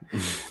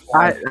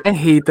 I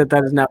hate that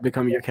has now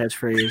become your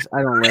catchphrase.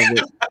 I don't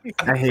love it.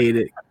 I hate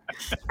it.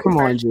 Come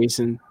on,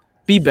 Jason.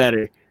 Be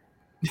better.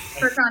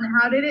 Furkan,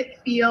 how did it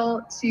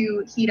feel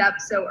to heat up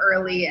so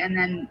early and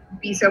then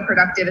be so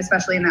productive,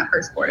 especially in that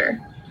first quarter?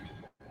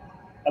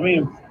 I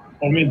mean,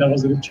 for me, that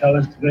was a good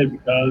challenge today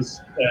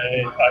because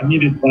I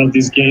needed one of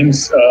these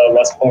games.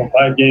 Last 4 or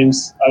 5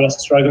 games, I was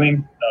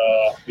struggling.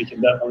 We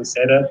can definitely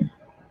say that.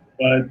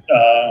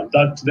 But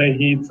that today,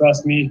 he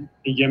trusted me.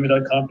 He gave me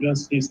that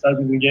confidence. He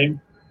started the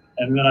game.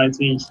 And then I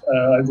think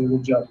I did a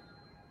good job.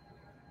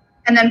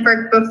 And then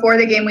before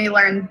the game, we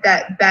learned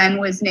that Ben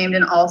was named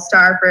an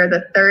All-Star for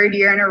the 3rd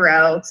year in a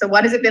row. So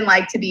what has it been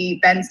like to be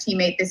Ben's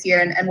teammate this year,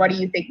 and what do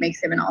you think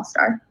makes him an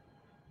All-Star?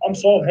 I'm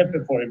so happy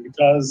for him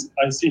because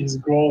I see his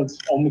growth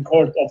on the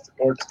court, off the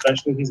court,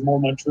 especially. He's more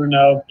mature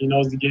now. He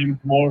knows the game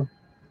more.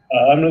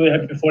 I'm really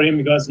happy for him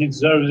because he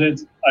deserves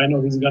it. I know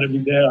he's going to be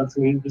there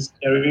until his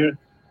career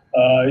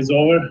is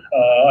over.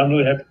 I'm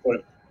really happy for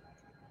him.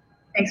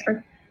 Thanks,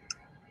 Ferg.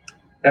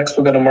 Next,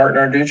 we'll go to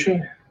Martin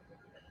Arducci.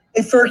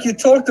 Hey, Ferg, you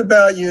talked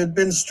about you had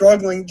been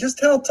struggling.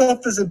 Just how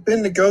tough has it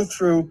been to go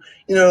through,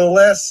 the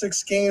last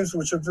 6 games,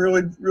 which have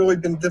really, really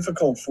been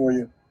difficult for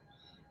you?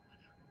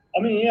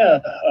 I mean, yeah,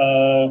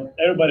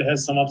 everybody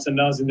has some ups and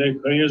downs in their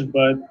careers,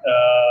 but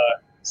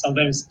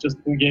sometimes just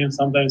 2 games,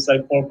 sometimes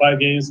like 4 or 5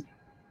 games.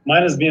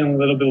 Mine has been a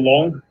little bit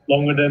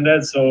longer than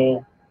that.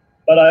 So,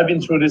 but I've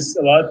been through this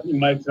a lot in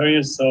my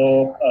career,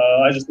 so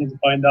I just need to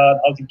find out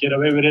how to get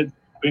away with it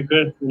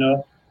quicker.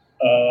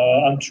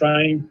 I'm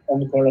trying on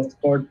the court, off the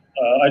court.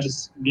 I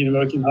just been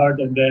working hard,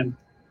 and then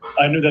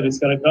I knew that it's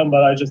gonna come,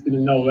 but I just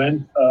didn't know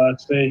when.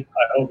 Today,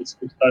 I hope it's a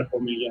good start for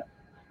me again.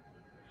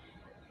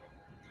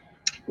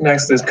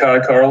 Next is Kai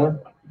Carlin.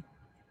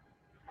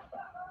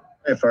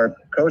 If our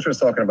coach was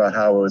talking about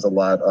how it was a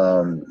lot,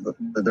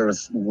 there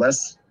was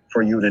less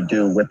for you to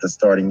do with the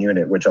starting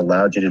unit, which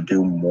allowed you to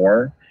do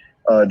more.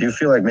 Do you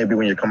feel like maybe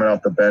when you're coming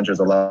off the bench, there's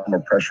a lot more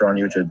pressure on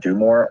you to do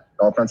more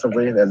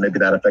offensively, and maybe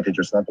that affected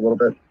your snap a little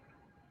bit?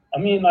 I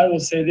mean, I will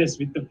say this.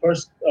 With the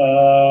first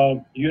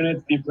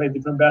unit, we played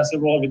different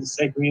basketball. With the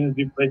second unit,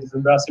 we played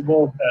different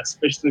basketball.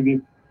 Especially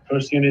with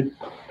first unit,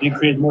 we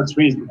create more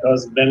threes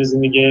because Ben is in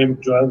the game,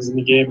 Joel is in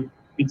the game.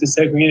 With the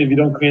second unit, we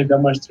don't create that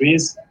much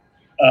threes.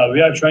 We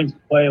are trying to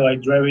play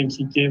like driving,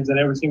 kick games and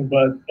everything,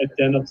 but at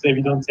the end of the day,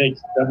 we don't take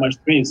that much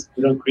threes.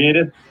 We don't create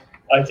it.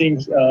 I think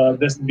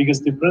that's the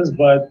biggest difference.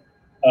 But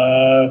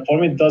for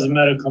me, it doesn't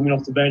matter coming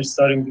off the bench,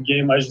 starting the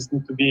game. I just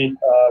need to be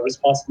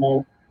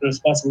responsible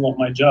of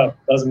my job.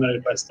 Doesn't matter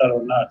if I start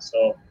or not.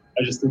 So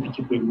I just need to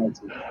keep doing my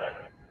team.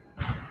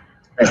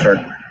 Thanks,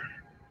 Ferg.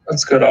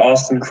 Let's go to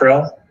Austin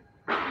Krell.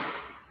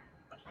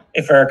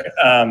 Hey, Ferg.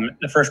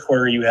 The first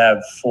quarter, you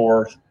have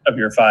 4 of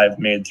your 5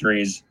 made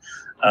threes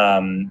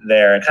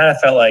there. It kind of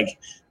felt like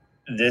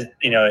this,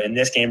 in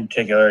this game in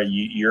particular,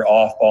 your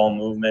off-ball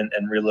movement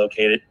and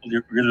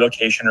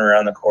relocation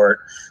around the court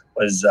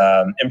was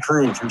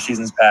improved from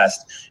seasons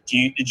past.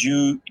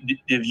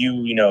 Have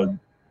you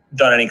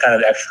done any kind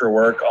of extra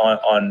work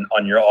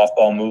on your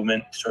off-ball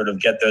movement to sort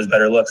of get those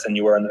better looks than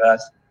you were in the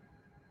past?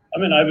 I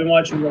mean, I've been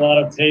watching a lot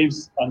of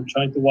tapes. I'm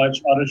trying to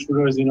watch other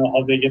shooters,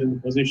 how they get in the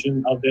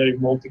position, how they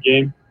mold the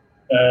game.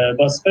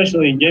 But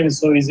especially game is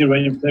so easy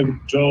when you play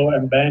with Joe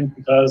and Ben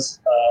because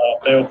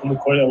they open the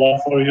court a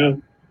lot for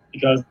you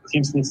because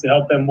teams needs to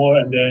help them more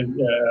and then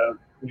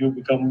you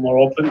become more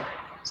open.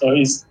 So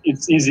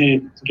it's easy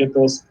to get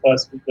those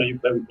spots when you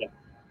play with them.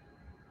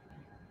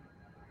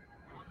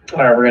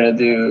 All right, we're going to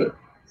do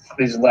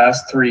these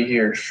last three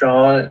here.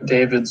 Sean,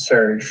 David,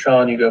 Serge.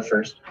 Sean, you go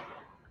first.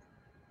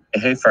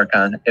 Hey,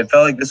 Farkan. It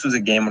felt like this was a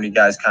game when you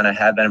guys kind of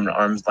had them at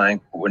arm's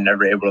length, but were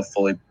never able to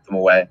fully put them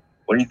away.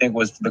 What do you think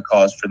was the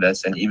cause for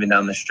this? And even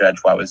down the stretch,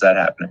 why was that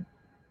happening?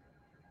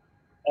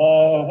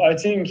 I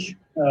think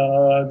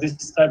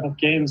this type of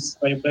games,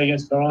 when you play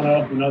against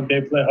Toronto,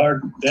 they play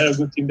hard. They're a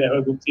good team. They have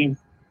a good team.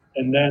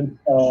 And then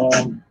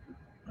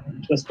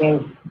just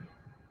for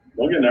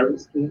don't get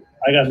nervous.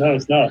 I got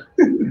nervous now.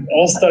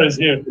 All-Star is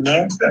here,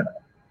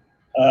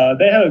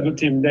 They have a good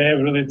team. They have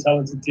a really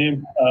talented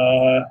team.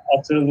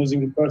 After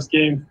losing the first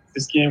game,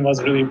 this game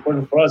was really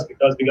important for us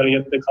because we got to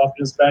get the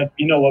confidence back.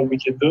 We know what we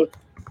can do.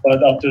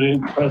 But after the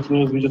first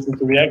lose, we just need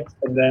to react,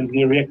 and then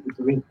we reacted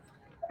to win.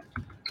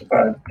 All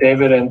right,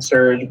 David and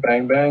Serge,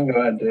 bang, bang.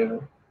 Go ahead,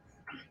 David.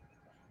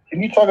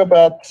 Can you talk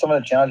about some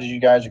of the challenges you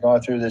guys are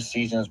going through this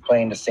season, is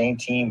playing the same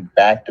team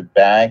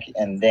back-to-back,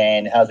 and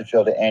then how's it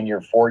feel to end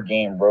your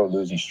 4-game road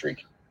losing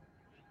streak?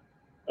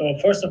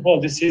 First of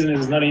all, this season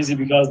is not easy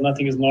because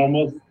nothing is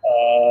normal.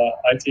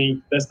 I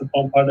think that's the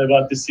fun part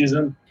about this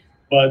season.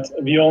 But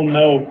we all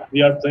know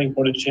we are playing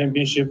for the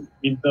championship.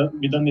 We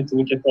don't need to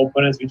look at the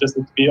opponents. We just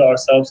need to be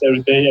ourselves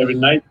every day, every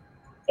night.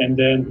 And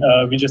then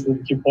we just need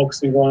to keep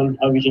focusing on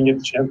how we can get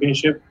the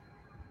championship.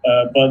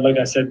 But like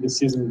I said, this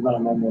season is not a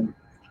normal.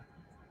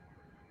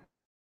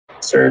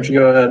 Serge,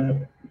 go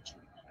ahead.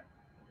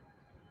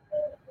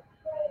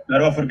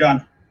 Merhaba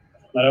Furkan.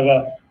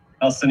 Merhaba.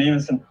 Nasılsın, iyi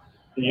misin?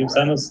 İyiyim,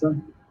 sen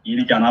nasılsın?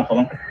 İyilik ya, ne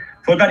yapalım?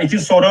 Furkan, 2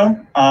 soru.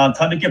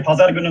 Tabii ki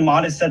pazar günü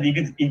maalesef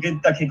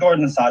ilk dakika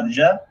oynadın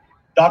sadece.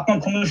 Dakika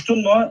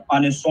konuştun mu?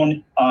 Hani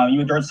son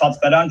 24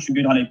 saat falan,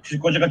 çünkü hani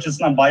psikolojik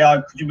açısından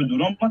bayağı kötü bir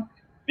durum.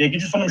 Ve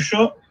ikinci sorum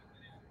şu.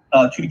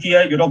 Türkiye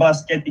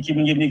Eurobasket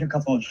 2022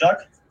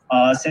 katılacak.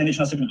 Senin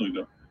için nasıl bir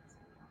duygu?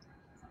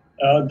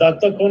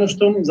 Dakika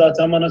konuştum.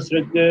 Zaten bana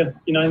sürekli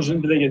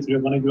inancını dile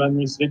getiriyor. Bana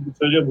güvenmeyi sürekli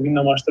söylüyor. Bugün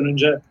de maçtan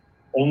önce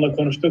onunla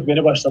konuştuk.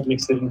 Beni başlatmak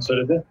istediğini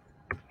söyledi.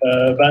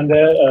 Ben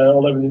de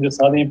olabildiğince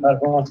sahada iyi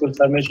performans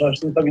göstermeye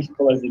çalıştım. Tabii ki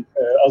kolay değil.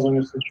 Az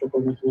oynuyorsunuz, çok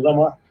oynuyorsunuz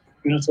ama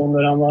günün sonunda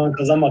önemli olan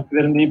kazanmak,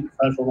 üzerinde iyi bir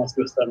performans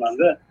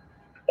göstermende.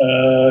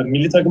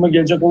 Milli takıma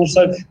gelecek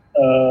olursak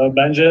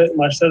bence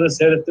maçları da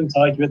seyrettim,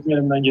 takip ettim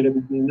elimden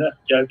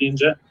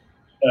geldiğince.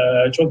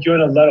 Çok iyi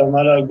oynadılar.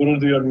 Onlarla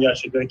gurur duyuyorum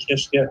gerçekten.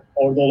 Keşke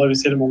orada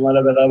olabilseydim,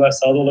 onlarla beraber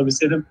sahada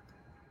olabilseydim.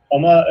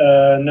 Ama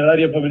neler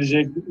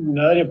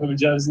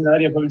yapabileceğimizi, neler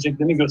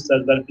yapabileceklerini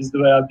gösterdiler,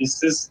 bizli veya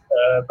bizsiz.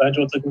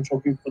 Bence o takımın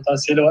çok büyük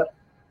potansiyeli var.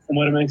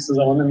 Umarım en kısa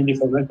zamanda milli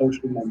formaya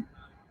kavuşurum ben.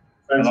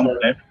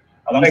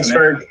 Thanks,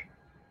 Ferg.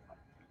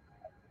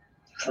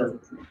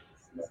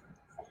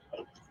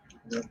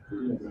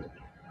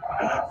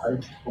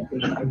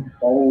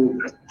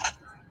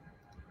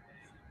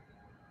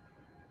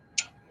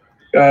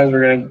 Guys,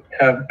 we're going to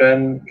have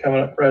Ben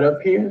coming up right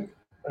up here.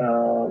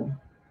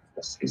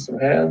 Let's see some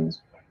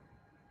hands.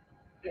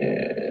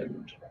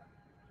 And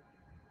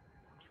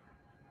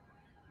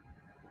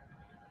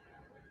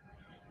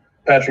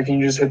Patrick, can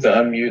you just hit the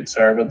unmute?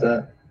 Sorry about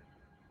that.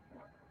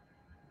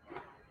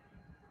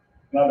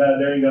 My bad.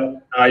 There you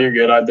go. Oh, you're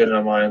good. I did it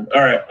on mine.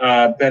 All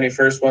right. Benny,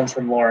 first one's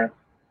from Lauren.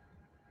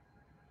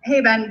 Hey,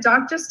 Ben,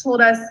 Doc just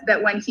told us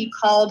that when he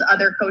called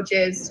other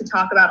coaches to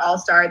talk about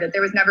All-Star, that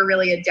there was never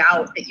really a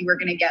doubt that you were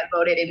going to get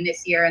voted in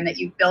this year and that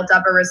you've built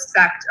up a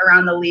respect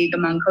around the league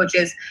among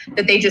coaches,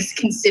 that they just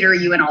consider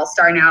you an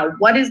All-Star now.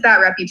 What does that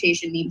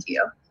reputation mean to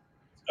you?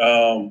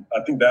 I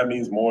think that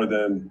means more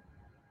than,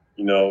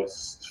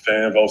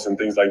 fan votes and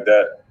things like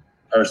that,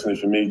 personally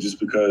for me, just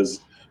because,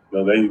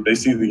 they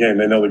see the game,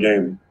 they know the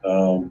game.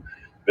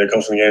 They're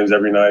coaching the games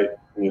every night.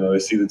 They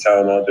see the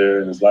talent out there,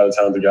 and there's a lot of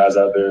talented guys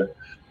out there.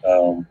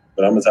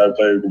 But I'm the type of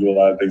player who can do a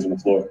lot of things on the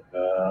floor.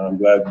 I'm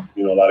glad,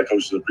 a lot of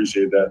coaches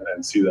appreciate that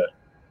and see that.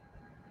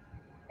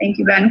 Thank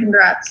you, Ben.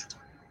 Congrats.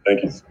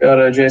 Thank you.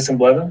 Got Jason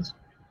Blevins.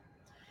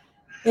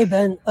 Hey,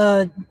 Ben.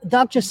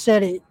 Doc just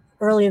said it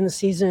early in the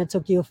season. It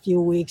took you a few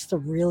weeks to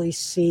really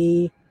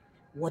see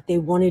what they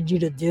wanted you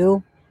to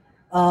do.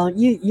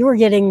 You were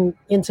getting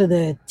into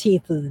the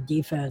teeth of the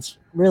defense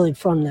really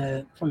from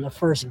the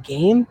first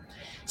game.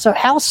 So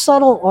how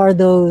subtle are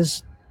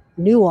those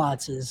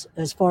nuances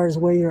as far as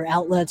where your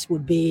outlets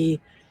would be,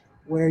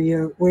 where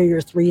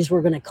your threes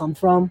were going to come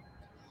from?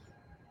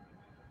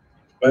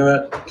 Wait a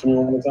minute. Can you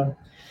one more time?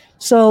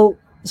 So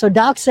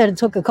Doc said it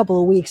took a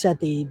couple of weeks at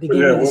the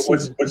beginning of the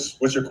season.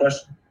 What's your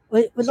question?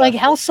 Like,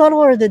 how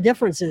subtle are the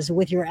differences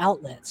with your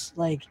outlets?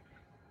 Like,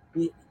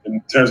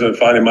 in terms of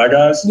finding my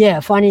guys? Yeah,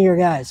 finding your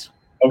guys.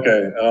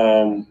 Okay.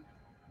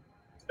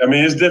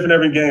 It's different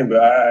every game,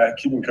 but I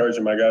keep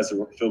encouraging my guys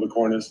to fill the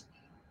corners,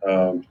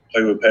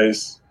 play with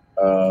pace,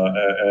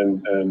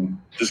 and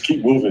just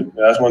keep moving.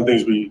 That's one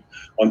thing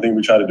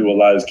we try to do a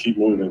lot is keep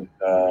moving.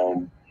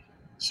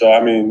 So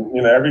I mean,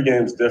 every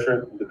game's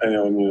different depending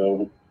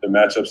on the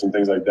matchups and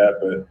things like that.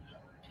 But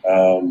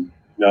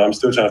I'm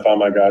still trying to find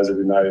my guys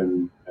every night,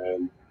 and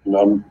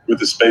I'm with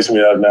the spacing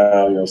we have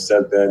now.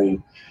 Seth,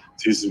 Danny,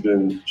 Tisa's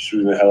been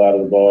shooting the hell out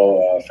of the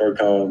ball.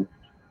 Furkan,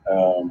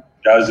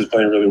 guys just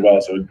playing really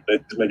well, so they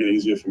just make it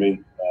easier for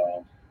me.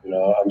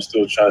 I'm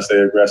still trying to stay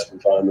aggressive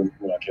and find them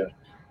when I can.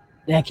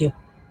 Thank you.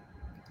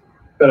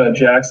 Go to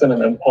Jackson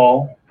and then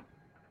Paul.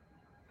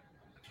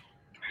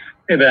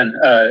 Hey, Ben.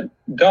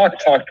 Doc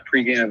talked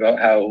pregame about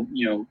how,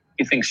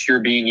 he thinks you're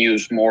being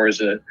used more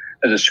as a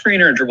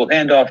screener, dribble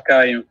handoff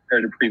guy,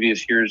 compared to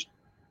previous years.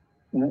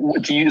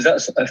 Do you use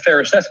that a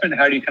fair assessment?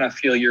 How do you kind of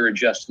feel you're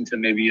adjusting to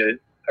maybe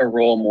a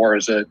role more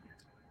as a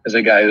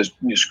guy who's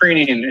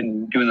screening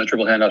and doing the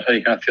dribble handoffs? How do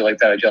you kind of feel like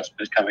that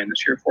adjustment is coming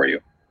this year for you?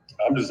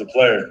 I'm just a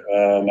player.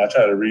 I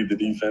try to read the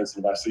defense.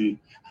 If I see,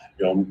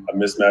 a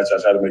mismatch,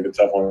 I try to make it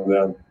tough on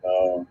them.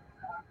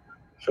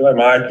 I feel like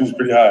my IQ is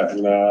pretty high.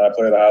 I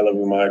play at a high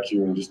level with my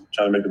IQ and just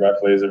trying to make the right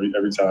plays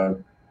every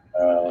time.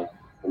 And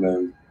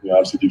then,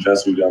 obviously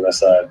defensively on that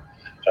side,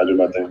 try to do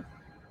my thing.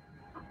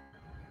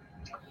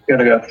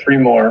 Gonna go 3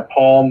 more.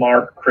 Paul,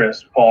 Mark,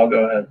 Chris. Paul,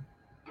 go ahead.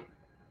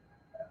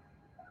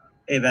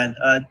 Hey, Ben.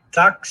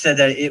 Doc said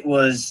that it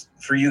was,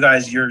 for you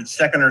guys, your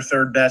second or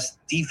third best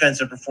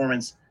defensive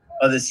performance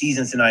of the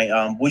season tonight.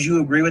 Would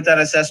you agree with that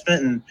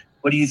assessment? And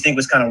what do you think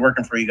was kind of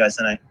working for you guys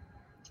tonight?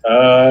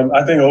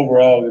 I think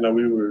overall,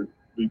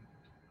 we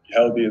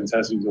held the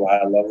intensity to a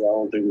high level. I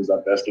don't think it was our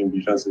best game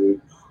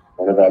defensively,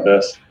 one of our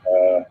best.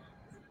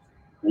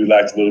 We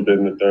lacked a little bit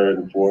in the third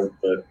and fourth,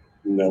 but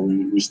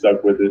we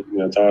stuck with it.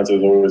 Toronto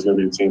is always going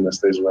to be a team that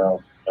stays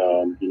around.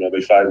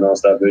 They fight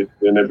nonstop.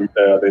 They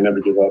never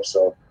give up.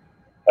 So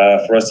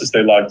for us to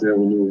stay locked in,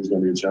 we knew it was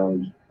going to be a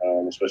challenge,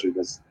 especially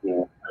against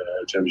a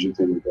championship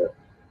team like that.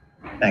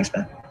 Thanks,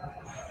 Ben.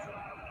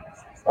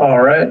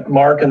 All right,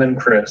 Mark, and then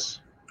Chris.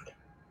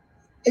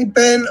 Hey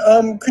Ben,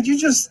 could you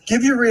just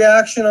give your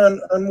reaction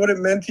on what it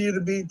meant to you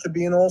to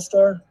be an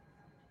All-Star?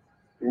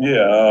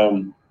 Yeah,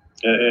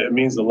 it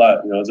means a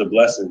lot. It's a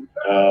blessing.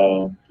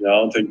 I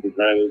don't take it for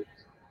granted.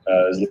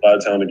 There's a lot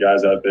of talented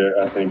guys out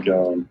there. I think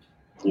the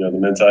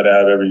mentality I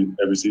have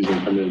every season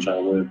come in and try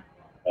to win,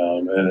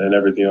 and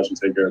everything else will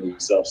take care of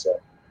itself. So,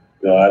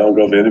 I don't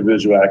go for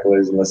individual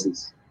accolades unless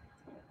it's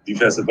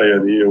Defensive Player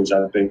of the Year, which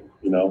I think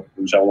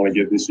which I want to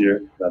get this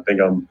year. I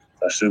think I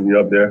should be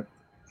up there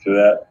for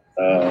that.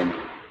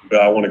 But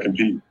I want to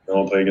compete. I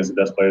want to play against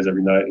the best players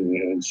every night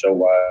and show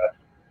why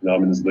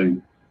I'm in this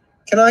league.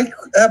 Can I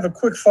have a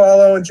quick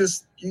follow and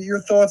just your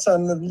thoughts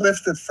on the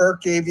lift that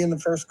Furk gave you in the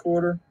first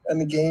quarter and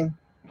the game?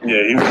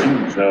 Yeah, he was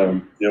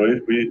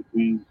huge.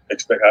 We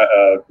expect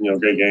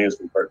great games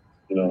from Furk.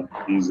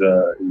 His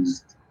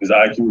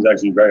IQ is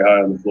actually very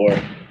high on the floor.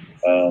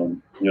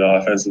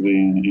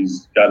 Offensively,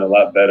 he's gotten a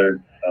lot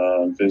better,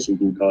 finishing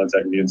through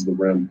contact and getting to the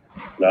rim,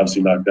 and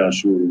obviously knock down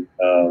shooting.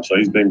 So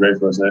he's been great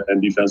for us,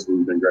 and defensively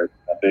he's been great.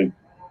 I think,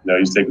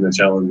 he's taking the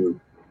challenge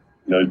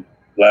of,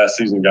 last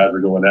season guys were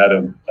going at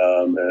him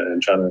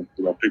and trying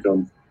to, pick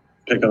on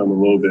him a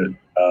little bit.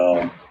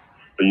 But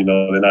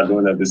they're not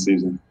doing that this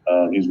season.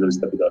 He's really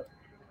stepped it up.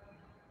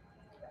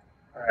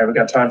 All right, we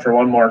got time for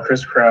one more.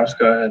 Chris Kraus,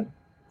 go ahead.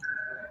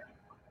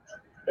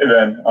 Hey,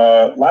 Ben.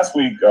 Last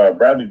week,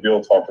 Bradley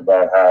Beal talked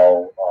about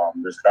how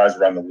there's guys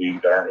around the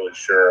league that aren't really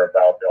sure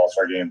about the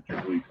All-Star game,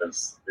 particularly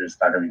because there's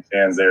not going to be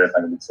fans there. It's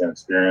not going to be the same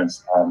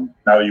experience. Now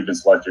that you've been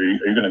selected, are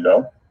you going to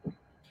go?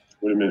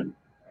 What do you mean?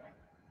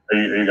 Are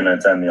you going to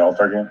attend the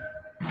All-Star game?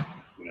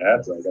 Yeah,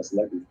 I got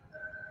selected.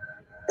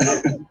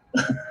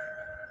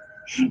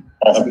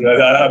 Awesome.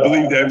 I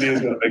believe the NBA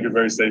is going to make it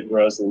very safe for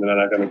us, and they're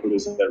not going to put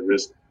us at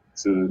risk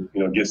to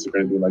get sick or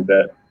anything like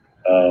that.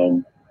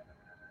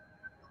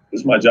 This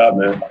is my job,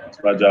 man.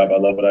 It's my job. I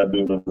love what I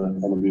do. I'm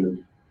going to be there.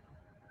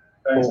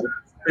 Thanks.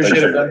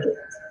 Appreciate it,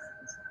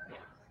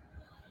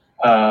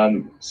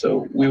 Ben.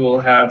 So we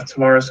will have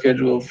tomorrow's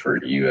schedule for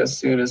you as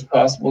soon as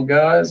possible,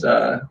 guys.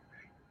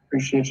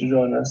 Appreciate you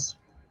joining us.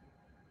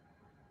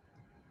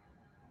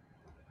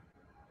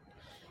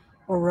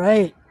 All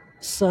right.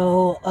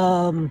 So,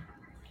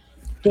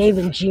 Dave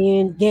and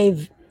Gene,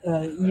 Dave,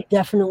 you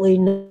definitely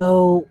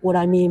know what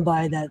I mean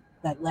by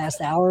that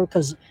last hour,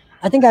 because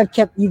I think I've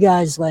kept you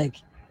guys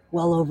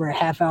well over a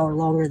half hour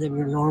longer than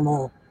your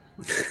normal.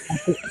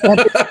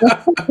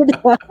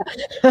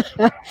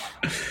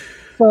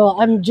 So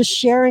I'm just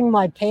sharing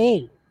my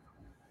pain.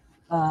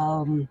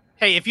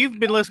 Hey, if you've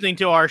been listening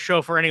to our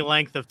show for any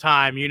length of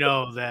time, you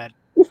know that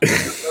we're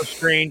no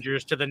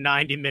strangers to the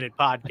 90-minute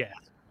podcast.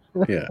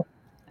 Yeah.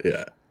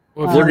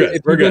 Well,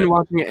 if you've been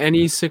watching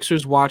any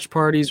Sixers watch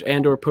parties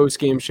and or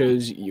post-game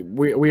shows,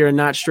 we are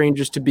not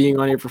strangers to being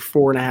on here for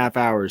 4.5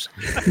 hours.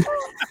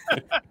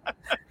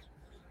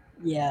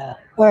 Yeah.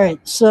 All right.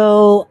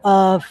 So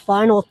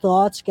final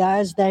thoughts,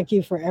 guys. Thank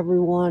you for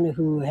everyone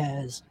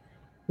who's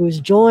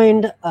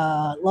joined.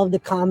 Love the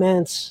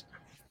comments.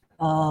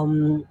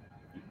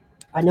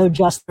 I know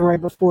Justin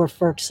right before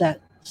Ferk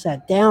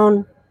sat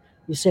down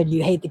You said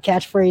you hate the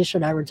catchphrase.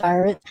 Should I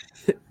retire it?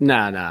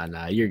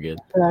 Nah. You're good.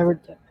 Should I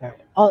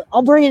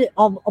I'll bring it.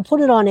 I'll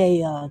put it on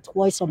a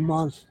twice a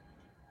month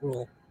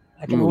rule.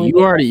 I can only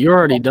You're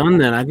already done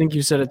then. I think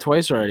you said it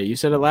twice already. You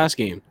said it last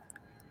game.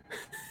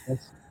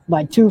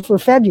 by 2 for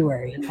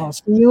February. I'll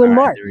see you in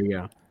March. There we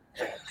go.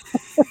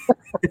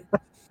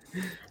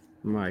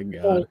 My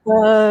God.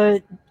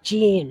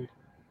 Gene.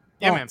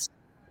 Yeah, man.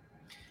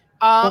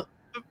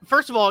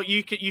 First of all,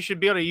 you should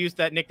be able to use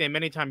that nickname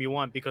anytime you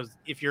want, because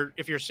if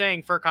you're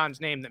saying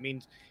Furkan's name, that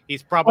means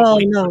he's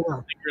probably doing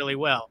really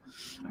well.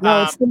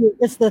 No,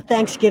 it's the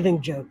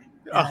Thanksgiving joke.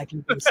 I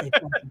can say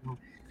Furkan.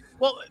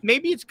 Well,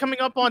 maybe it's coming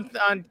up on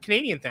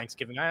Canadian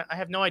Thanksgiving. I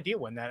have no idea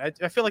when that.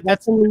 I feel like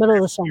that's in the middle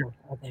of the summer,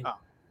 I think. Oh,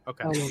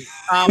 okay.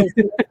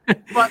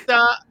 But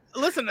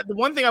listen, the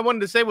one thing I wanted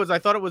to say was I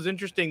thought it was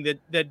interesting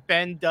that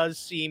Ben does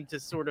seem to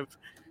sort of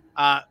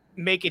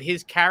make it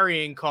his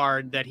carrying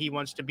card that he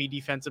wants to be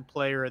Defensive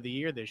Player of the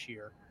Year this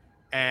year.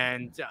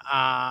 And,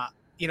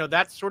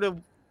 that's sort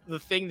of the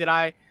thing that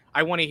I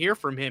want to hear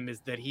from him, is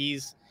that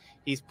he's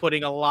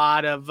putting a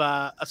lot of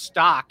a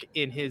stock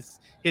in his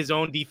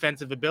own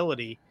defensive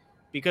ability,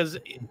 because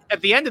at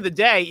the end of the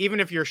day,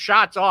 even if your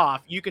shot's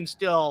off, you can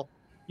still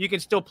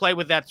play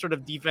with that sort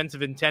of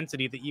defensive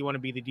intensity that you want to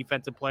be the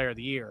Defensive Player of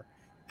the Year.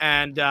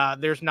 And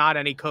there's not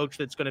any coach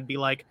that's going to be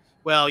like,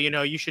 well,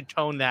 you should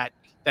tone that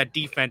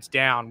defense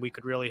down.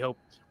 We'd really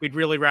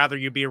rather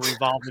you be a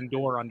revolving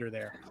door under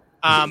there.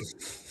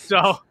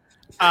 So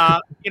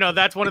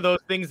that's one of those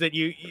things that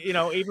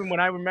even when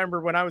I remember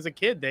when I was a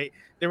kid,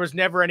 there was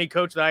never any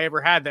coach that I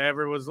ever had that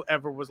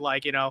ever was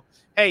like,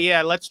 hey,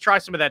 yeah, let's try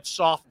some of that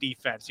soft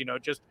defense,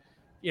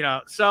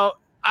 so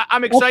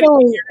I'm excited.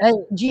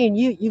 Gene,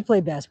 you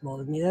played basketball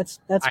with me. That's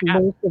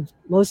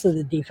most of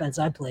the defense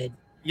I played.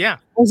 Yeah.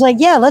 I was like,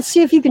 yeah, let's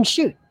see if you can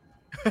shoot.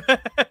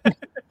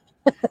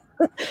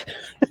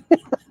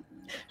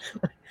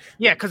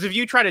 Yeah, because if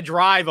you try to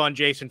drive on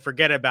Jason,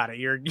 forget about it.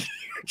 You're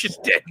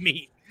just dead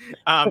meat.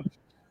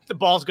 The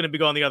ball's going to be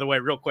going the other way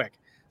real quick.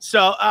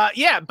 So,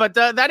 but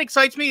that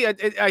excites me.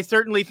 I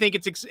certainly think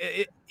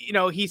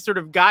he sort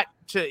of got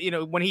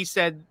to, when he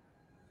said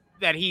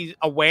that he's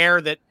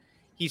aware that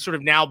he's sort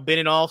of now been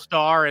an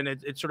all-star and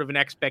it's sort of an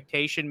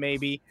expectation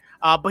maybe.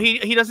 But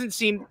he doesn't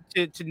seem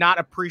to not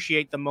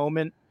appreciate the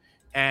moment.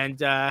 And,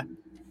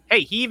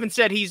 hey, he even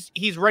said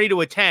he's ready to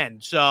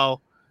attend.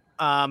 So,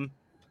 it'll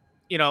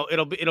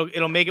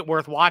make it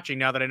worth watching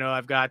now that I know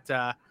I got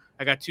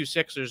 2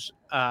 Sixers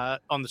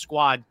on the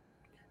squad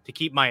to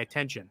keep my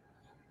attention.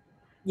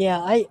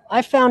 Yeah,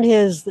 I found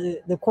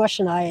the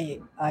question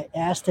I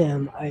asked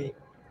him.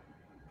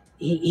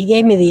 He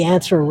gave me the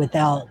answer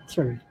without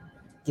sort of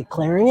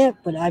declaring it,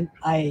 but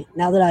I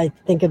now that I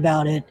think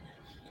about it,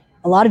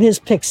 a lot of his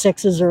pick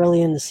sixes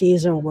early in the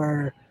season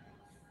were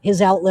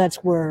his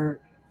outlets were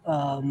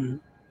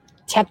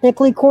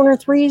technically corner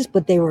threes,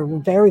 but they were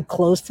very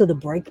close to the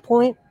break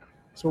point.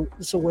 So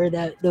where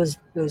those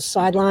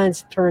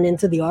sidelines turn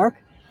into the arc,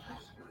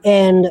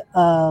 and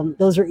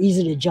those are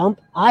easy to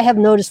jump. I have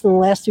noticed in the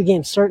last 2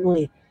 games,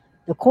 certainly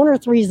the corner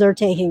threes they're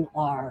taking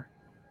are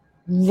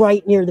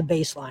right near the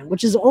baseline,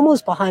 which is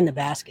almost behind the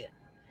basket.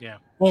 Yeah.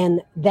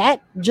 And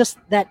that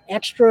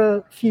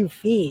extra few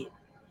feet,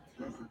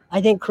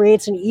 I think,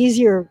 creates an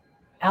easier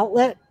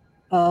outlet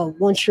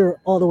once you're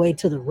all the way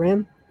to the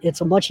rim.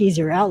 It's a much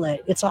easier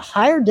outlet. It's a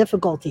higher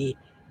difficulty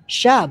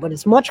shot, but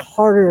it's much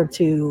harder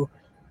to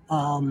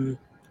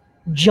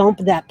jump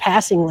that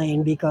passing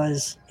lane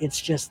because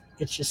it's just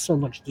so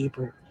much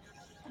deeper.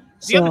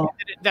 The other thing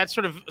that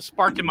sort of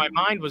sparked in my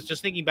mind was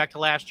just thinking back to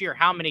last year,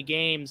 how many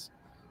games,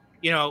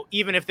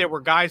 even if there were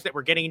guys that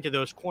were getting into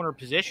those corner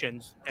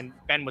positions and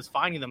Ben was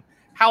finding them,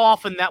 how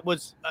often that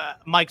was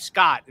Mike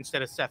Scott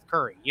instead of Seth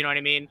Curry. You know what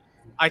I mean?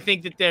 I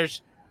think that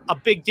there's a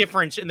big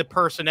difference in the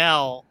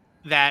personnel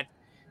that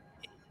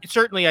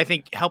certainly I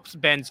think helps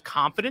Ben's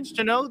confidence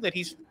to know that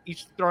he's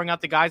throwing out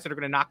the guys that are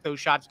going to knock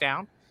those shots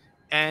down.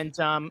 And,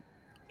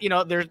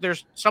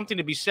 there's something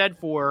to be said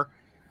for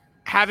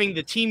having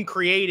the team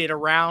created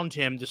around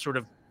him to sort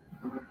of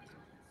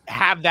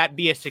have that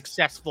be a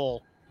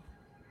successful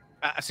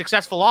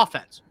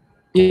offense.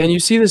 Yeah, and you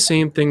see the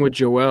same thing with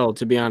Joel,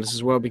 to be honest,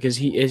 as well, because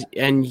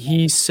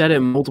he said it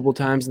multiple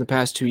times in the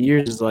past 2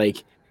 years, is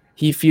like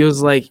he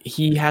feels like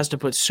he has to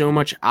put so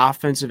much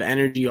offensive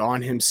energy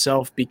on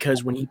himself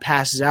because when he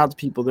passes out to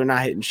people, they're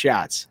not hitting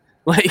shots.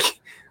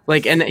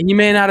 Like, and he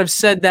may not have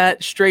said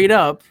that straight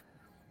up,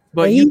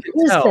 but you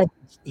can tell.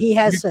 He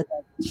has said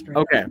that straight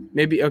up.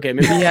 Maybe he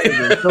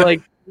hasn't. So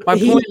like my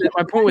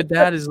point with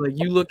that is like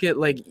you look at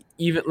like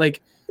even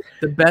like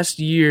the best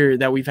year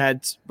that we've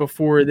had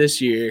before this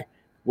year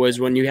was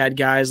when you had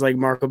guys like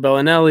Marco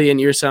Bellinelli and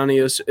Ersan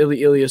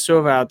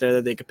Ilyasova out there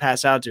that they could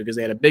pass out to because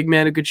they had a big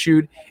man who could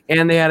shoot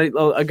and they had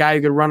a guy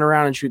who could run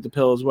around and shoot the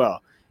pill as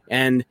well.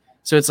 And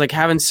so it's like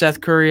having Seth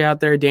Curry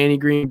out there, Danny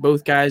Green,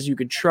 both guys you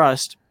could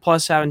trust,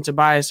 plus having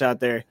Tobias out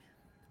there.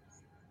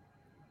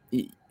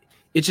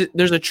 It's just,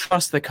 there's a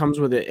trust that comes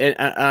with it.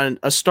 And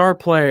a star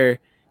player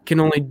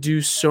can only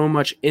do so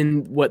much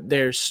in what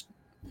they're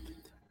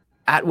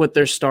at what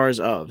they're stars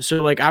of.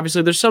 So, like,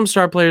 obviously there's some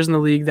star players in the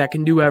league that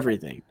can do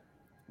everything.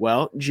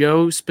 Well,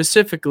 Joe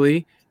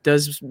specifically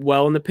does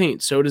well in the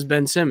paint. So does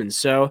Ben Simmons.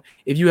 So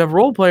if you have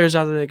role players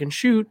out there that can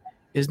shoot,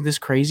 isn't this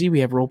crazy? We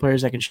have role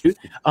players that can shoot.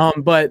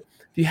 But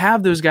if you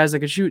have those guys that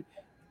can shoot,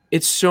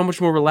 it's so much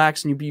more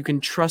relaxed and you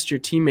can trust your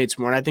teammates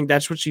more. And I think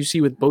that's what you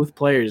see with both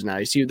players now.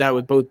 You see that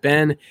with both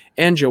Ben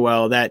and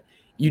Joel, that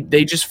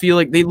they just feel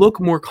like they look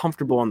more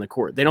comfortable on the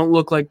court. They don't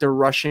look like they're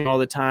rushing all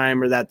the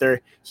time or that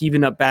they're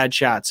heaving up bad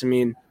shots. I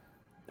mean,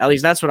 at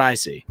least that's what I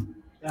see.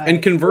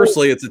 And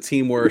conversely, it's a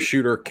team where a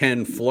shooter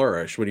can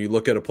flourish. When you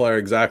look at a player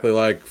exactly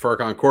like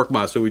Furkan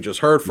Korkmaz, who we just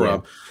heard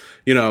from,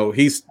 you know,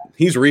 he's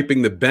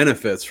reaping the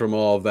benefits from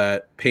all of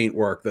that paint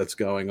work that's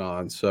going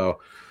on. So,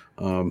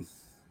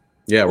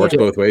 it works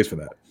both ways for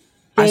that.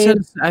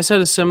 I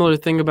said a similar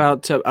thing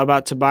about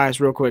Tobias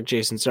real quick,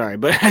 Jason. Sorry,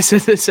 but I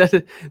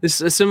said a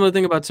similar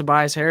thing about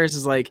Tobias Harris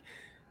is like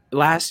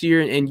last year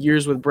and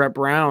years with Brett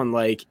Brown.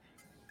 Like,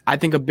 I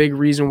think a big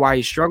reason why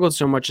he struggled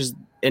so much is,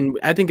 and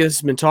I think this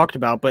has been talked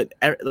about, but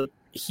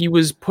he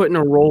was put in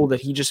a role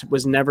that he just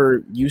was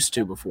never used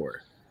to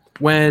before.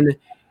 When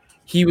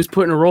he was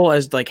put in a role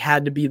as like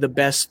had to be the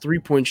best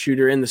 3-point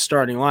shooter in the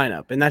starting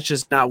lineup, and that's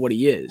just not what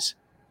he is.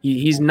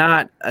 He's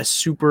not a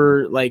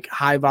super like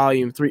high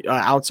volume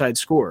outside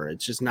scorer.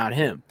 It's just not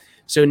him.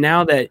 So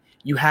now that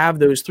you have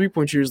those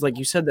 3-point shooters, like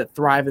you said, that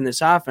thrive in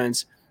this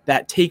offense,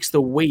 that takes the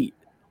weight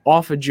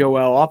off of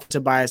Joel, off of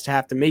Tobias to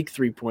have to make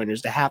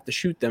 3-pointers, to have to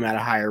shoot them at a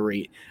higher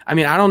rate. I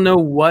mean, I don't know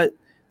what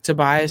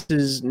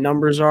Tobias's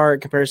numbers are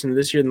in comparison to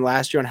this year than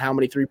last year on how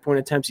many 3-point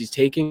attempts he's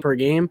taking per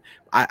game.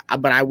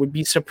 But I would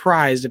be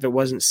surprised if it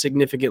wasn't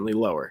significantly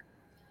lower.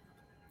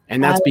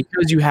 And that's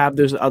because you have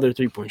those other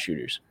 3-point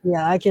shooters.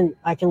 Yeah, I can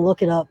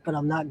look it up, but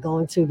I'm not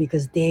going to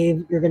because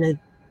Dave, you're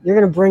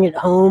gonna bring it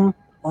home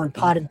on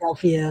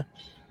Podadelphia.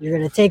 You're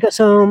gonna take us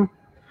home,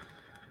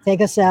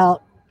 take us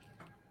out.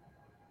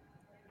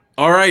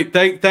 All right,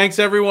 thanks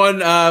everyone.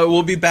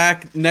 We'll be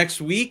back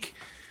next week.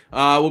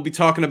 We'll be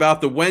talking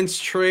about the Wentz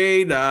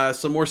trade,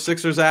 some more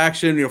Sixers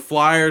action. You know,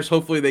 Flyers.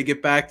 Hopefully they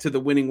get back to the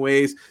winning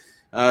ways.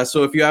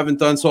 So if you haven't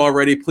done so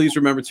already, please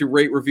remember to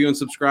rate, review, and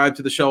subscribe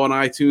to the show on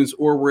iTunes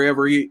or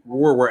wherever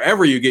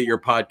you get your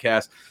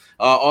podcast.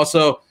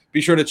 Also,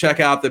 be sure to check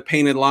out the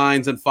Painted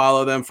Lines and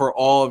follow them for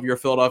all of your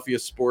Philadelphia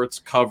sports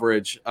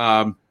coverage.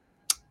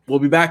 We'll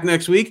be back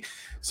next week.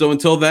 So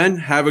until then,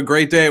 have a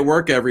great day at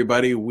work,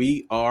 everybody.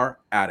 We are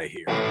out of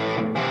here.